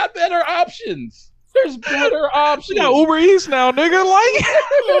 We got better options. There's better options. We got Uber Eats now, nigga. Like,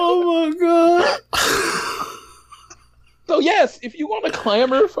 oh my god. So yes, if you want to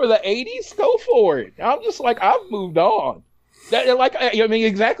clamor for the 80s, go for it. I'm just like, I've moved on. That, like, I mean,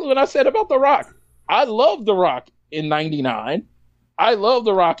 exactly what I said about The Rock. I love The Rock in '99. I love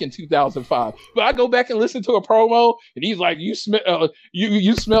The Rock in 2005. But I go back and listen to a promo, and he's like, "You smell,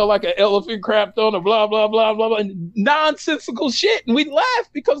 you smell like an elephant crapped on," or blah blah blah blah blah, and nonsensical shit. And we laugh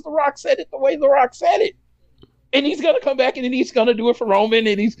because The Rock said it the way The Rock said it. And he's gonna come back and then he's gonna do it for Roman,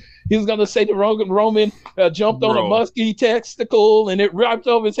 and he's gonna say the Roman jumped on a musky testicle and it wrapped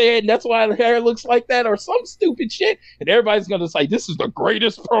over his head, and that's why the hair looks like that, or some stupid shit. And everybody's gonna say this is the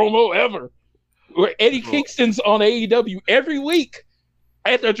greatest promo ever. Where Eddie Kingston's on AEW every week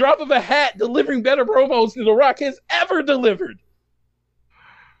at the drop of a hat, delivering better promos than The Rock has ever delivered.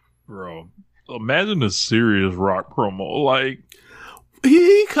 Bro, imagine a serious Rock promo, like.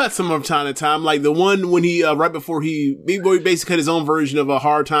 He cuts some from time to time, like the one when he right before he basically cut his own version of a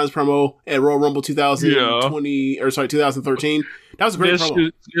Hard Times promo at Royal Rumble 2013. That was a great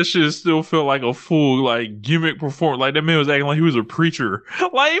promo. That shit still felt like a full like gimmick performance. Like that man was acting like he was a preacher.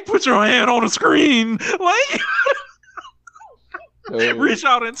 Like, put your hand on the screen, like reach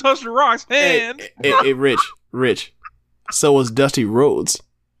out and touch the Rock's hand. Hey, Rich. So was Dusty Rhodes.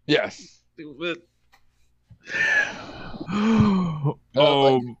 Yes.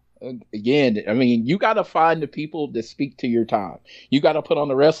 Again, I mean, you got to find the people that speak to your time. You got to put on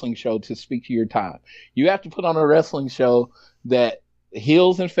a wrestling show to speak to your time. You have to put on a wrestling show that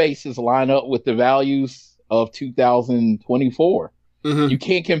heels and faces line up with the values of 2024. Mm-hmm. You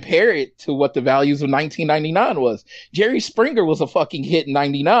can't compare it to what the values of 1999 was. Jerry Springer was a fucking hit in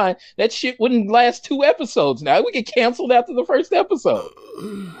 99. That shit wouldn't last 2 episodes. Now we get canceled after the first episode.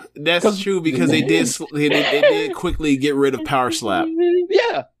 That's true, because they did quickly get rid of Power Slap.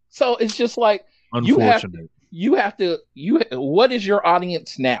 Yeah. So it's just like, unfortunate. You have to, what is your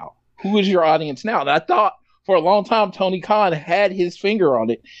audience now? Who is your audience now? And I thought for a long time, Tony Khan had his finger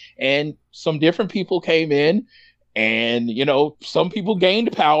on it, and some different people came in. And, you know, some people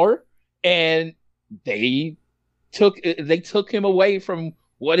gained power, and they took him away from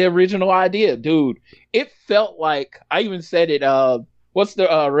what the original idea. Dude, it felt like, I even said it, what's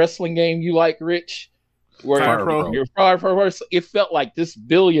the wrestling game you like, Rich? Fire Pro. Fire Pro. It felt like this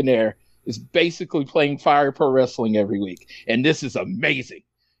billionaire is basically playing Fire Pro Wrestling every week. And this is amazing.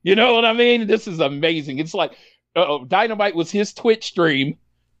 You know what I mean? This is amazing. It's like Dynamite was his Twitch stream,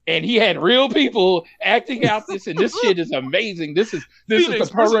 and he had real people acting out this, and this shit is amazing. This is the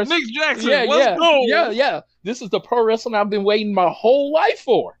pro wrestling. Nick Jackson, let's go. Yeah. This is the pro wrestling I've been waiting my whole life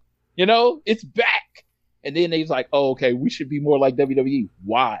for. You know, it's back. And then he's like, "Oh, okay, we should be more like WWE."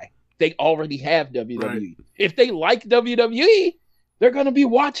 Why? They already have WWE. Right. If they like WWE, they're going to be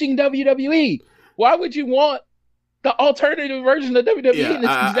watching WWE. Why would you want the alternative version of WWE? Yeah, and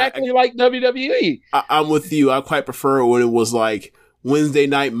it's exactly like WWE. I'm with you. I quite prefer it when it was like Wednesday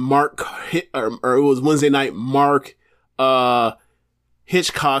night Mark or it was Wednesday night Mark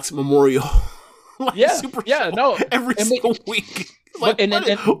Hitchcock's memorial. Super show every single week. Like,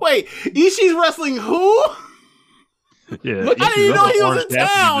 wait, Ishii's wrestling who? Yeah, I didn't even know he was in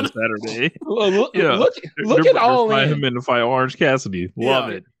town. Saturday. Look at All In. Him in to fight Orange Cassidy. Love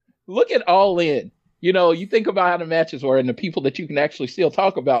it. Look at All In. You know, you think about how the matches were and the people that you can actually still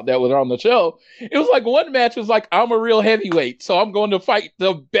talk about that were on the show. It was like one match was like, I'm a real heavyweight, so I'm going to fight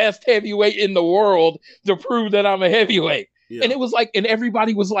the best heavyweight in the world to prove that I'm a heavyweight. Yeah. And it was like, and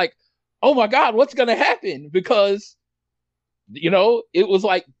everybody was like, oh my God, what's going to happen? Because, you know, it was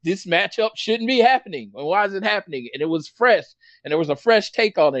like, this matchup shouldn't be happening. And why is it happening? And it was fresh, and there was a fresh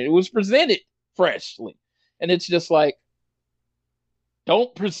take on it. It was presented freshly. And it's just like,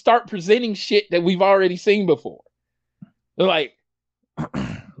 don't start presenting shit that we've already seen before. Like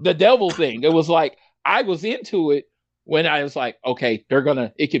the devil thing. It was like, I was into it when I was like, okay,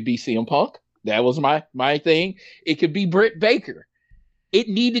 it could be CM Punk. That was my thing. It could be Britt Baker. It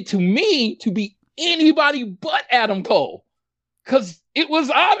needed to be anybody but Adam Cole. Because it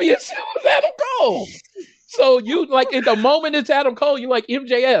was obvious it was Adam Cole. So you like, at the moment it's Adam Cole, you like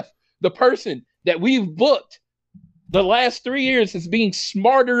MJF, the person that we've booked the last 3 years as being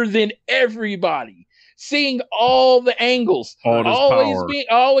smarter than everybody, seeing all the angles,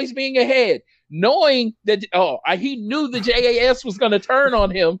 always being ahead, knowing that he knew the JAS was going to turn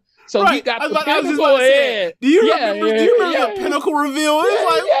on him, so he got the pinnacle ahead. Do you remember the pinnacle reveal? It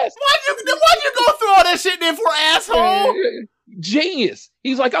was like, yes. Why'd you go through all that shit there for, asshole? Genius.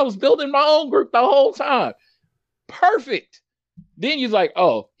 He's like, I was building my own group the whole time. Perfect. Then you're like,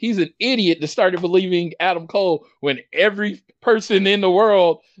 oh, he's an idiot that started believing Adam Cole when every person in the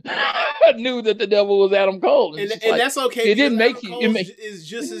world knew that the devil was Adam Cole. And that's okay. It didn't make Adam you. Cole is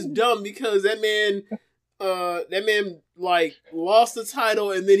just as dumb because that man like lost the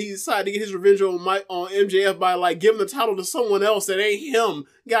title and then he decided to get his revenge on MJF by like giving the title to someone else that ain't him.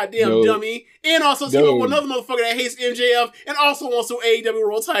 Goddamn dummy. And also team up with another motherfucker that hates MJF and also wants the AEW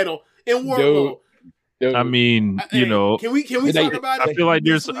World Title in Wardlow. I mean, you know, can we talk about it? I feel like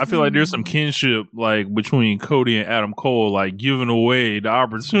there's some kinship like between Cody and Adam Cole, like giving away the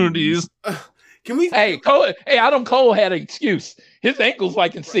opportunities. Can we? Hey, Adam Cole had an excuse. His ankle's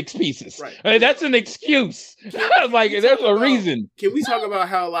like in 6 pieces. Right. I mean, that's an excuse. Like there's a reason. Can we talk about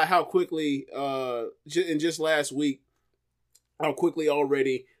how quickly in just last week, how quickly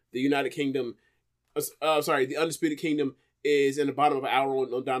already the United Kingdom, the Undisputed Kingdom is in the bottom of an hour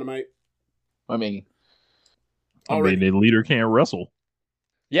on Dynamite? I mean, the leader can't wrestle.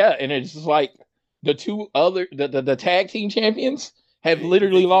 Yeah, and it's just like the two other the tag team champions have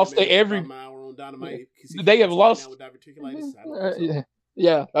literally lost to every. They have lost.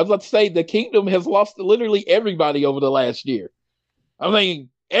 Yeah, I was about to say the Kingdom has lost to literally everybody over the last year. I mean,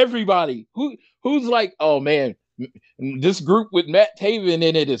 everybody who's like, oh man, this group with Matt Taven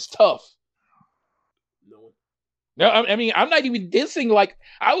in it is tough. No, I mean, I'm not even dissing. Like,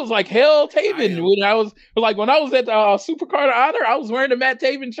 I was like, hell, Taven. When I was at the Supercard of Honor, I was wearing a Matt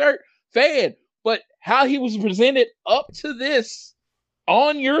Taven shirt. Fan. But how he was presented up to this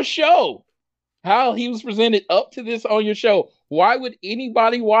on your show. Why would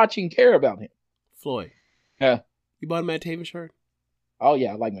anybody watching care about him? Floyd. Yeah. You bought a Matt Taven shirt? Oh,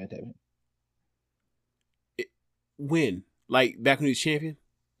 yeah, I like Matt Taven. When? Like, back when he was champion?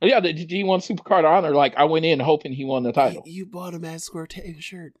 Yeah, the G1 Supercard of Honor, like, I went in hoping he won the title. You bought a Matt Square Taven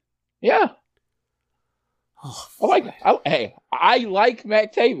shirt? Yeah. Oh, I like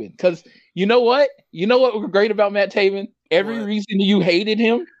Matt Taven, because you know what? You know what was great about Matt Taven? Every reason you hated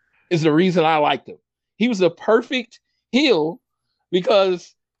him is the reason I liked him. He was the perfect heel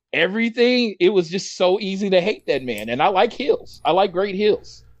because it was just so easy to hate that man. And I like heels. I like great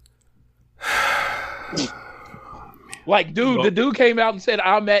heels. Like, dude, the dude came out and said,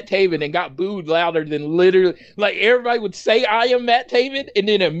 I'm Matt Taven and got booed louder than literally, like everybody would say, I am Matt Taven and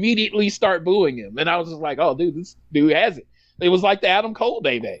then immediately start booing him. And I was just like, oh, dude, this dude has it. It was like the Adam Cole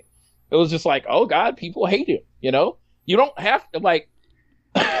day. It was just like, oh God, people hate him. You know, you don't have to like,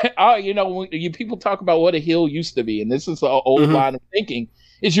 when people talk about what a heel used to be, and this is an old line of thinking,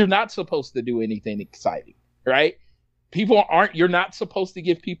 is you're not supposed to do anything exciting, right? You're not supposed to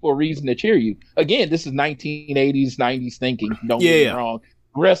give people a reason to cheer you. Again, this is 1980s, 90s thinking. Don't get me wrong.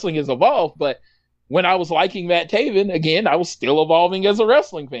 Wrestling has evolved, but when I was liking Matt Taven, again, I was still evolving as a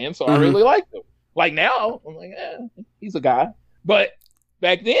wrestling fan, so I really liked him. Like now, I'm like, he's a guy. But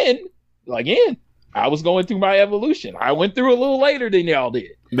back then, again, I was going through my evolution. I went through a little later than y'all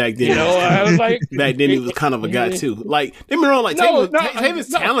did. Back then, I was like, back then he was kind of a guy too. Like, don't get me wrong, like Taven's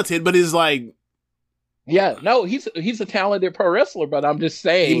talented, but it's like, yeah, no, he's a talented pro wrestler, but I'm just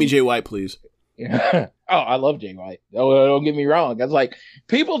saying. Give me Jay White, please. Yeah. Oh, I love Jay White. Don't get me wrong. It's like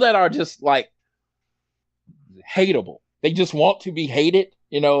people that are just like hateable. They just want to be hated,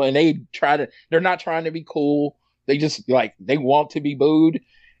 and they're not trying to be cool. They just they want to be booed.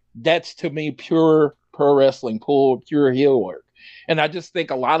 That's to me pure pro wrestling, pure heel work. And I just think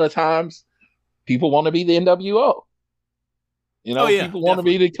a lot of times people want to be the NWO. People want to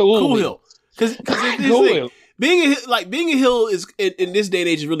be the cool heel. Because being a heel is in this day and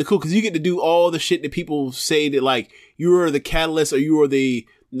age is really cool because you get to do all the shit that people say that like you are the catalyst or you are the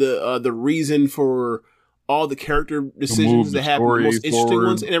reason for all the character decisions that have the most interesting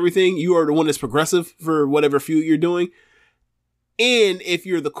ones and everything. You are the one that's progressive for whatever feud you're doing. And if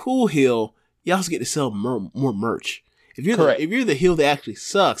you're the cool heel, you also get to sell more merch. If you're the heel that actually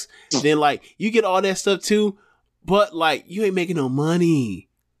sucks, then like you get all that stuff too, but like you ain't making no money.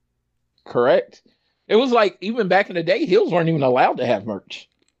 Correct. It was like even back in the day, heels weren't even allowed to have merch.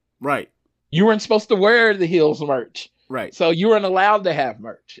 Right. You weren't supposed to wear the heels merch. Right. So you weren't allowed to have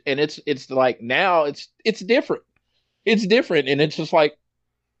merch. And it's like now it's different. It's different. And it's just like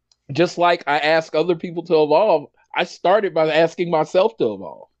I ask other people to evolve. I started by asking myself to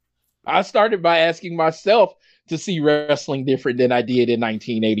evolve. I started by asking myself to see wrestling different than I did in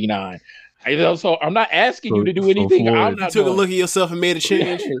 1989. So I'm not asking you to do anything. I'm not took a look at yourself and made a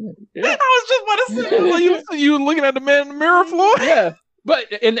change. Yeah. I was just about to say, you looking at the man in the mirror, Floyd. Yeah, but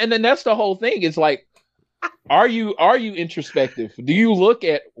and then that's the whole thing. It's like, are you introspective? Do you look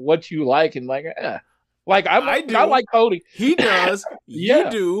at what you like and like, like I like Cody. He does. Yeah. You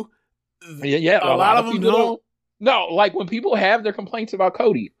do. Yeah. A lot of them don't. No, like when people have their complaints about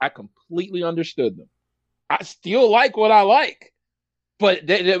Cody, I completely understood them. I still like what I like, but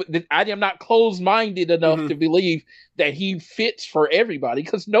I am not closed-minded enough to believe that he fits for everybody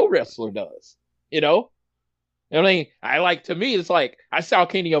because no wrestler does. You know? I mean, to me, it's like I saw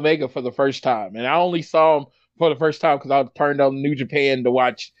Kenny Omega for the first time, and I only saw him for the first time because I turned on New Japan to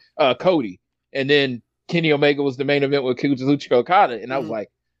watch Cody, and then Kenny Omega was the main event with Kazuchika Okada, and I was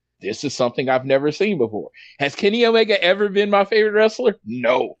like, this is something I've never seen before. Has Kenny Omega ever been my favorite wrestler?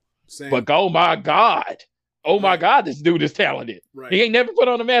 No. Same. But oh my God. Oh my God, this dude is talented. Right. He ain't never put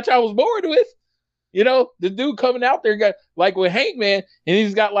on a match I was bored with. You know, the dude coming out there got like with Hangman, and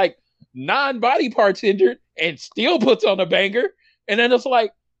he's got like 9 body parts injured and still puts on a banger. And then it's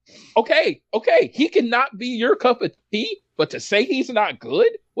like, okay, he cannot be your cup of tea, but to say he's not good,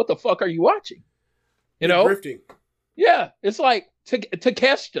 what the fuck are you watching? You know? Drifting. Yeah, it's like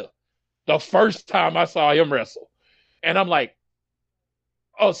Takeshita, the first time I saw him wrestle. And I'm like,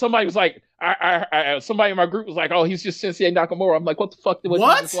 oh, somebody was like, somebody in my group was like, oh, he's just Sensei Nakamura. I'm like, what the fuck was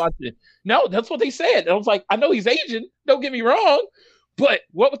you just watching? No, that's what they said. And I was like, I know he's Asian. Don't get me wrong. But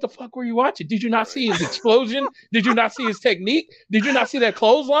what the fuck were you watching? Did you not see his explosion? Did you not see his technique? Did you not see that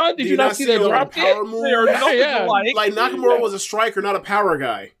clothesline? Did you not see that drop kick? Power move? Yeah. Like Nakamura was a striker, not a power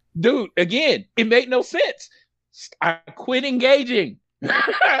guy. Dude, again, it made no sense. I quit engaging. There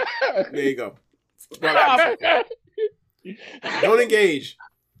you go. Don't engage.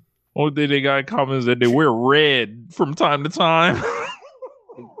 Only thing they got in common is that they wear red from time to time.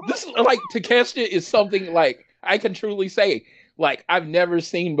 This is like Takeshita is something like I can truly say like I've never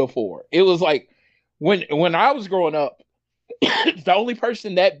seen before. It was like when I was growing up, the only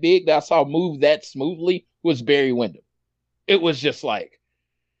person that big that I saw move that smoothly was Barry Windham. It was just like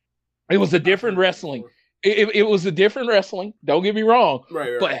it was a different wrestling. It was a different wrestling. Don't get me wrong.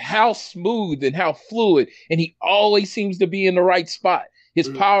 Right. But how smooth and how fluid, and he always seems to be in the right spot. His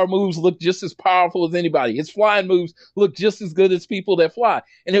power moves look just as powerful as anybody. His flying moves look just as good as people that fly.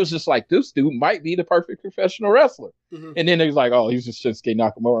 And it was just like, this dude might be the perfect professional wrestler. And then they was like, oh, he's just Shinsuke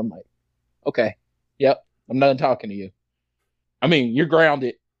Nakamura. I'm like, okay, yep, I'm done talking to you. I mean, you're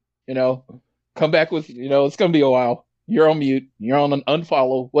grounded, you know. Come back with, you know, it's going to be a while. You're on mute. You're on an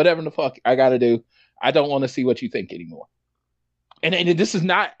unfollow. Whatever the fuck I got to do. I don't want to see what you think anymore. And this is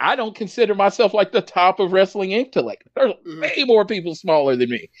not, I don't consider myself like the top of wrestling intellect. There's way more people smarter than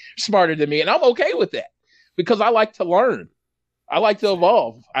me. And I'm okay with that because I like to learn. I like to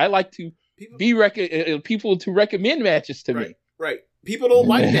evolve. I like to people to recommend matches to me. Right. People don't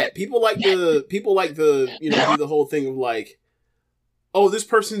like that. People like the, you know, do the whole thing of like, oh,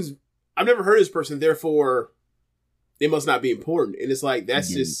 I've never heard of this person, therefore they must not be important. And it's like,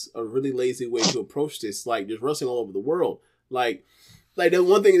 that's just a really lazy way to approach this. Like, there's wrestling all over the world. Like the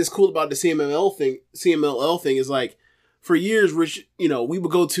one thing that's cool about the CMLL thing is like, for years, Rich, you know, we would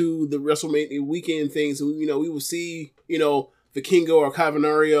go to the WrestleMania weekend things, and, you know, we would see, you know, Vikingo or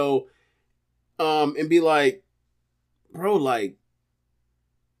Cavernario, and be like, bro, like,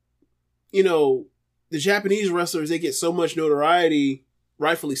 you know, the Japanese wrestlers, they get so much notoriety,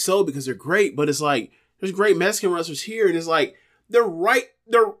 rightfully so, because they're great, but it's like, there's great Mexican wrestlers here, and it's like,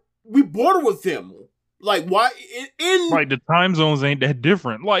 we border with them. Like, why? Right, the time zones ain't that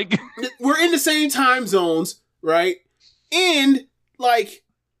different. Like, we're in the same time zones, right? And, like,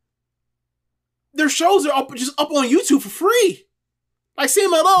 their shows are just up on YouTube for free. Like,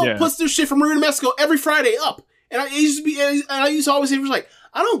 CMLL puts their shit from Rio, Mexico every Friday up. And I used to always say, like,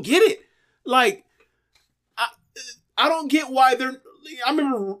 I don't get it. Like, I don't get why I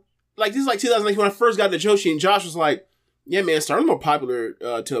remember, like, this is like 2019 when I first got into Joshi, and Josh was like, yeah, man, Stardom's more popular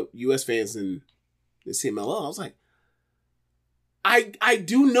to U.S. fans than CMLL. I was like, I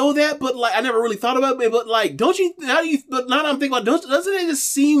do know that, but like, I never really thought about it. But like, but now that I'm thinking about it, doesn't it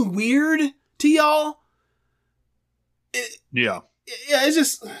just seem weird to y'all? Yeah, it's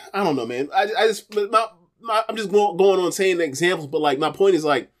just, I don't know, man. I'm just going on saying the examples, but like, my point is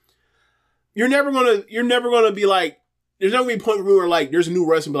like, you're never gonna be like, there's never gonna be a point where like, there's a new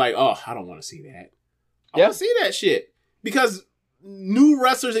wrestler and be like, oh, I don't want to see that. I want to see that shit, because new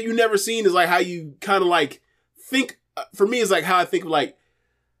wrestlers that you never seen is like how you kind of like think. For me, it's like how I think of like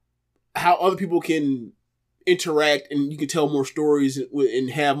how other people can interact, and you can tell more stories and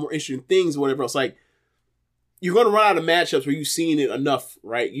have more interesting things or whatever else. Like, you're going to run out of matchups where you've seen it enough,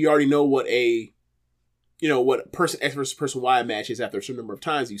 right? You already know what person X versus person Y match is after a certain number of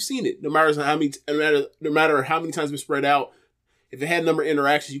times you've seen it. No matter how many times it's been spread out, if it had a number of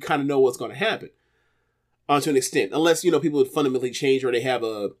interactions, you kind of know what's going to happen. To an extent, unless, you know, people would fundamentally change, or they have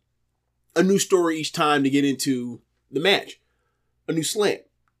a new story each time to get into the match, a new slant.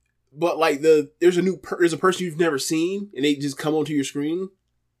 but like there's a person you've never seen and they just come onto your screen,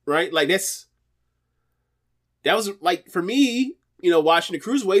 right? Like that was like for me, watching the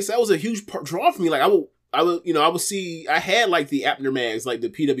Cruiserweights, that was a huge draw for me. Like I would see, I had like the Abner mags, like the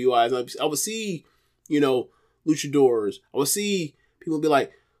PWIs. I would see, luchadors. I would see people be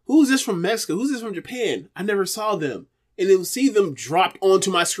like, who's this from Mexico? Who's this from Japan? I never saw them. And then see them dropped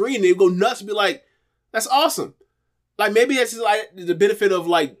onto my screen. And they would go nuts and be like, that's awesome. Like maybe that's like the benefit of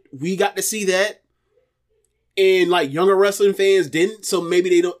like, we got to see that. And like younger wrestling fans didn't. So maybe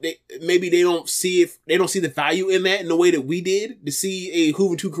they don't see the value in that in the way that we did. To see a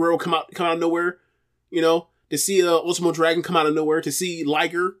Juventud Guerrero come out of nowhere. To see Ultimo Dragon come out of nowhere. To see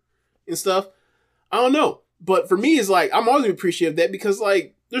Liger and stuff. I don't know. But for me, it's like, I'm always appreciative of that because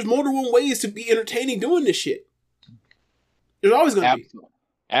like, there's more than one ways to be entertaining doing this shit. There's always going to be.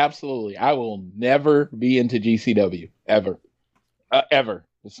 Absolutely. I will never be into GCW ever. Ever.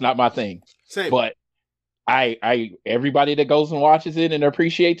 It's not my thing. Same. But everybody that goes and watches it and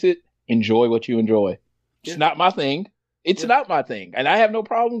appreciates it, enjoy what you enjoy. It's not my thing. It's not my thing. And I have no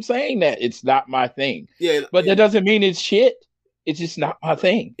problem saying that it's not my thing. Yeah. But that doesn't mean it's shit. It's just not my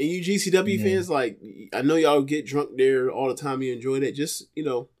thing. And you GCW fans, like, I know y'all get drunk there all the time. You enjoy that. Just,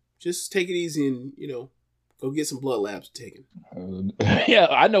 just take it easy and, go get some blood labs taken. Yeah,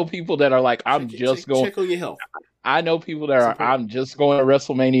 I know people that are like, check on your health. I know people that are, I'm just going to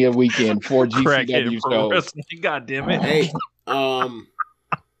WrestleMania weekend for GCW shows. God damn it. Hey, oh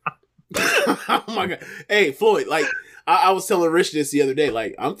my God. Hey, Floyd, like, I was telling Rich this the other day.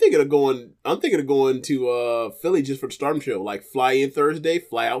 Like, I'm thinking of going to Philly just for the Stardom show. Like, fly in Thursday,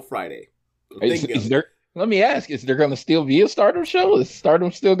 fly out Friday. Let me ask: is there going to still be a Stardom show? Is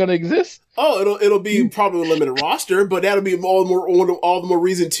Stardom still going to exist? Oh, it'll be probably a limited roster, but that'll be all the more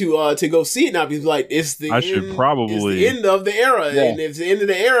reason to go see it now. Because like it's the end of the era, and if it's the end of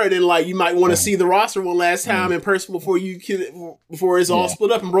the era, then like you might want to see the roster one last time in person before it's all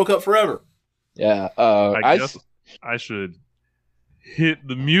split up and broke up forever. Yeah, I guess I should hit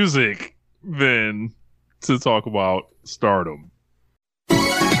the music then to talk about Stardom.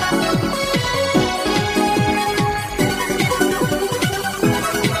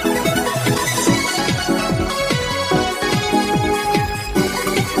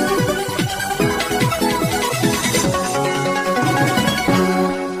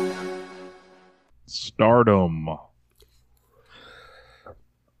 Stardom.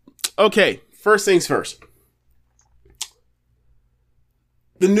 Okay, first things first.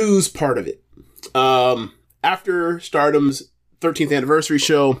 The news part of it. After Stardom's 13th anniversary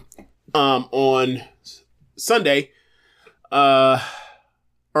show on Sunday, the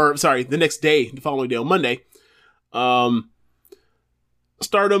next day, the following day on Monday,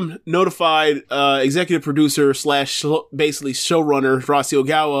 Stardom notified executive producer / basically showrunner Rossy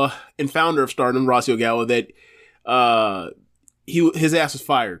Ogawa and founder of Stardom, Rossy Ogawa, that his ass was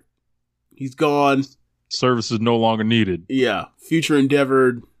fired. He's gone. Service is no longer needed. Yeah. Future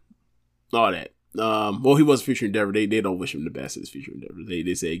endeavored. All that. Well, he was future endeavor. They don't wish him the best in his future endeavor.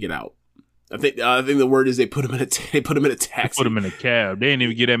 They say get out. I think the word is they put him in a taxi. They put him in a cab. They didn't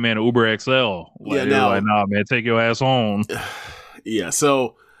even get that man an Uber XL. Like, nah, man, take your ass home. Yeah.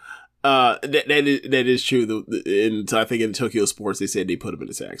 So that is true. And I think in Tokyo Sports they said they put him in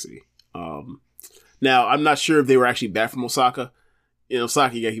a taxi. Now I'm not sure if they were actually back from Osaka.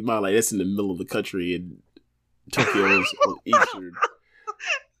 Osaka, you got to keep in mind, like that's in the middle of the country, and Tokyo is on the eastern.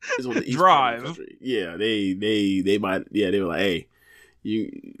 Is on the eastern drive. Country. Yeah, they might. Yeah, they were like, hey,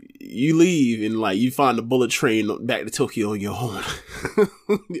 you leave and like you find the bullet train back to Tokyo on your own.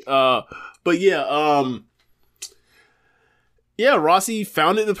 But yeah, Rossy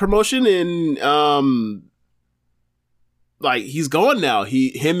founded the promotion and like he's gone now.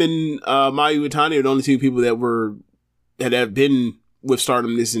 Him and Mayu Iwatani are the only two people that have been with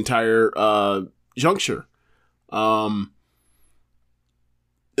Stardom this entire juncture. The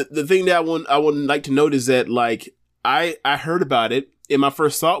thing that I would like to note is that like I heard about it and my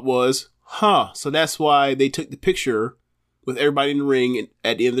first thought was, so that's why they took the picture with everybody in the ring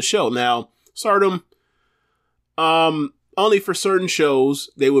at the end of the show. Now, Stardom, only for certain shows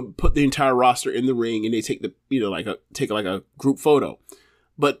they would put the entire roster in the ring and they take take a group photo.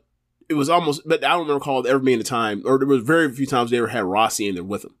 But it was but I don't recall ever being a time, or there was very few times they ever had Rossy in there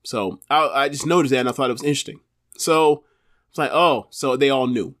with them. So I just noticed that and I thought it was interesting. So it's like, oh, so they all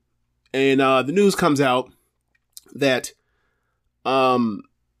knew. And the news comes out that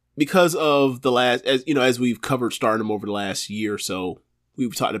because of the last, as we've covered Stardom over the last year or so,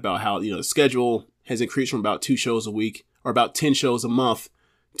 we've talked about how, the schedule has increased from about 2 shows a week or about 10 shows a month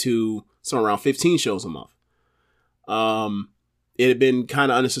to somewhere around 15 shows a month. it had been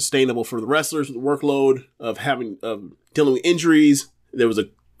kind of unsustainable for the wrestlers with the workload of dealing with injuries. There was a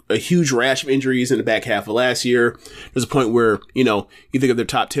huge rash of injuries in the back half of last year. There's a point where, you think of their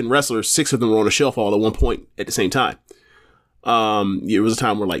top 10 wrestlers, 6 of them were on a shelf all at one point at the same time. It was a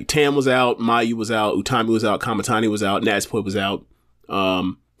time where like Tam was out, Mayu was out, Utami was out, Kamatani was out, Natsuko was out,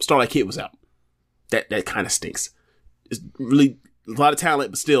 Starlight Kid was out. That kind of stinks. It's really a lot of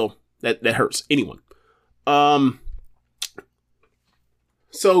talent, but still that hurts anyone.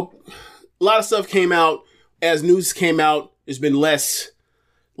 So a lot of stuff came out as news came out. There's been less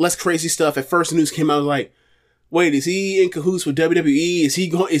crazy stuff. At first, the news came out, I was like, wait, is he in cahoots with WWE? Is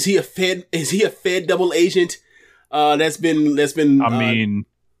he a Fed double agent? That's been. I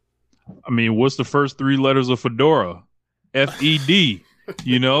mean, what's the first 3 letters of Fedora? FED.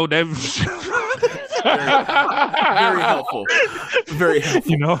 That. Very helpful. Very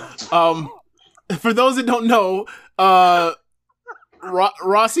helpful. For those that don't know,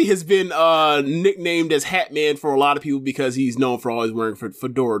 Rossy has been nicknamed as Hat Man for a lot of people because he's known for always wearing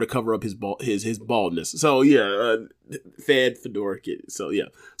fedora to cover up his baldness. So yeah, Fed fedora kid. So yeah.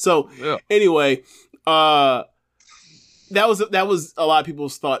 Anyway, that was a lot of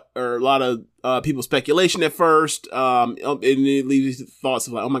people's thought, or a lot of people's speculation at first. And it leaves thoughts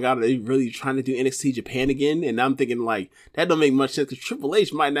of like, oh my God, are they really trying to do NXT Japan again? And I'm thinking like, that don't make much sense because Triple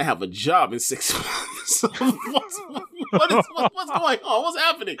H might not have a job in 6 months. So what's going on? What's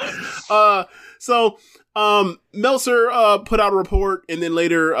happening? So Meltzer put out a report and then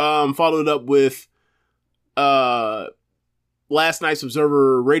later followed up with last night's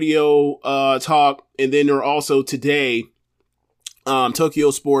Observer Radio talk, and then there are also today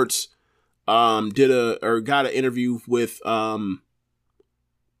Tokyo Sports got an interview with I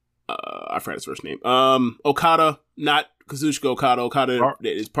forgot his first name. Okada, not Kazuchika Okada. Okada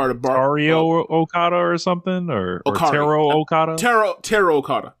is part of Dario Okada or something, or Taro Okada. Taro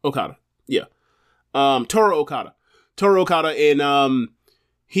Okada. Okada. Yeah. Toru Okada, and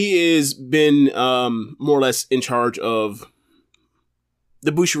he has been more or less in charge of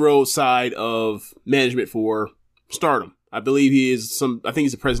the Bushiroad side of management for Stardom. I believe I think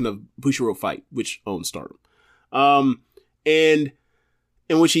he's the president of Bushiroad Fight, which owns Stardom. And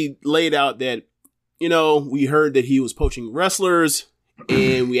in which he laid out that, we heard that he was poaching wrestlers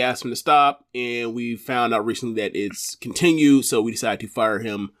and we asked him to stop, and we found out recently that it's continued. So we decided to fire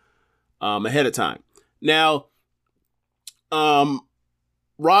him ahead of time. Now,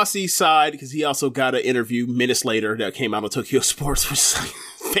 Rossy's side, because he also got an interview minutes later that came out on Tokyo Sports, which is like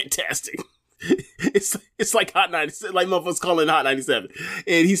fantastic. It's like Hot 97, like motherfuckers calling it Hot 97.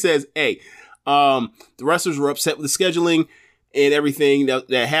 And he says, hey, the wrestlers were upset with the scheduling and everything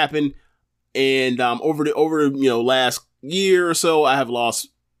that happened. And over last year or so, I have lost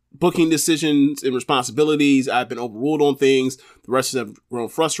booking decisions and responsibilities. I've been overruled on things. The wrestlers have grown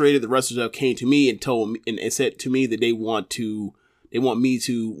frustrated. The wrestlers have came to me and told me and said to me that they want me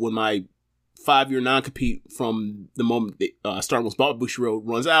to, when my 5-year non-compete from the moment that Stardom was bought by Bushiroad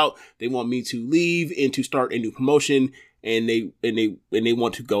runs out, they want me to leave and to start a new promotion, and they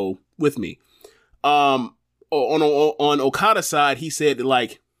want to go with me. On Okada's side, he said that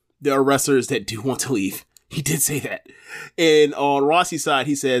like there are wrestlers that do want to leave. He did say that. And on Rossy's side,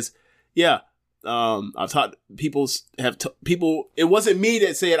 he says, yeah, I've taught people, it wasn't me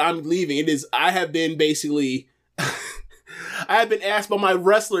that said I'm leaving. It is, I have been basically, I have been asked by my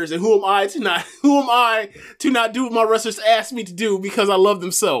wrestlers, and who am I to not do what my wrestlers asked me to do because I love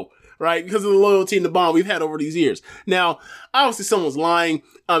them so, right? Because of the loyalty and the bond we've had over these years. Now, obviously someone's lying,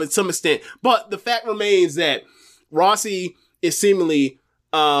 to some extent, but the fact remains that Rossy is seemingly,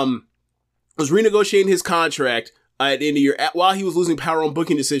 was renegotiating his contract at the end of the year while he was losing power on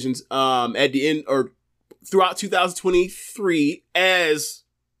booking decisions at the end or throughout 2023, as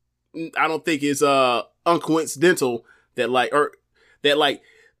I don't think is uncoincidental that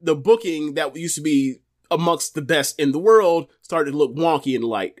the booking that used to be amongst the best in the world started to look wonky in the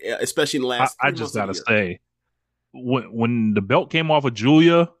light, especially in the last 3 months. I just gotta say, when the belt came off of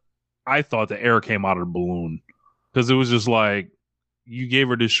Julia, I thought the air came out of the balloon, because it was just like, you gave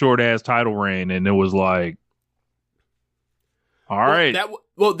her this short ass title reign, and it was like, all right. That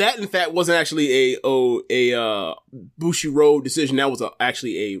in fact wasn't actually a Bushiroad decision. That was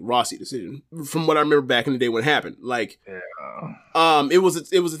actually a Rossy decision, from what I remember back in the day when it happened. Like, it was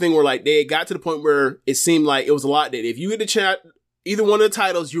a thing where like they got to the point where it seemed like it was a lot that if you get the either one of the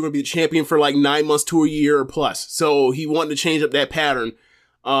titles, you're gonna be the champion for like 9 months to a year or plus. So he wanted to change up that pattern.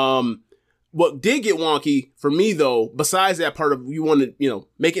 What did get wonky for me, though, besides that part of you want to,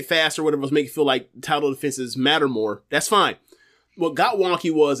 make it faster, whatever else, make it feel like title defenses matter more, that's fine. What got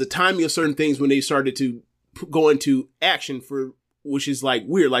wonky was the timing of certain things when they started to go into action for which is like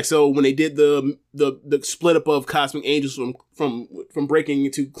weird. Like, so when they did the split up of Cosmic Angels from breaking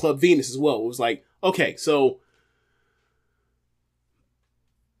into Club Venus as well, it was like, okay, so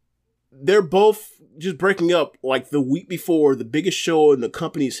they're both just breaking up like the week before the biggest show in the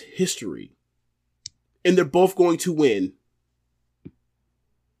company's history. And they're both going to win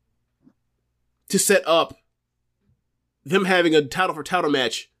to set up them having a title for title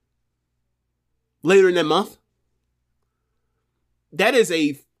match later in that month. That's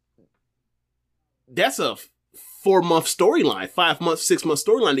a 4-month storyline, 5-month, 6-month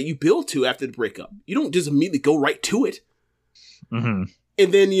storyline that you build to after the breakup. You don't just immediately go right to it. Mm-hmm.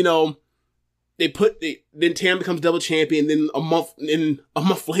 And then, then Tam becomes double champion. Then a month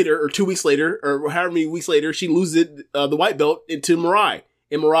later, or 2 weeks later, or however many weeks later, she loses the white belt into Mirai.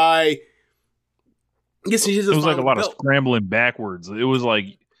 And Mirai gets it was like a lot of scrambling backwards. It was like,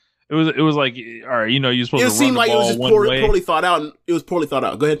 all right, you're supposed to run the ball one way. It seemed like it was just poorly thought out. It was poorly thought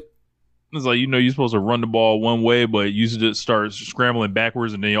out. Go ahead. It's like, you're supposed to run the ball one way, but you just start scrambling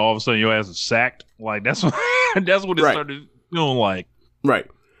backwards, and then all of a sudden your ass is sacked. Like, that's what it started feeling like. Right.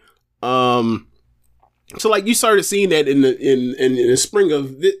 So like you started seeing that in the spring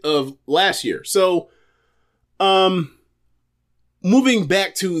of last year. So, moving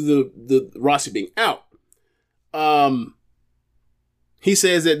back to the Rossy being out, he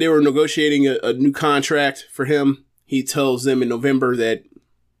says that they were negotiating a new contract for him. He tells them in November that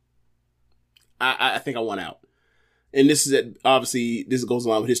I think I want out. And this goes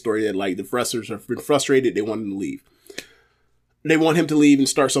along with his story that like the wrestlers have been frustrated. They want him to leave. They want him to leave and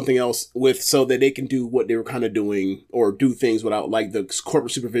start something else so that they can do what they were kind of doing or do things without like the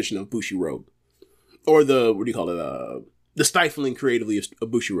corporate supervision of Bushiroad or the stifling creatively of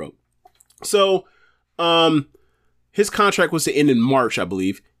Bushiroad. So, his contract was to end in March, I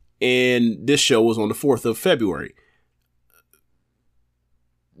believe. And this show was on the 4th of February.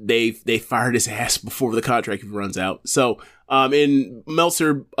 They fired his ass before the contract runs out. So, and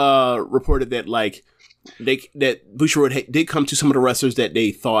Meltzer, reported that like, that Bushiroad did come to some of the wrestlers that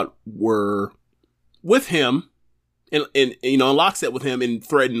they thought were with him and in lockstep with him and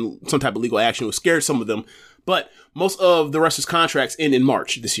threatened some type of legal action, was scared some of them. But most of the wrestlers' contracts end in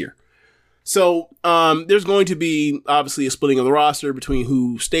March this year. So there's going to be obviously a splitting of the roster between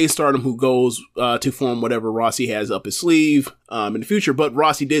who stays Stardom, who goes to form whatever Rossy has up his sleeve in the future. But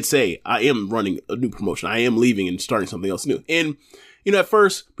Rossy did say, I am running a new promotion. I am leaving and starting something else new. And at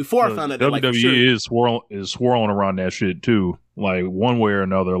first, before I found out that WWE is swirling around that shit too, like one way or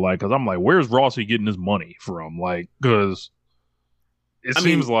another. Like, because I'm like, where's Rossy getting his money from? Like, because it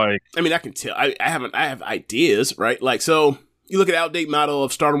seems like I can tell. I have ideas, right? Like, so you look at outdate model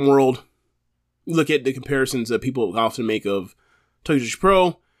of Stardom World. You look at the comparisons that people often make of Tokyo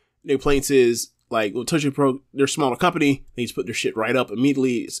Pro. Their complaints is like, well, Tokyo Pro, they're a smaller company. They just put their shit right up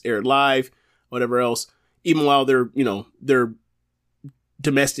immediately. It's aired live, whatever else. Even while their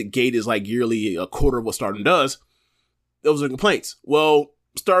domestic gate is like yearly a quarter of what Stardom does. Those are complaints. Well,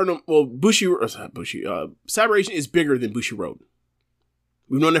 Cyberation is bigger than Bushiroad.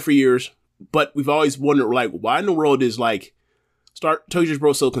 We've known that for years, but we've always wondered like, why in the world is like Tokyo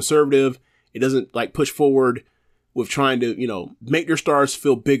Pro so conservative? It doesn't like push forward with trying to, make their stars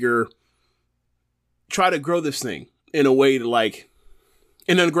feel bigger. Try to grow this thing in a way to like,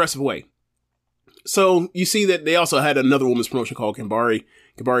 in an aggressive way. So you see that they also had another women's promotion called Gambari.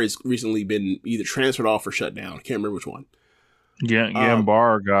 Gambari has recently been either transferred off or shut down. I can't remember which one. Yeah,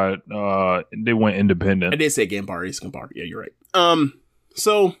 Gambar got they went independent. I did say Gambari. It's Gambari. Yeah, you're right.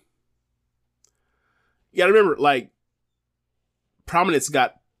 So you gotta remember, like, Prominence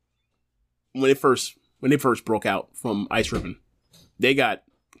got when they first broke out from Ice Ribbon, they got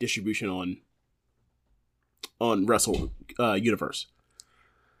distribution on Wrestle Universe.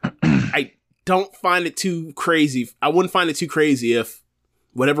 I don't find it too crazy. I wouldn't find it too crazy if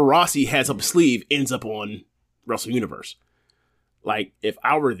whatever Rossy has up his sleeve ends up on Wrestle Universe. Like, if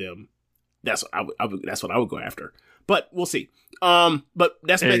I were them, that's what I would go after. But we'll see. But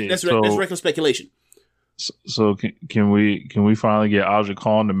that's regular speculation. So can we finally get Aja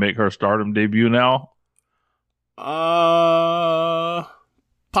Khan to make her Stardom debut now?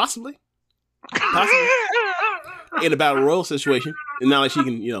 Possibly. In a battle royal situation, and not like she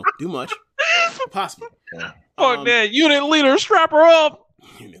can do much. Possibly. Fuck that unit leader, strap her up.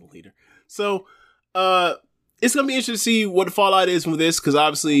 Unit leader. So, it's gonna be interesting to see what the fallout is from this, because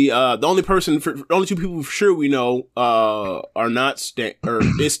obviously, the only two people for sure we know are not staying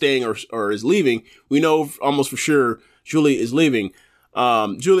or is leaving. We know almost for sure Julie is leaving.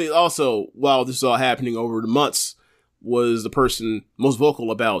 Julie also, while this is all happening over the months, was the person most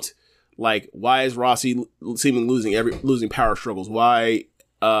vocal about Like, why is Rossy seemingly losing power struggles? Why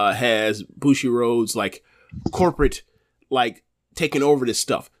has Bushi Rhodes like corporate like taking over this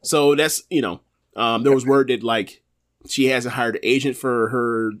stuff? So that's, you know, there was word that like she hasn't hired an agent for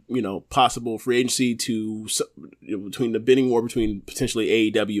her, you know, possible free agency between the bidding war between potentially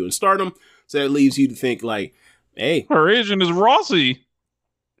AEW and Stardom. So that leaves you to think like, hey, her agent is Rossy.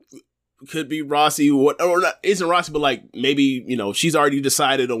 Could be Rossy, or not, isn't Rossy, but like maybe, you know, she's already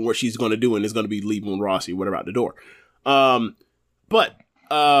decided on what she's going to do and is going to be leaving Rossy, whatever, out the door. But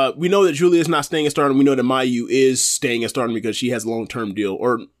we know that Julia's not staying at Stardom. We know that Mayu is staying at Stardom because she has a long-term deal,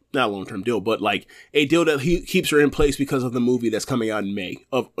 or not a long-term deal, but like a deal that keeps her in place because of the movie that's coming out in May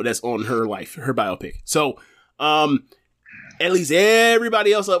that's on her life, her biopic. So, at least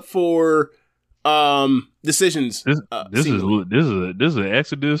everybody else up for decisions. This is an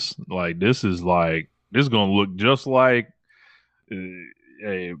exodus. Like this is gonna look just like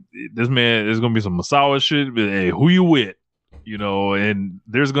hey, this man. There's gonna be some Masawa shit. But hey, who you with? You know, and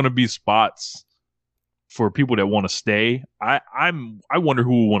there's gonna be spots for people that want to stay. I wonder who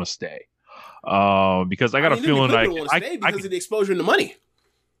will want to stay. Because I got a feeling like because of the exposure and the money.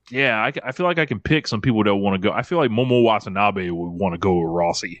 Yeah, I feel like I can pick some people that want to go. I feel like Momo Watanabe would want to go with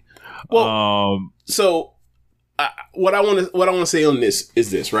Rossy. Well, so what I want to say on this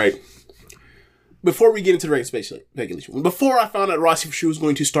is this, right? Before we get into the race speculation, before I found out Rossy for sure was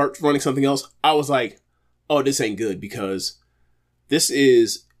going to start running something else, I was like, oh, this ain't good because this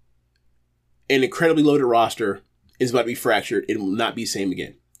is an incredibly loaded roster. It's about to be fractured. It will not be the same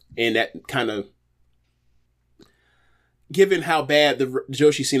again. And that kind of, given how bad the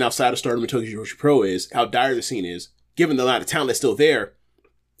Joshi scene outside of Stardom and Tokyo Joshi Pro is, how dire the scene is, given the amount of talent that's still there,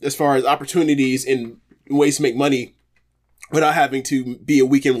 as far as opportunities and ways to make money without having to be a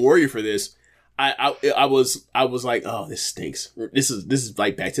weekend warrior for this, I was like, oh, this stinks. This is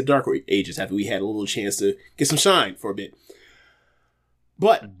like back to the Dark Ages after we had a little chance to get some shine for a bit.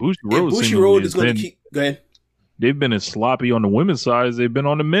 But Bushi Road is going to keep. Go ahead. They've been as sloppy on the women's side as they've been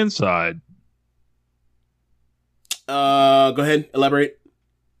on the men's side. Go ahead, elaborate.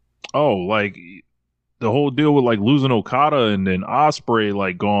 Oh, like the whole deal with like losing Okada and then Ospreay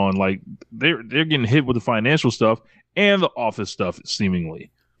like gone, like they're getting hit with the financial stuff and the office stuff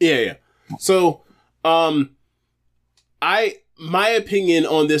seemingly. Yeah. So, my opinion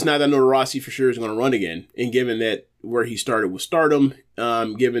on this, now that I know Rossy for sure is going to run again, and given that where he started with Stardom,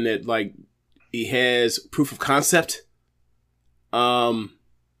 given that like he has proof of concept, in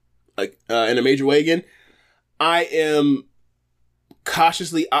a major way again, I am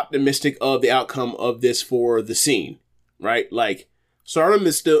cautiously optimistic of the outcome of this for the scene, right? Like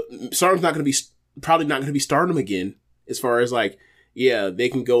Stardom's not going to be, probably not going to be Stardom again, as far as like, yeah, they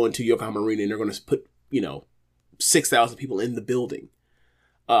can go into Yokohama Arena and they're going to put, 6,000 people in the building.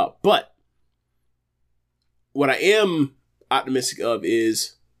 But what I am optimistic of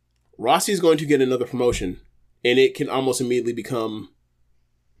is Rossy is going to get another promotion, and it can almost immediately become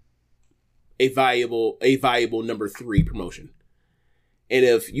a viable number 3 promotion. And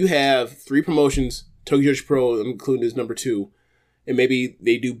if you have 3 promotions, Tokyo Joshi Pro, I'm including as number 2, and maybe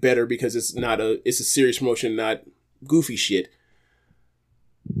they do better because it's a serious promotion, not goofy shit.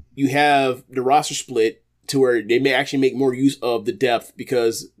 You have the roster split to where they may actually make more use of the depth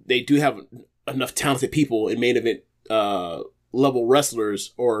because they do have enough talented people in main event level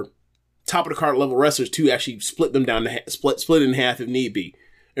wrestlers or top of the card level wrestlers to actually split them down to split it in half if need be,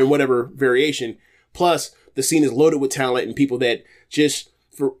 in whatever variation. Plus, the scene is loaded with talent and people that just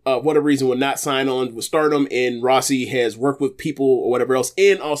for whatever reason would not sign on with Stardom, and Rossy has worked with people or whatever else.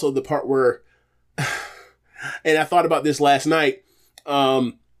 And also the part where, and I thought about this last night.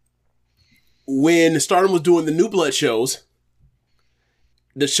 When Stardom was doing the New Blood shows,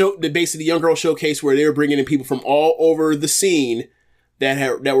 basically the Young Girl Showcase, where they were bringing in people from all over the scene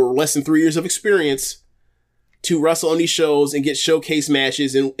that were less than 3 years of experience to wrestle on these shows and get showcase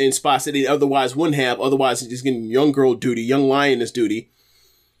matches in spots that they otherwise wouldn't have. Otherwise, just getting young girl duty, young lioness duty.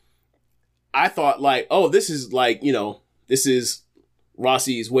 I thought like, oh, this is like, this is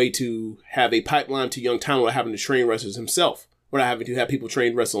Rossy's way to have a pipeline to young talent without having to train wrestlers himself, without having to have people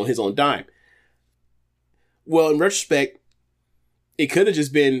trained wrestle on his own dime. Well, in retrospect, it could have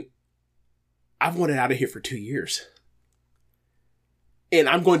just been, I've wanted out of here for 2 years. And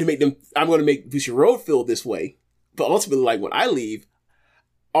I'm going to make Bushi Road feel this way. But ultimately, like when I leave,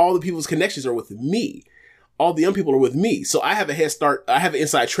 all the people's connections are with me. All the young people are with me. So I have a head start. I have an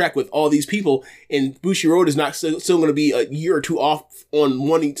inside track with all these people. And Bushi Road is not still going to be a year or two off on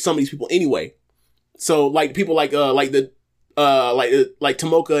wanting some of these people anyway. So like people like Tomoka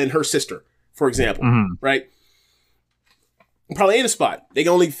and her sister, for example, right? probably in a spot. They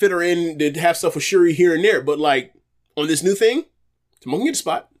can only fit her in to have stuff with Shuri here and there. But like on this new thing, Simone can get a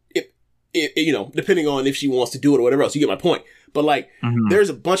spot. If you know, depending on if she wants to do it or whatever else. You get my point. But like, there's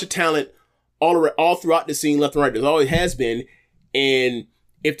a bunch of talent all throughout the scene, left and right. There always has been. And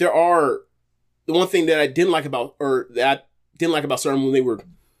if there are, the one thing that I didn't like about Stardom when they were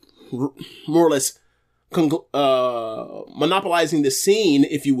more or less monopolizing the scene,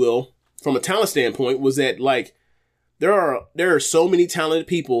 if you will, from a talent standpoint, was that like there are so many talented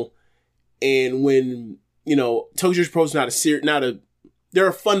people, and when you know Tokyo Pro is they're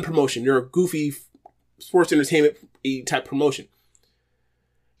a fun promotion, they're a goofy sports entertainment type promotion.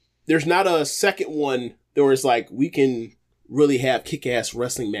 There's not a second one where it's like we can really have kick-ass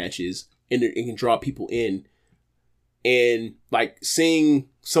wrestling matches and it can draw people in. And like seeing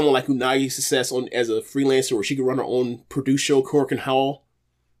someone like Unagi's success as a freelancer where she could run her own produced show, Cork and Hall.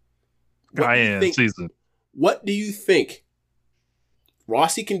 What do you think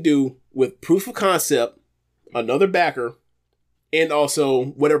Rossy can do with proof of concept, another backer, and also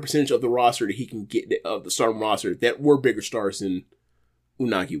whatever percentage of the roster that he can get of the Stardom roster that were bigger stars than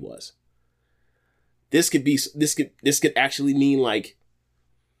Unagi was? This could actually mean like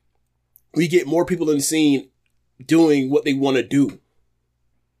we get more people in the scene doing what they want to do.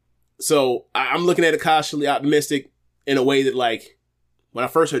 So I'm looking at it cautiously optimistic in a way that like when I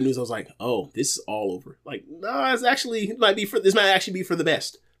first heard news, I was like, oh, this is all over. Like, no, this might actually be for the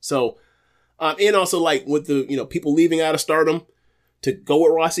best. So, and also like with the, you know, people leaving out of Stardom to go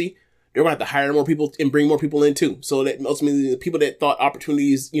with Rossy, they're going to have to hire more people and bring more people in too. So that ultimately the people that thought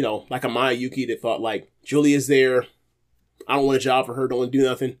opportunities, you know, like Amaya Yuki that thought like Julia's there, I don't want a job for her, don't want to do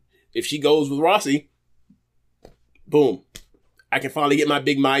nothing. If she goes with Rossy, boom, I can finally get my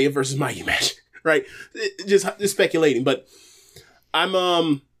big Maya versus Maya match, right? Just speculating, but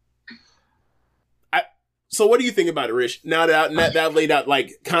so what do you think about it, Rich? Now that I've laid out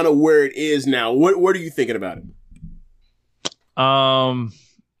like kind of where it is now, what are you thinking about it?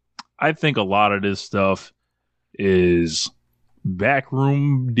 I think a lot of this stuff is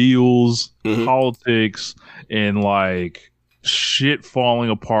backroom deals, politics, and like shit falling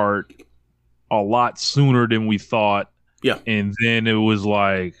apart a lot sooner than we thought. Yeah. And then it was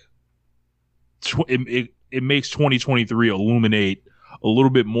like, it makes 2023 illuminate a little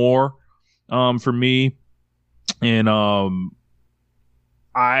bit more for me. And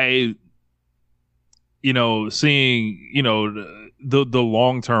I, you know, seeing, you know, the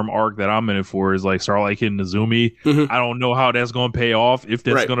long-term arc that I'm in it for is like Starlight Kid and Nazumi. I don't know how that's going to pay off, if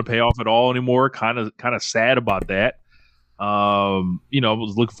that's going to pay off at all anymore. Kind of sad about that. You know, I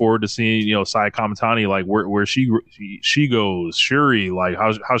was looking forward to seeing, you know, Saya Kamatani, like where she goes, Shuri, like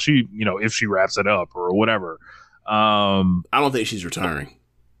how she, you know, if she wraps it up or whatever. I don't think she's retiring,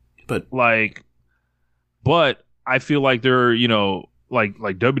 but I feel like they're, you know, like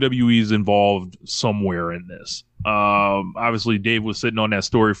WWE's involved somewhere in this. Obviously Dave was sitting on that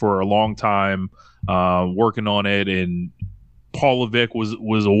story for a long time, working on it, and Paul Levesque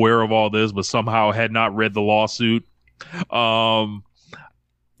was aware of all this, but somehow had not read the lawsuit. Yeah,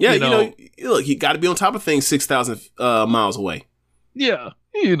 you know, look, you got to be on top of things 6,000 miles away. Yeah,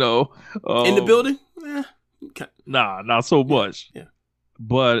 you know, in the building, nah, not so much. Yeah,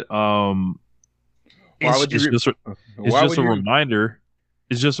 but it's just a reminder.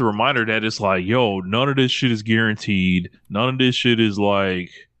 It's just a reminder that it's like, yo, none of this shit is guaranteed. None of this shit is like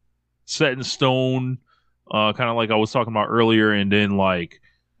set in stone. Kind of like I was talking about earlier, and then like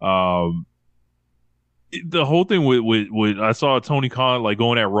the whole thing with I saw Tony Khan like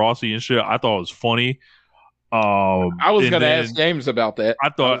going at Rossy and shit. I thought it was funny. I was going to ask James about that. I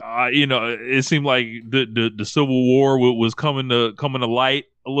thought, you know, it seemed like the Civil War was coming to light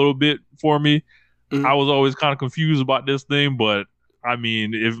a little bit for me. I was always kind of confused about this thing, but I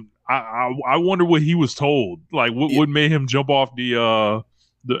mean, if I wonder what he was told, like what made him jump off the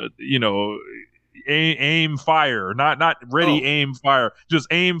you know, aim fire, not ready, aim fire, just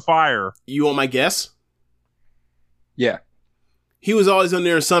aim fire. You want my guess? Yeah. He was always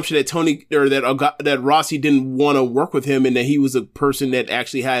under the assumption that that Rossy didn't want to work with him, and that he was a person that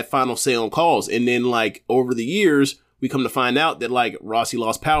actually had final say on calls. And then, like, over the years, we come to find out that like Rossy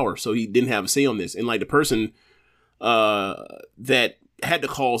lost power, so he didn't have a say on this. And like the person that had the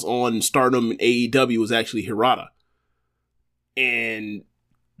calls on Stardom and AEW was actually Hirata. And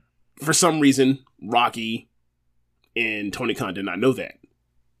for some reason, Rocky and Tony Khan did not know that.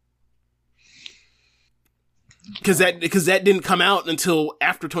 Because that didn't come out until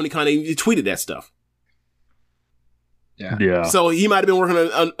after Tony Khan tweeted that stuff. Yeah. So he might have been working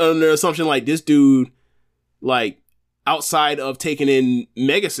on the assumption like this dude, like outside of taking in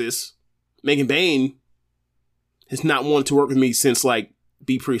Megan Bayne, has not wanted to work with me since like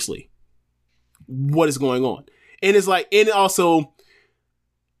B. Priestley. What is going on? And it's like, and also,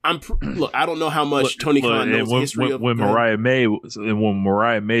 look, I don't know how much Tony Khan knows the history of when Mariah May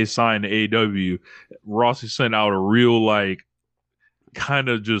signed to AEW, Rossy sent out a real like kind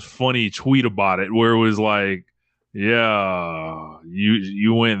of just funny tweet about it, where it was like, yeah,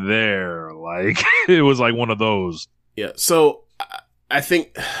 you went there, like it was like one of those. Yeah. So I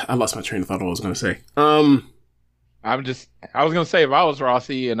think I lost my train of thought. What I was going to say. I was gonna say, if I was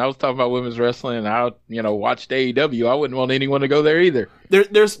Rossy and I was talking about women's wrestling and I watched AEW, I wouldn't want anyone to go there either.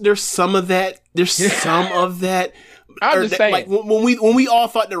 There's some of that. There's some of that. I'm just saying, like when we all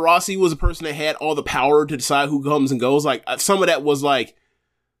thought that Rossy was a person that had all the power to decide who comes and goes, like some of that was like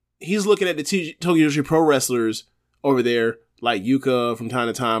he's looking at the Tokyo Joshi Pro wrestlers over there, like Yuka from time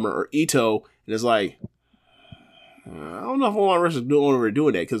to time or Ito, and it's like I don't know if a lot of wrestlers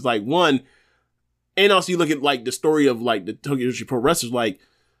doing that because like one. And also, you look at like the story of like the Tokyo Joshi Pro wrestlers, like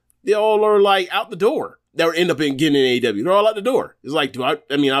they all are like out the door. That would end up getting in AEW. They're all out the door. It's like, I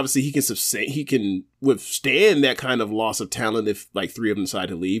mean, obviously he can withstand that kind of loss of talent if like three of them decide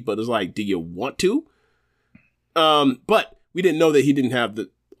to leave. But it's like, do you want to? But we didn't know that he didn't have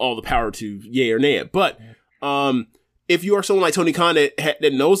all the power to yay or nay it. But if you are someone like Tony Khan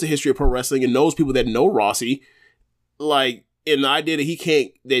that knows the history of pro wrestling and knows people that know Rossy, like, and the idea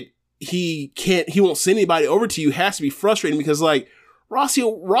that he won't send anybody over to you has to be frustrating because like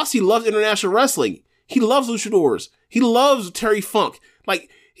Rossy loves international wrestling. He loves luchadors. He loves Terry Funk. Like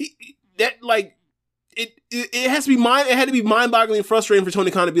it has to be it had to be mind-boggling and frustrating for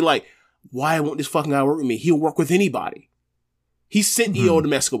Tony Khan to be like, why won't this fucking guy work with me? He'll work with anybody. He sent EO to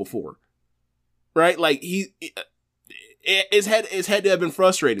Mexico before. Right? Like it's had to have been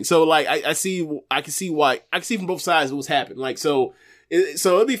frustrating. So like I can see from both sides what's happened. Like so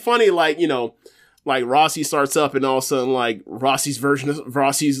it'd be funny, like, like Rossy starts up and all of a sudden, like, Rossy's,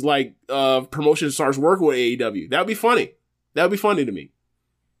 like, promotion starts working with AEW. That would be funny. That would be funny to me.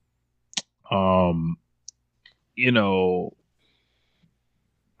 I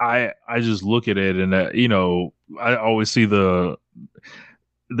just look at it and, I always see they're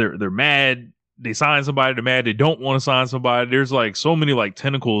mad. They sign somebody, they're mad. They don't want to sign somebody. There's like so many like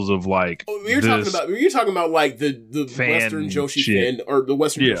tentacles of like. You're talking about like the Western Joshi fan or the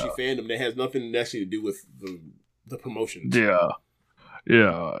Western Joshi fandom that has nothing actually to do with the promotions. Yeah.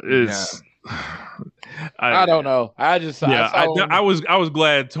 It's. I don't know. I was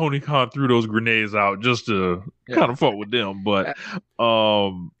glad Tony Khan threw those grenades out just to kind of fuck with them, but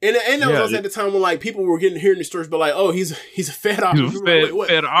and that was also at the time when like people were hearing the stories, but like, oh, he's a fed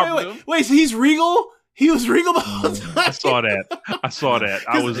operative. Wait, so he's Regal? He was Regal the whole time. I saw that.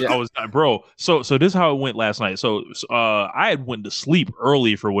 I was bro. So this is how it went last night. So I had went to sleep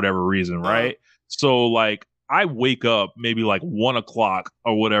early for whatever reason, right? So like. I wake up maybe like 1 o'clock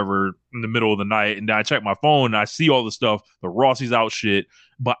or whatever in the middle of the night, and I check my phone and I see all the stuff, the Rossy's out shit,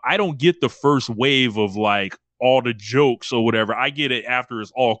 but I don't get the first wave of like all the jokes or whatever. I get it after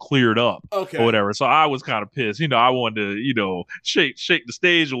it's all cleared up or whatever. So I was kind of pissed. I wanted to, shake the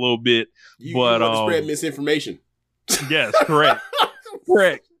stage a little bit. You want to spread misinformation. Yes, correct.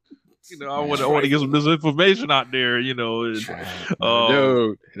 Correct. I want to get some misinformation out there, and, dude.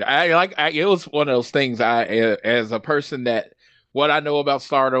 It was one of those things. As a person that what I know about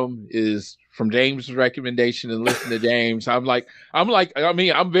Stardom is from James' recommendation and listening to James. I'm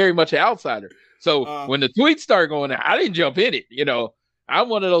very much an outsider. So when the tweets started going out, I didn't jump in it. I'm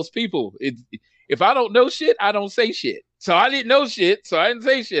one of those people. If I don't know shit, I don't say shit. So I didn't know shit, so I didn't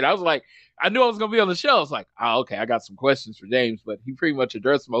say shit. I was like, I knew I was going to be on the show. I was like, okay, I got some questions for James, but he pretty much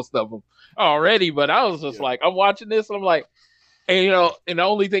addressed most of them already. But I was just like, I'm watching this, and I'm like, and the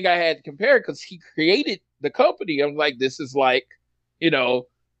only thing I had to compare, because he created the company, I'm like, this is like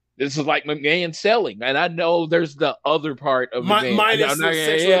McMahon selling. And I know there's the other part of McMahon.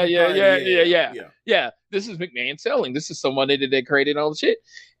 Yeah. This is McMahon selling. This is someone that created all the shit.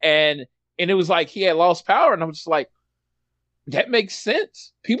 And it was like he had lost power, and I'm just like, that makes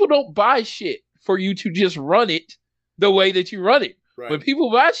sense. People don't buy shit for you to just run it the way that you run it. Right. When people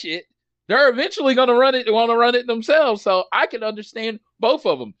buy shit, they're eventually going to want to run it themselves. So I can understand both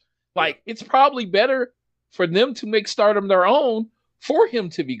of them. Like, it's probably better for them to make Stardom their own for him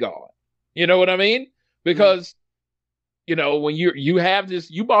to be gone. You know what I mean? Because, when you have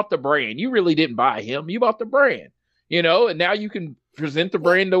this, you bought the brand. You really didn't buy him. You bought the brand, and now you can present the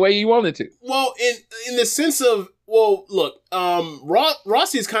brand the way you wanted to. Well, in the sense of, well, look,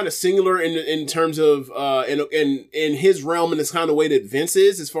 Rossy is kind of singular in terms of in his realm in this kind of way that Vince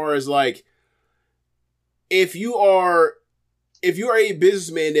is, as far as like, if you are a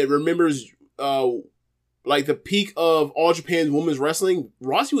businessman that remembers like the peak of All Japan women's wrestling,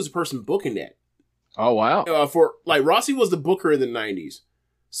 Rossy was the person booking that. Oh wow! For like Rossy was the booker in the 90s.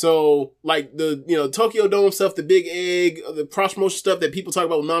 So like the Tokyo Dome stuff, the Big Egg, the cross promotion stuff that people talk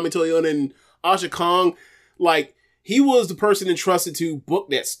about with Nami Toyota and Aja Kong, like he was the person entrusted to book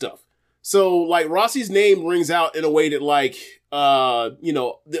that stuff. So like Rossy's name rings out in a way that like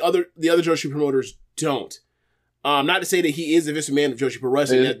the other Joshi promoters don't. Not to say that he is the Vince McMahon of Joshi Pro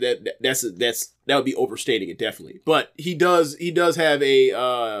Wrestling. That would be overstating it, definitely. But he does have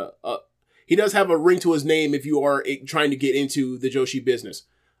a ring to his name if you are trying to get into the Joshi business.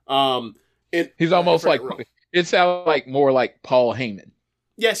 And he's almost like, it sounds like more like Paul Heyman.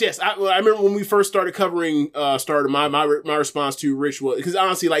 Yes. I remember when we first started covering Stardom, my response to Rich was, because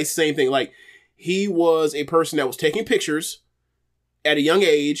honestly, like, it's the same thing. Like, he was a person that was taking pictures at a young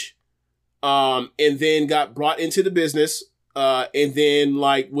age, and then got brought into the business, and then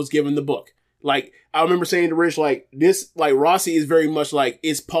like was given the book. Like, I remember saying to Rich, like, this, like, Rossy is very much like,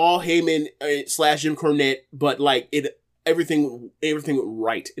 it's Paul Heyman / Jim Cornette, but like everything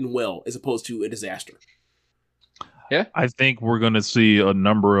right and well, as opposed to a disaster. Yeah. I think we're going to see a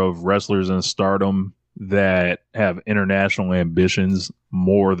number of wrestlers in Stardom that have international ambitions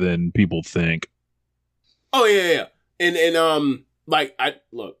more than people think. Oh yeah. And like,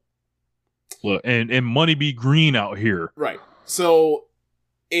 look, and money be green out here. Right. So,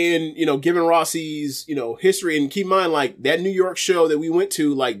 and, given Rossy's, history, and keep in mind, like, that New York show that we went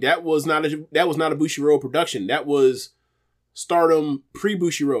to, like, that was not a Bushiroad production. That was Stardom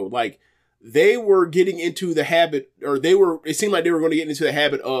pre-Bushiroad. Like, they were getting into the habit, it seemed like they were going to get into the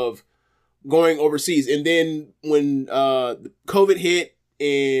habit of going overseas. And then when COVID hit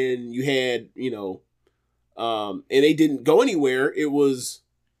and you had, and they didn't go anywhere,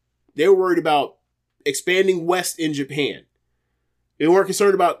 they were worried about expanding west in Japan. They weren't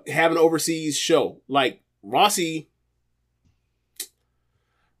concerned about having an overseas show. Like, Rossy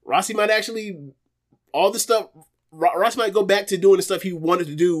might actually, all the stuff, Rossy might go back to doing the stuff he wanted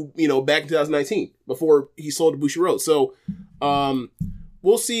to do, back in 2019 before he sold to Bushiroad. So,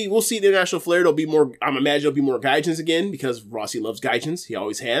 we'll see the international flair. There'll be more, I'm imagining there'll be more gaijins again because Rossy loves gaijins. He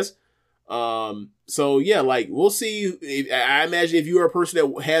always has. So yeah, like, we'll see. I imagine if you are a person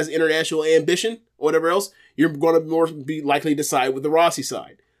that has international ambition or whatever else, you're going to more be likely to side with the Rossy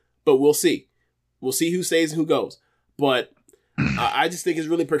side. But we'll see. We'll see who stays and who goes. But I just think it's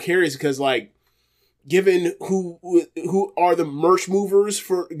really precarious because, like, given who are the merch movers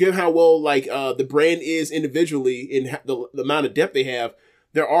given how well, like, the brand is individually and the amount of depth they have,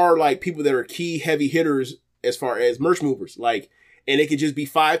 there are, like, people that are key heavy hitters as far as merch movers. Like, and it could just be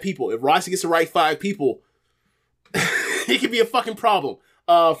 5 people. If Rossy gets the right 5 people, it could be a fucking problem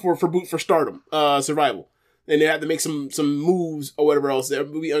for Stardom survival. And they have to make some moves or whatever else that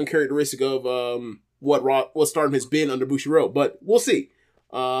would be uncharacteristic of what Stardom has been under Bushiroad. But we'll see.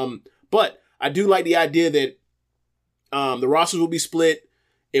 But I do like the idea that the rosters will be split.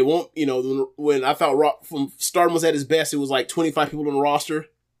 It won't, when I thought from Stardom was at its best, it was like 25 people on the roster,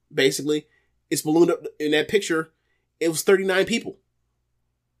 basically. It's ballooned up in that picture. It was 39 people.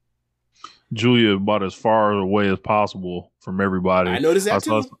 Julia about as far away as possible from everybody. I noticed that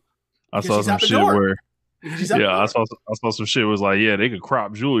too. I saw some shit where, I saw some shit was like, yeah, they could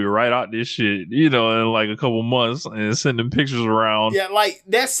crop Julia right out this shit, in like a couple months and send them pictures around. Yeah, like,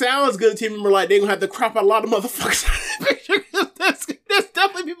 that sounds good to me. Like, they're gonna have to crop out a lot of motherfuckers. There's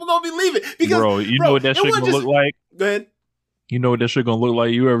definitely people gonna be leaving. Because, know what that shit gonna look like? Go ahead. You know what that shit gonna look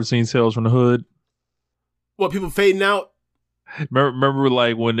like? You ever seen Tales from the Hood? What, people fading out? Remember,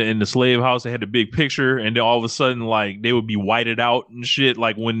 like, when in the slave house they had the big picture, and then all of a sudden, like, they would be whited out and shit.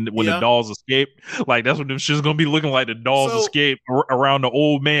 Like when the dolls escaped, like, that's what them shit's gonna be looking like. The dolls escape around the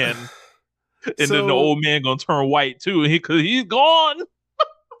old man, and then the old man gonna turn white too, and he's gone.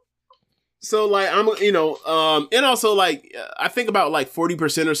 So, like, and also, like, I think about like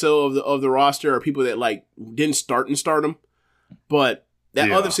 40% or so of the roster are people that, like, didn't start in Stardom, but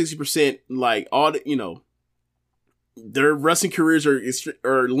that other 60%, like, all the, their wrestling careers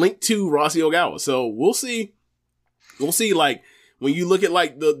are linked to Rossy Ogawa. So we'll see. Like, when you look at,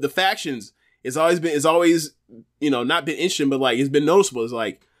 like, the factions, it's always not been interesting, but, like, it's been noticeable. It's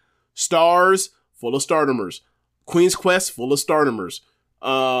like Stars full of Stardomers, Queen's Quest full of Stardomers,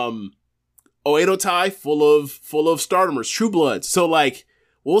 Oedo Tai full of Stardomers, True Bloods. So, like,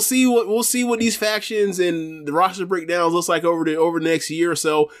 we'll see what these factions and the roster breakdowns looks like over the next year or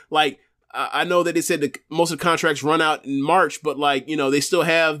so. Like, I know that they said most of the contracts run out in March, but, like, they still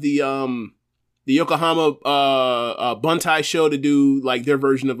have the Yokohama Buntai show to do, like, their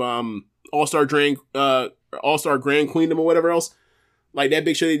version of All-Star Grand Queendom or whatever else, like that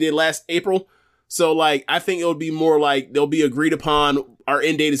big show they did last April. So like, I think it'll be more like they'll be agreed upon. Our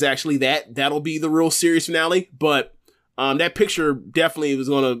end date is actually that'll be the real series finale. But that picture definitely was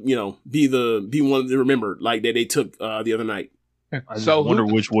gonna, be one to remember, like that they took the other night. I just wonder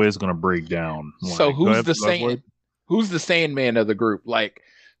which way it's going to break down. So who's the Sandman of the group? Like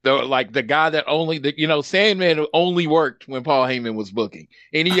the guy that Sandman only worked when Paul Heyman was booking.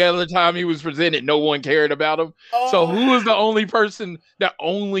 Any other time he was presented, no one cared about him. So who is the only person that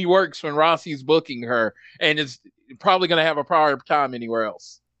only works when Rossy's booking her and is probably going to have a prior time anywhere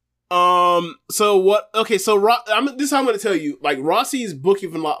else? So what? Okay, so this is how I'm going to tell you. Like Rossy's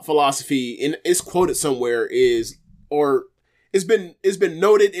booking philosophy, and it's quoted somewhere, it's been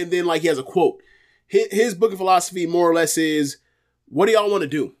noted, and then like he has a quote. His booking philosophy more or less is, what do y'all want to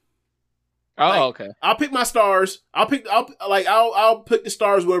do? Oh, okay. I'll pick my stars. I'll pick the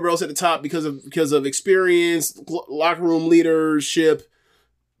stars, whatever else at the top because of experience, locker room leadership,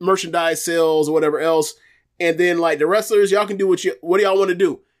 merchandise sales, or whatever else. And then like the wrestlers, y'all can do what do y'all want to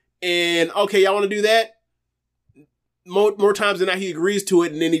do? And okay, y'all want to do that? More times than not, he agrees to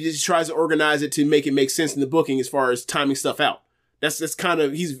it, and then he just tries to organize it to make it make sense in the booking as far as timing stuff out. That's kind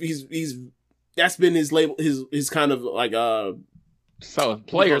of that's been his label, his kind of like so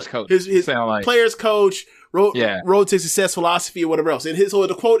players coach. His players coach, road to success philosophy or whatever else. And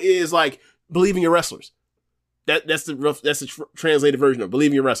the quote is like, believe in your wrestlers. That's the translated version of believe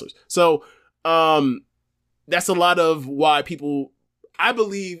in your wrestlers. So that's a lot of why people. I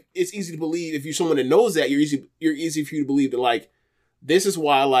believe it's easy to believe if you're someone that knows that you're easy for you to believe that like this is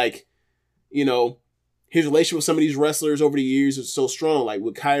why like his relationship with some of these wrestlers over the years is so strong, like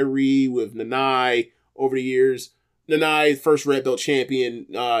with Kyrie, with Nanai over the years. Nanai, first red belt champion,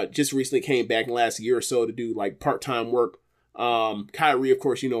 just recently came back in the last year or so to do like part-time work. Kyrie, of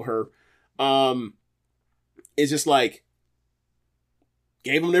course, you know her. It's just like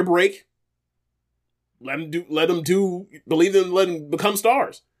gave them their break. Let them believe them, let them become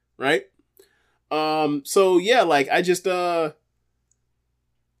stars, right? So yeah, like I just I'm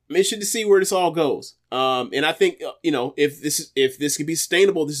interested to see where this all goes. And I think if this could be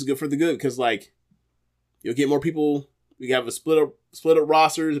sustainable, this is good for the good because like you'll get more people. We have a split up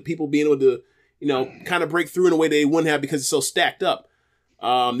rosters of people being able to kind of break through in a way they wouldn't have because it's so stacked up. We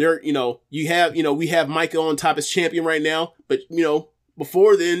have Micah on top as champion right now, but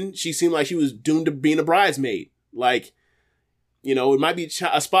before then, she seemed like she was doomed to being a bridesmaid. Like, it might be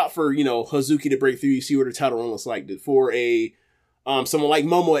a spot for, Hazuki to break through. You see what her title run looks like for someone like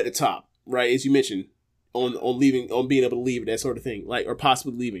Momo at the top, right? As you mentioned, on being able to leave, that sort of thing, like, or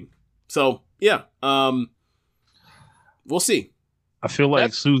possibly leaving. So, yeah, we'll see. I feel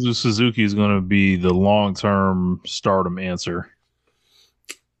like Suzuki is going to be the long-term Stardom answer.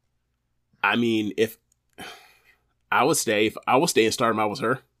 I mean, if I would stay in Stardom, I was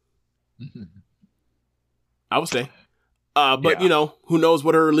her. I would stay. But who knows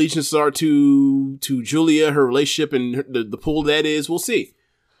what her allegiances are to Julia, her relationship, and the pool that is. We'll see.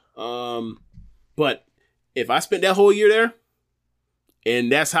 But if I spent that whole year there,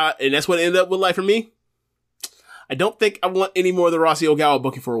 and that's what it ended up with like for me, I don't think I want any more of the Rossy Ogawa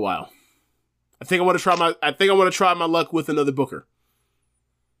booking for a while. I think I want to try my luck with another booker.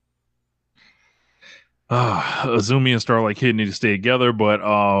 Azumi and Starlight Kid need to stay together, but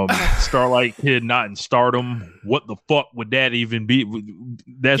Starlight Kid not in Stardom. What the fuck would that even be?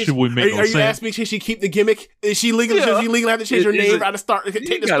 That shit would make no sense. Are you asking me, should she keep the gimmick? Is she legally have to change her name out of Star?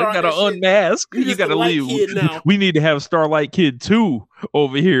 You gotta unmask. You gotta leave. We need to have Starlight Kid 2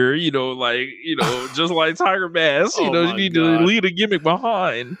 over here. Just like Tiger Mask. You need to leave a gimmick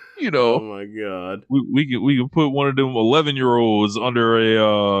behind. Oh my god. We could put one of them 11-year-olds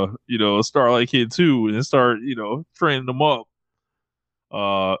under a Starlight Kid 2 and start training them up.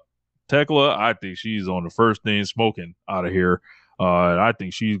 Tekla, I think she's on the first thing smoking out of here. And I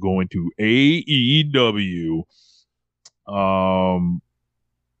think she's going to AEW.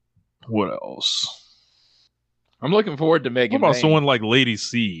 What else? I'm looking forward to Megan. What about Payne. someone like Lady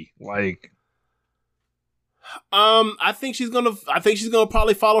C? Like, I think she's gonna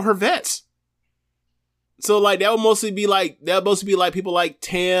probably follow her vets. So like that would mostly be like people like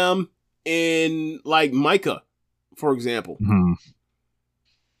Tam and like Micah, for example. Mm-hmm.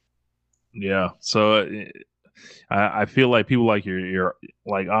 Yeah. So I feel like people like your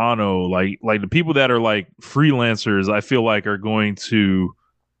like Ano, like the people that are like freelancers, I feel like are going to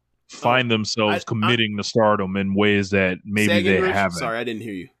find themselves committing to Stardom in ways that maybe they haven't. Sorry, I didn't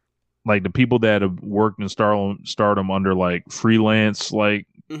hear you. Like the people that have worked in Stardom under like freelance like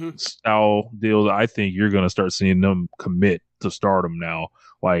style deals, I think you're gonna start seeing them commit to Stardom now.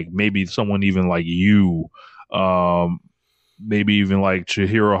 Like maybe someone even like you, maybe even like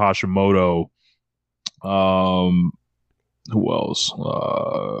Chihiro Hashimoto, Who else?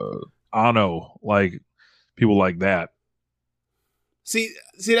 I don't know, like people like that. See,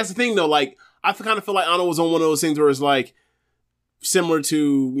 that's the thing though. Like, I kind of feel like Ano was on one of those things where it's like similar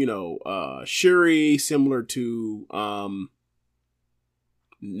to Shuri, similar to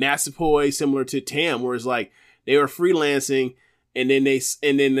Natsupoi, similar to Tam, where it's like they were freelancing and then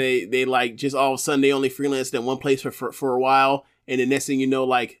they like just all of a sudden they only freelanced in one place for a while, and the next thing you know,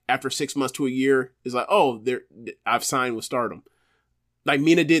 like after 6 months to a year, it's like, oh, I've signed with Stardom. Like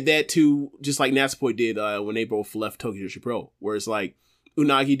Mina did that too, just like Natsupoi did when they both left Tokyo Joshi Pro, where it's like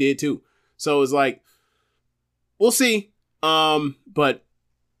Unagi did too. So it's like, we'll see. But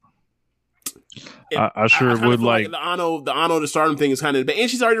I sure would like the Ano to Stardom thing is kind of bad, and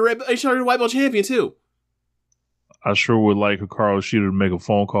she's already a white belt champion too. I sure would like Hikaru Shida to make a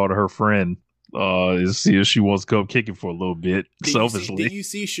phone call to her friend, and see if she wants to come kicking for a little bit. Selfishly, did you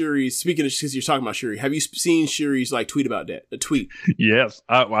see Shuri's? Speaking of, because you're talking about Shuri, have you seen Shuri's like tweet about that? A tweet? Yes,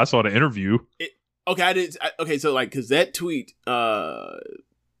 I saw the interview. So like, because that tweet,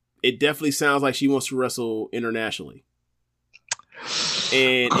 it definitely sounds like she wants to wrestle internationally.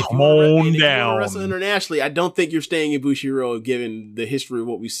 And if you want to wrestle internationally, I don't think you're staying in Bushiroad, given the history of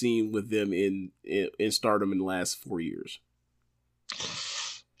what we've seen with them in Stardom in the last 4 years.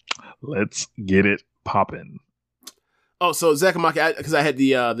 Let's get it poppin'. Oh, so Zakamaki, because I had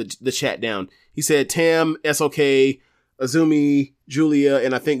the chat down. He said Tam, SOK, Azumi, Julia,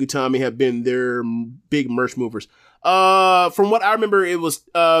 and I think Utami have been their big merch movers. From what I remember, it was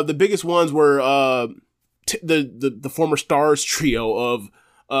the biggest ones were the former Stars trio of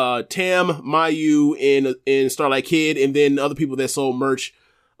Tam, Mayu, and Starlight Kid, and then other people that sold merch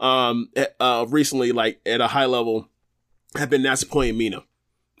recently, like at a high level, have been Natsupoi and Mina.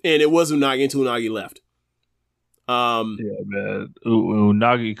 And it was Unagi until Unagi left. Yeah, man.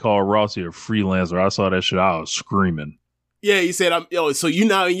 Unagi called Rossy a freelancer. I saw that shit. I was screaming. Yeah, he said, so you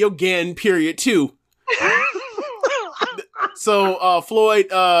now in your Gan period too. So Floyd,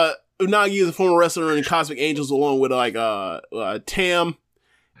 Unagi is a former wrestler in Cosmic Angels, along with like Tam,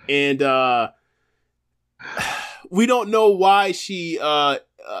 and we don't know why she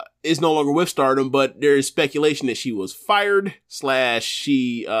is no longer with Stardom, but there is speculation that she was fired /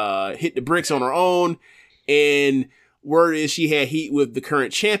 she hit the bricks on her own, and word is she had heat with the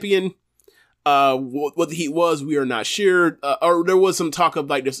current champion. What the heat was, we are not sure. Or there was some talk of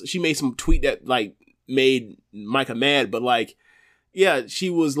like this. She made some tweet that like made Micah mad, but like, yeah,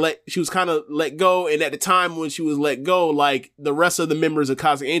 she was kind of let go. And at the time when she was let go, like the rest of the members of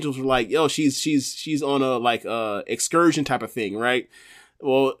Cosmic Angels were like, yo, she's on a like excursion type of thing, right?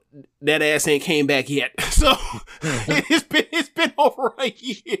 Well, that ass ain't came back yet. So it's been over a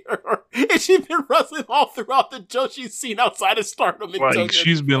year, and she's been wrestling all throughout the Joshi scene outside of Stardom. Like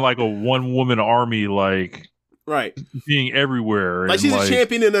she's been like a one-woman army, like right, being everywhere. Like she's a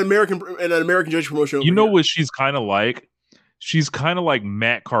champion in an American Joshi promotion. You know what she's kind of like? She's kind of like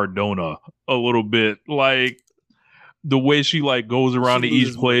Matt Cardona a little bit, like the way she like goes around to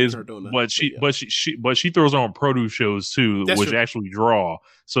each place, but she throws on produce shows too, which actually draw.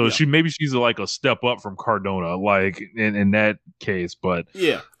 So she's like a step up from Cardona, like in that case. But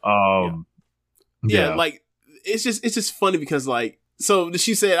yeah, like it's just funny because like, so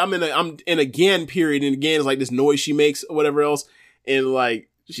she said I'm in a Gan period, and Gan is like this noise she makes or whatever else, and like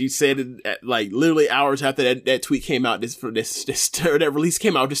she said it at, like literally hours after that tweet came out, that release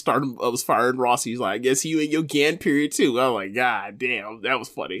came out, just Stardom was firing Rossy's like, I guess you in your Gan period too. I'm like, God damn, that was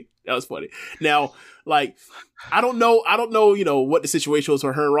funny. Now, like, I don't know, what the situation was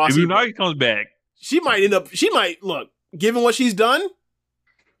for her and Rossy. If Unagi comes back, she might look, given what she's done.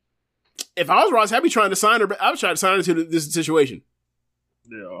 If I was Rossy, I'd be trying to sign her. I would try to sign her to this situation.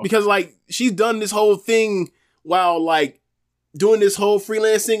 Yeah. Because like she's done this whole thing while like doing this whole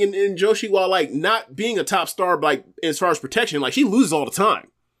freelancing in Joshi while like not being a top star, like as far as protection, like she loses all the time.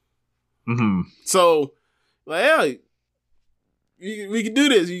 Mm-hmm. So like, yeah, we can do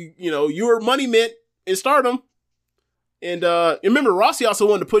this. You were money mint in Stardom, and remember Rossy also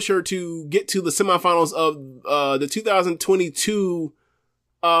wanted to push her to get to the semifinals of the 2022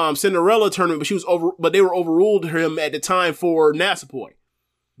 Cinderella tournament, but they were overruled him at the time for Natsupoi.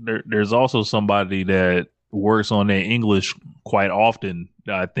 There's also somebody that works on their English quite often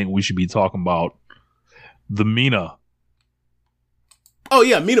that I think we should be talking about. The Mina. Oh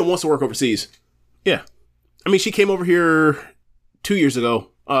yeah, Mina wants to work overseas. Yeah. I mean, she came over here 2 years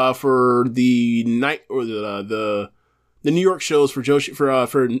ago for the night or the New York shows for Joshi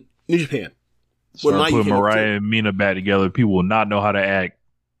for New Japan. Start putting Mariah and Mina back together. People will not know how to act.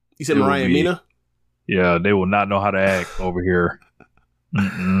 You said Mariah and Mina? Yeah, they will not know how to act over here.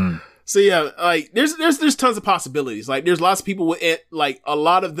 Mm-mm. So yeah, like there's tons of possibilities. Like there's lots of people with it. Like a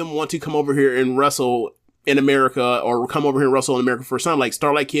lot of them want to come over here and wrestle in America, or come over here and wrestle in America for some. Like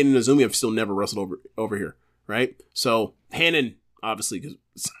Starlight Kid and Azumi have still never wrestled over here, right? So Hannon, obviously, because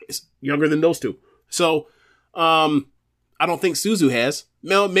it's younger than those two. So I don't think Suzu has.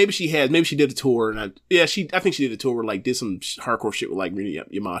 No, maybe she has. Maybe she did a tour, and I think she did a tour where like did some hardcore shit with like Rina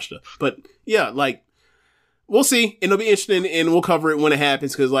Yamashita. But yeah, like. We'll see. It'll be interesting, and we'll cover it when it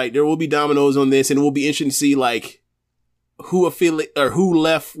happens, because like there will be dominoes on this, and it will be interesting to see like who affiliate or who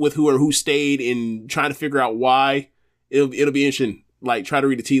left with who or who stayed, and trying to figure out why. It'll be interesting. Like try to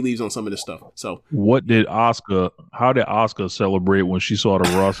read the tea leaves on some of this stuff. So, how did Asuka celebrate when she saw the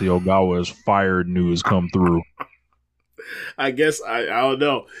Rossy Ogawa is fired news come through? I guess I don't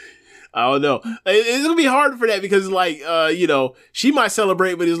know. It's gonna be hard for that because, like, she might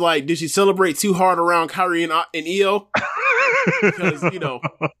celebrate, but it's like, did she celebrate too hard around Kyrie and Io? Because who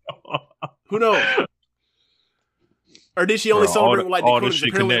knows? Or did she only celebrate with like Dakota?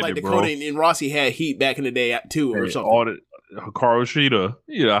 Apparently, like Dakota and Rossy had heat back in the day too, or something. Hikaru Shida,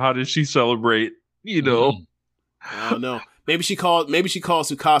 how did she celebrate? I don't know. Maybe she called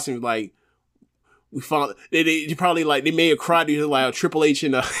Tsukasa and was like. We found they probably like they may have cried like Triple H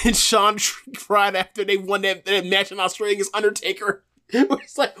and Shawn cried after they won that match in Australia against Undertaker.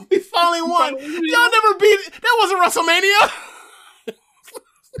 It's like we finally won. Y'all never beat it. That wasn't WrestleMania.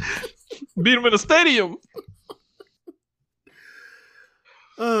 Beat him in a stadium.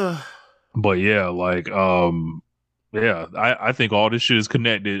 But yeah, like I think all this shit is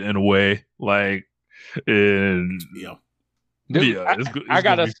connected in a way. Like, and it's gonna be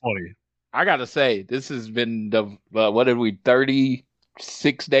funny. I gotta say, this has been the what are we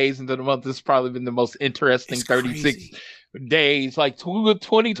 36 days into the month? This has probably been the most interesting 36 days. Like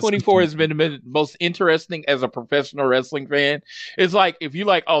 2024 has been the most interesting as a professional wrestling fan. It's like if you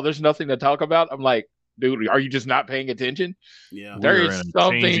like, oh, there's nothing to talk about. I'm like, dude, are you just not paying attention? Yeah, there is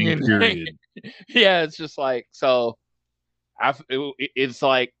something in yeah, it's just like so. It's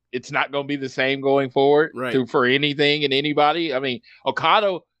like it's not going to be the same going forward for anything and anybody. I mean,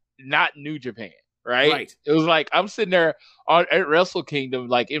 Okada. Not New Japan, right? It was like I'm sitting there at Wrestle Kingdom,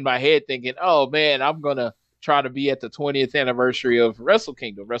 like in my head thinking, oh man, I'm gonna try to be at the 20th anniversary of Wrestle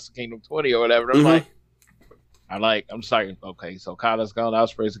Kingdom 20 or whatever. I'm I'm sorry, okay, so Kata's gone,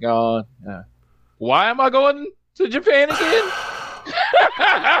 Ospreay's gone. Why am I going to Japan again?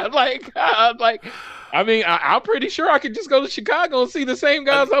 I'm pretty sure I could just go to Chicago and see the same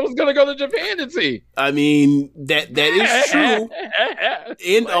guys I was going to go to Japan and see. I mean, that is true.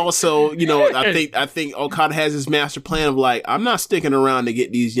 And also, I think Okada has his master plan of like, I'm not sticking around to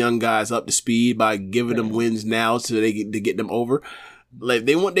get these young guys up to speed by giving them wins now so they get them over. Like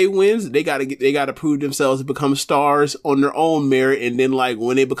they want their wins, they gotta prove themselves to become stars on their own merit, and then like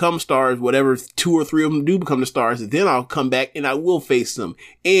when they become stars, whatever 2 or 3 of them do become the stars, then I'll come back and I will face them.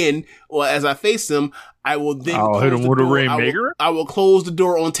 And as I face them, I will then hit them with a Rainmaker. I will close the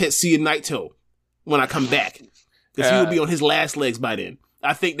door on Tetsuya Naito when I come back because he will be on his last legs by then.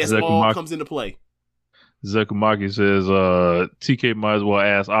 I think that's all comes into play. Zekumaki says TK might as well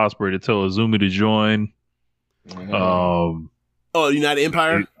ask Ospreay to tell Azumi to join. Oh, United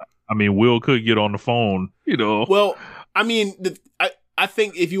Empire? I mean, Will could get on the phone, Well, I mean, I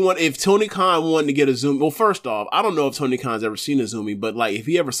think if Tony Khan wanted to get Azumi, well, first off, I don't know if Tony Khan's ever seen Azumi, but like if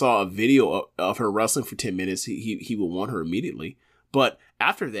he ever saw a video of her wrestling for 10 minutes, he would want her immediately. But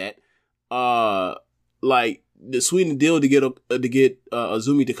after that, like the sweet deal to get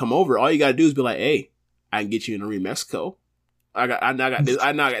Azumi to come over, all you gotta do is be like, hey, I can get you in the ring Mexico. I now got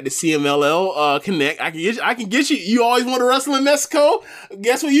the CMLL connect. I can get you. You always want to wrestle in Mexico.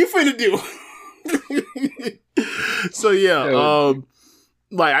 Guess what you finna do? So yeah,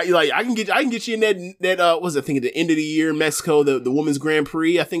 I can get you in that what's the thing at the end of the year in Mexico, the Women's Grand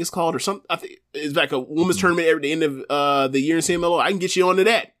Prix, I think it's called, or something. I think it's like a women's tournament at the end of the year in CMLL. I can get you onto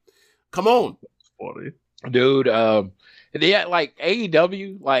that. Come on, funny dude. Yeah, like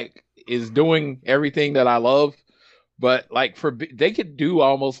AEW like is doing everything that I love. But like they could do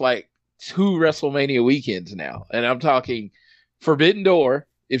almost like 2 WrestleMania weekends now, and I'm talking Forbidden Door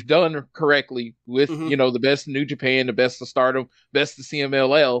if done correctly with the best of New Japan, the best of Stardom, best of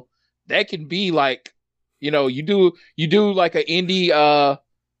CMLL. That can be like you do like an indie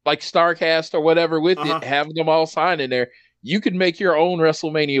like Starcast or whatever with it, having them all signed in there. You could make your own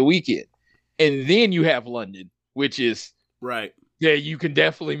WrestleMania weekend, and then you have London, which is right. Yeah, you can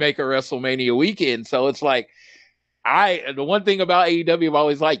definitely make a WrestleMania weekend. So it's like. The one thing about AEW I've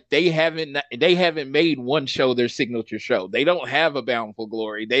always liked, they haven't made one show their signature show. They don't have a Bound for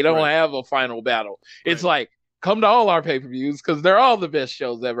Glory. They don't have a Final Battle. It's like come to all our pay-per-views because they're all the best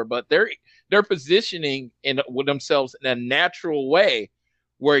shows ever. But they're positioning with themselves in a natural way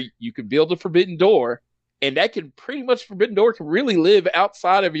where you can build a forbidden door, and that can pretty much forbidden door can really live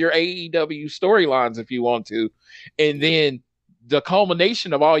outside of your AEW storylines if you want to, and then the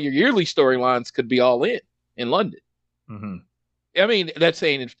culmination of all your yearly storylines could be all in London. Mm-hmm. I mean, that's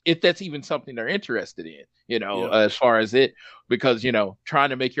saying if that's even something they're interested in, as far as it, because,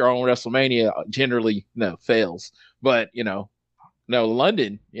 trying to make your own WrestleMania generally, fails. But,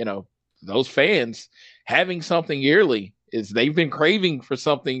 London, those fans having something yearly they've been craving for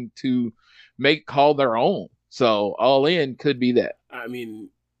something to call their own. So All In could be that. I mean,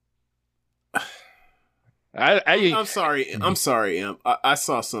 I'm sorry. I'm sorry, Imp. I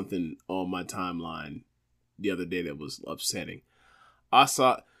saw something on my timeline the other day that was upsetting. I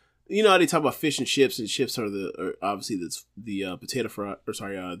saw, how they talk about fish and chips are obviously the potato fry,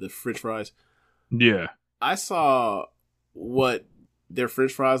 the French fries. Yeah. I saw what their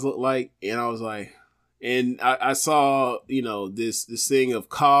French fries look like, and I was like, and I saw, this thing of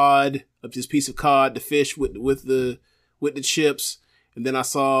cod, of this piece of cod, the fish with the chips, and then I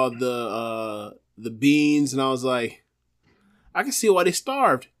saw the beans, and I was like, I can see why they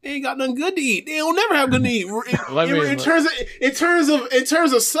starved. They ain't got nothing good to eat. They don't never have good to eat. In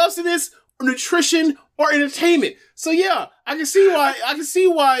terms of substance, or nutrition, or entertainment. So yeah, I can see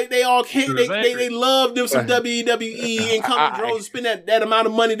why they all can't. They love them some WWE and come to Rhodes and spend that amount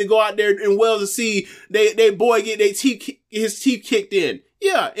of money to go out there in Wales to see they boy get his teeth kicked in.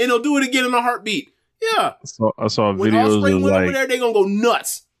 Yeah, and they'll do it again in a heartbeat. Yeah. I saw when videos Ospreay of went over there, they gonna go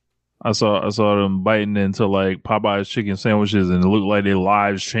nuts. I saw them biting into like Popeye's chicken sandwiches, and it looked like their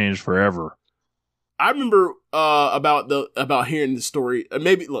lives changed forever. I remember about hearing the story.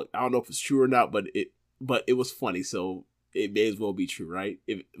 Maybe look, I don't know if it's true or not, but it was funny, so it may as well be true, right?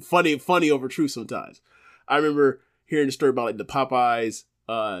 Funny over true sometimes. I remember hearing the story about like the Popeyes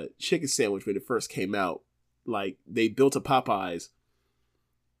chicken sandwich when it first came out. Like they built a Popeyes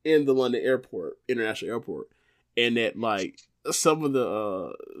in the London International Airport, and that like some of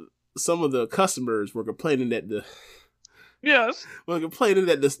the customers were complaining that the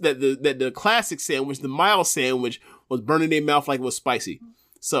the classic sandwich, the mild sandwich, was burning their mouth like it was spicy.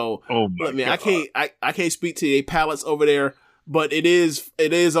 So, I can't speak to their palates over there, but it is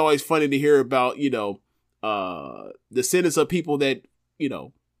always funny to hear about descendants of people that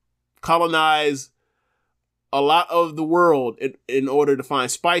colonize a lot of the world in order to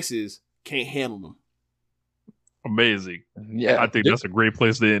find spices, can't handle them. Amazing. Yeah, I think that's a great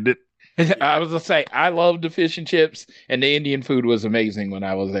place to end it. I was gonna say I love the fish and chips, and the Indian food was amazing when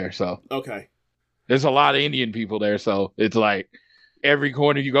I was there. So okay, there's a lot of Indian people there, so it's like every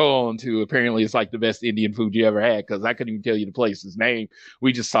corner you go on to, apparently it's like the best Indian food you ever had. Because I couldn't even tell you the place's name.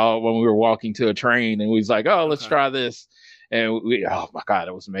 We just saw it when we were walking to a train, and we was like, "Oh, let's try this," and oh my god,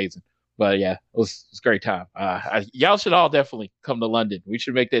 it was amazing. But yeah, it was a great time. Y'all should all definitely come to London. We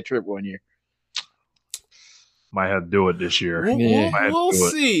should make that trip one year. Might have to do it this year. We'll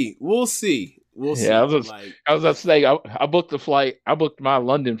see. Yeah, I was gonna say I booked the flight. I booked my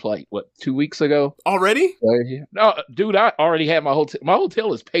London flight 2 weeks ago already. No, dude, I already had my hotel. My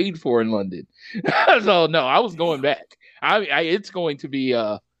hotel is paid for in London, so no, I was going back.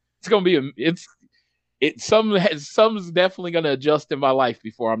 Something's definitely gonna adjust in my life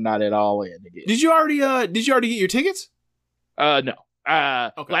before I'm not at all in again. Did you already get your tickets? No.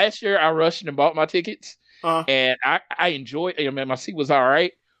 Okay. Last year I rushed and bought my tickets. And I enjoyed it. I mean, my seat was all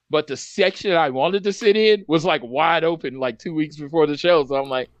right, but the section I wanted to sit in was like wide open like 2 weeks before the show. So I'm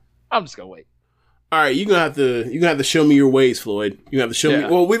like, I'm just gonna wait. All right, you're gonna have to show me your ways, Floyd. You have to show me.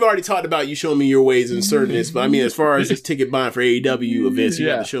 Well, we've already talked about you showing me your ways in certain this, but I mean, as far as this ticket buying for AEW events, you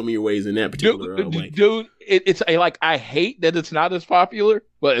have to show me your ways in that particular way. Dude, it's like I hate that it's not as popular,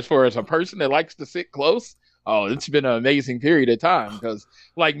 but as far as a person that likes to sit close, it's been an amazing period of time because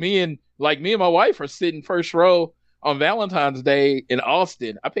like me and my wife are sitting first row on Valentine's Day in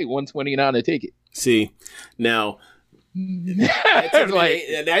Austin. I paid $129 a ticket. See, now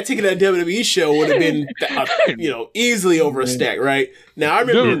that ticket at WWE show would have been easily over a stack, right? Now I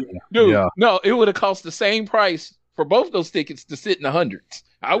remember, no, it would have cost the same price for both those tickets to sit in the hundreds.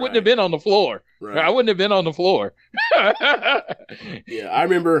 I wouldn't have been on the floor. Right. I wouldn't have been on the floor. Yeah, I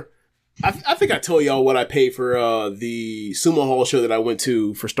remember. I think I told y'all what I paid for the Sumo Hall show that I went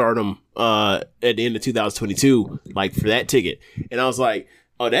to for Stardom at the end of 2022, like for that ticket. And I was like,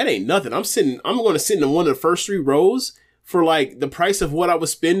 oh, that ain't nothing. I'm going to sit in one of the first 3 rows for like the price of what I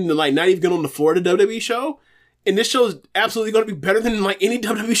was spending and like not even get on the floor of the WWE show. And this show is absolutely going to be better than like any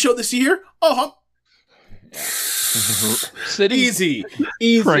WWE show this year. Oh, easy.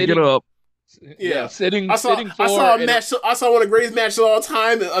 Crank it up. Yeah, sitting. I saw a match. I saw one of the greatest matches of all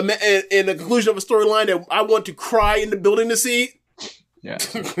time, in the conclusion of a storyline that I want to cry in the building to see. Yeah,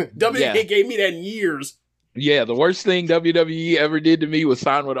 WWE gave me that in years. Yeah, the worst thing WWE ever did to me was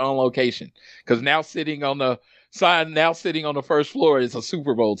sign with On Location, because now sitting on the first floor is a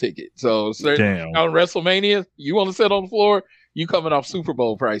Super Bowl ticket. So on WrestleMania, you want to sit on the floor, you coming off Super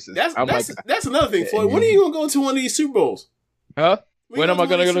Bowl prices. That's another thing, Floyd. When are you gonna go to one of these Super Bowls? Huh? When am I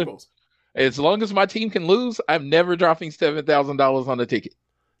gonna go to? As long as my team can lose, I'm never dropping $7,000 on the ticket.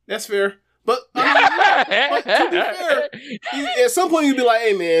 That's fair. But to be fair, at some point you'd be like,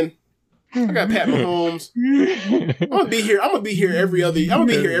 "Hey, man, I got Pat Mahomes. I'm gonna be here. I'm gonna be here every year,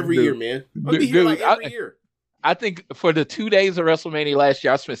 man. I'm gonna be here like every year." I think for the 2 days of WrestleMania last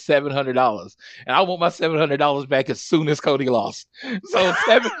year, I spent $700, and I want my $700 back as soon as Cody lost. So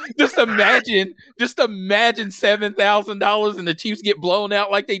just imagine $7,000 and the Chiefs get blown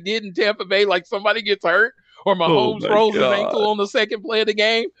out like they did in Tampa Bay, like somebody gets hurt, or Mahomes rolls his ankle on the second play of the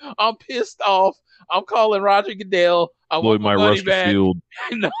game. I'm pissed off. I'm calling Roger Goodell. I want my money back.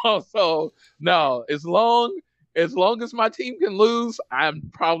 No. As long as my team can lose, I'm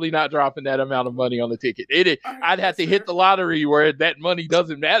probably not dropping that amount of money on the ticket. I'd have to hit the lottery where that money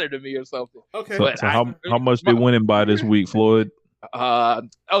doesn't matter to me or something. Okay. So how much they winning by this week, Floyd?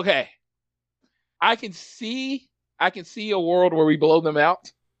 Okay. I can see a world where we blow them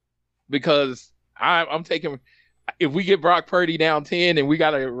out, because I'm taking. If we get Brock Purdy down 10 and we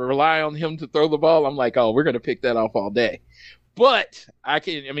got to rely on him to throw the ball, I'm like, we're going to pick that off all day. But what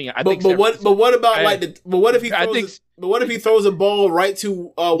if he throws a ball right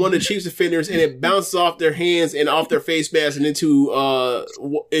to one of the Chiefs defenders and it bounces off their hands and off their face mask and into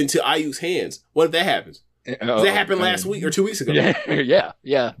Ayuk's hands? What if that happens? That happened last week or 2 weeks ago. Yeah.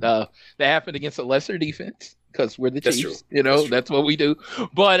 That happened against a lesser defense, because we're the Chiefs. That's what we do.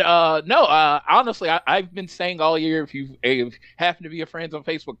 But honestly, I've been saying all year, if you happen to be a friend on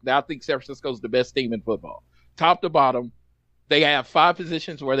Facebook, that I think San Francisco's the best team in football, top to bottom. They have 5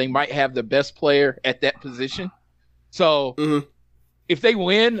 positions where they might have the best player at that position. So if they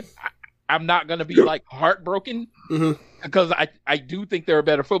win, I'm not going to be like heartbroken, because I do think they're a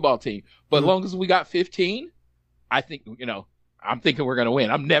better football team. But as long as we got 15, I think, I'm thinking we're going to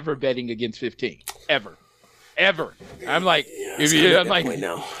win. I'm never betting against 15 ever. I'm like,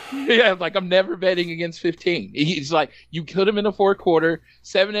 I'm never betting against 15. He's like, you put him in the fourth quarter,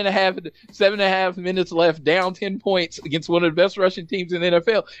 7.5 minutes left, down 10 points against one of the best rushing teams in the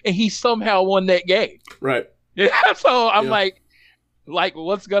NFL, and he somehow won that game. Right. Yeah. So I'm like,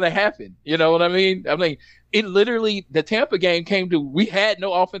 what's gonna happen? You know what I mean? I mean, it literally, the Tampa game came to, we had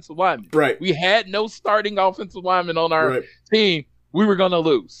no offensive linemen. Right. We had no starting offensive linemen on our team. We were gonna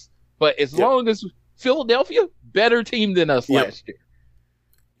lose. But as long as Philadelphia, better team than us last year.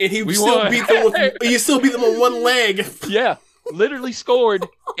 And you still beat them on one leg. Yeah. Literally scored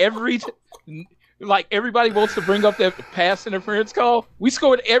everybody wants to bring up that pass interference call. We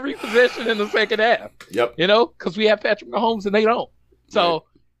scored every possession in the second half. Yep. Because we have Patrick Mahomes and they don't. So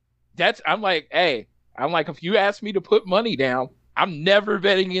I'm like, if you ask me to put money down, I'm never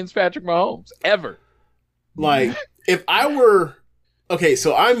betting against Patrick Mahomes ever. Like, if I were, okay,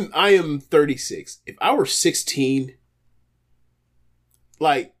 so I am 36. If I were 16,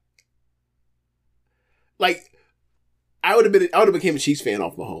 like I would have became a Chiefs fan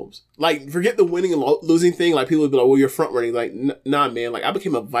off Mahomes. Like, forget the winning and losing thing. Like, people would be like, well, you're front running. Like, nah, man. Like, I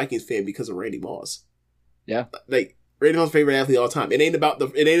became a Vikings fan because of Randy Moss. Yeah. Like, Randy Moss' favorite athlete of all time. It ain't about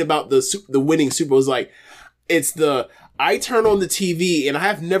the winning Super Bowl. It's like, it's I turn on the TV and I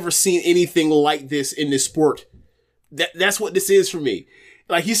have never seen anything like this in this sport. That's what this is for me.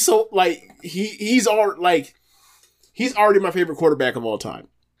 Like, he's so, like, he's already my favorite quarterback of all time.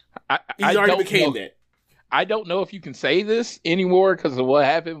 He's already became that. I don't know if you can say this anymore because of what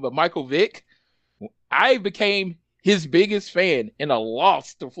happened, but Michael Vick, I became his biggest fan in a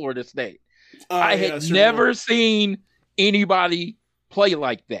loss to Florida State. I had never seen anybody play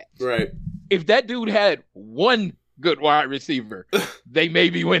like that. Right. If that dude had one good wide receiver, they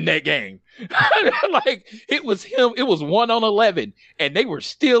maybe win that game. Like, it was him. It was 1 on 11, and they were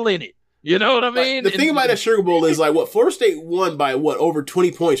still in it. You know what I mean? Like, the thing about that Sugar Bowl is, like, Florida State won by over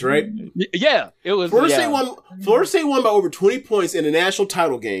 20 points, right? Yeah, it was. Florida State won by over 20 points in the national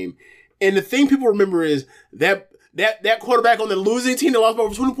title game. And the thing people remember is that quarterback on the losing team that lost by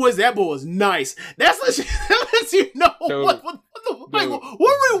over 20 points, that ball was nice. That lets you know what were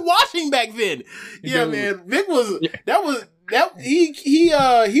we watching back then? Yeah, man. Vic was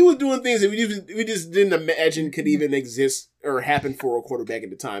he was doing things that we just didn't imagine could even exist or happen for a quarterback at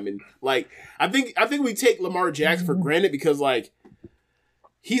the time. And, like, I think we take Lamar Jackson for granted because, like,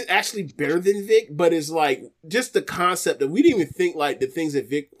 he's actually better than Vic, but it's like just the concept that we didn't even think like the things that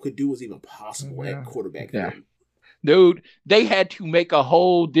Vic could do was even possible at quarterback. Yeah. Dude, they had to make a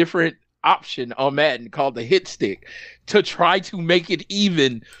whole different option on Madden called the hit stick to try to make it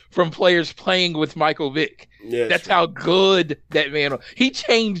even from players playing with Michael Vick. Yeah, that's how good that man was. He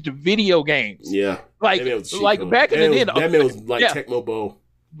changed video games. Yeah. Like back in the day. That man was like Tecmo Bowl.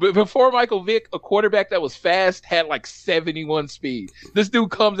 But before Michael Vick, a quarterback that was fast had like 71 speed. This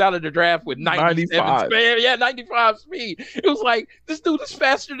dude comes out of the draft with 97 speed. Yeah, 95 speed. It was like, this dude is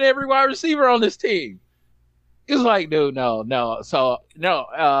faster than every wide receiver on this team. It was like, dude, no. So,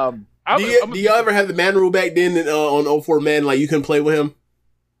 no. Do you ever have the man rule back then on 04 Madden? Like, you couldn't play with him?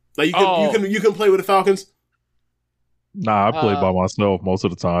 Like, you can play with the Falcons? Nah, I played by myself most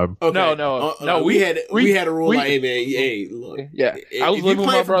of the time. Okay. No. We had a rule like, hey man, hey, look. Yeah. I was living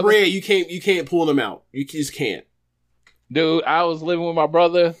with my brother. Bread, you can't pull them out. You just can't. Dude, I was living with my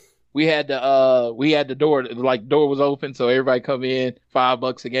brother. We had the door, like door was open, so everybody come in,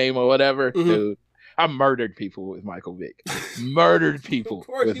 $5 a game or whatever. Mm-hmm. Dude, I murdered people with Michael Vick. Murdered people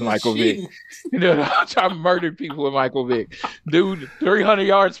with Michael Vick. You know, I murdered people with Michael Vick. Dude, 300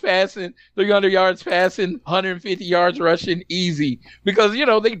 yards passing, 150 yards rushing, easy. Because, you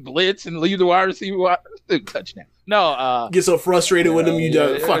know, they blitz and leave the wide receiver touchdown. No. Get so frustrated with them, you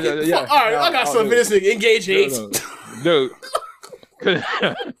done. Fuck it. Yeah. All right, I got something for this nigga. Engage hates. Dude.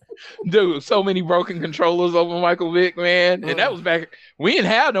 Dude, so many broken controllers over Michael Vick, man. And that was back. We didn't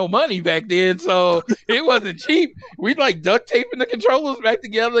have no money back then, so it wasn't cheap. We like duct taping the controllers back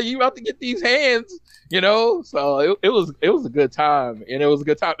together. You about to get these hands, you know? So it was a good time, and it was a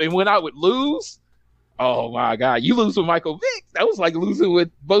good time. And when I would lose, oh my God, you lose with Michael Vick. That was like losing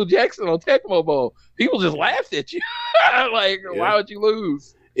with Bo Jackson on Tecmo Bowl. People just laughed at you. Like, why would you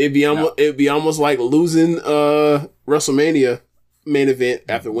lose? It'd be almost like losing WrestleMania main event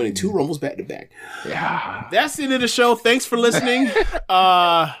after winning 2 Rumbles back to back. Yeah. That's the end of the show. Thanks for listening.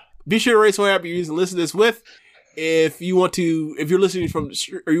 Be sure to rate whatever app you're using to listen to this with. If you're listening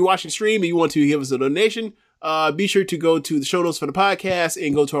or you're watching stream and you want to give us a donation, be sure to go to the show notes for the podcast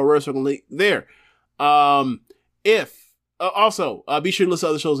and go to our website link there. Also, be sure to listen to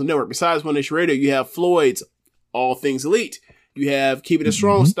other shows on the network. Besides One Nation Radio, you have Floyd's All Things Elite. You have Keeping It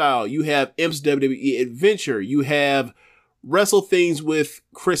Strong Style. You have Imp's WWE Adventure. You have Wrestle Things with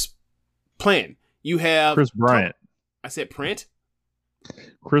Chris Plan. You have Chris Bryant. I said Prant?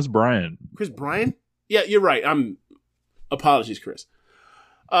 Chris Bryant. Chris Bryant? Yeah, you're right. Apologies, Chris.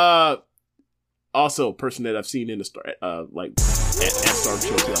 Also, person that I've seen in the star, at Star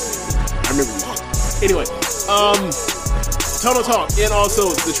shows. I remember you. Anyway, Total Talk, and also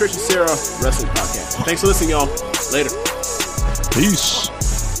the Trish and Sarah Wrestling Podcast. Thanks for listening, y'all. Later. Peace.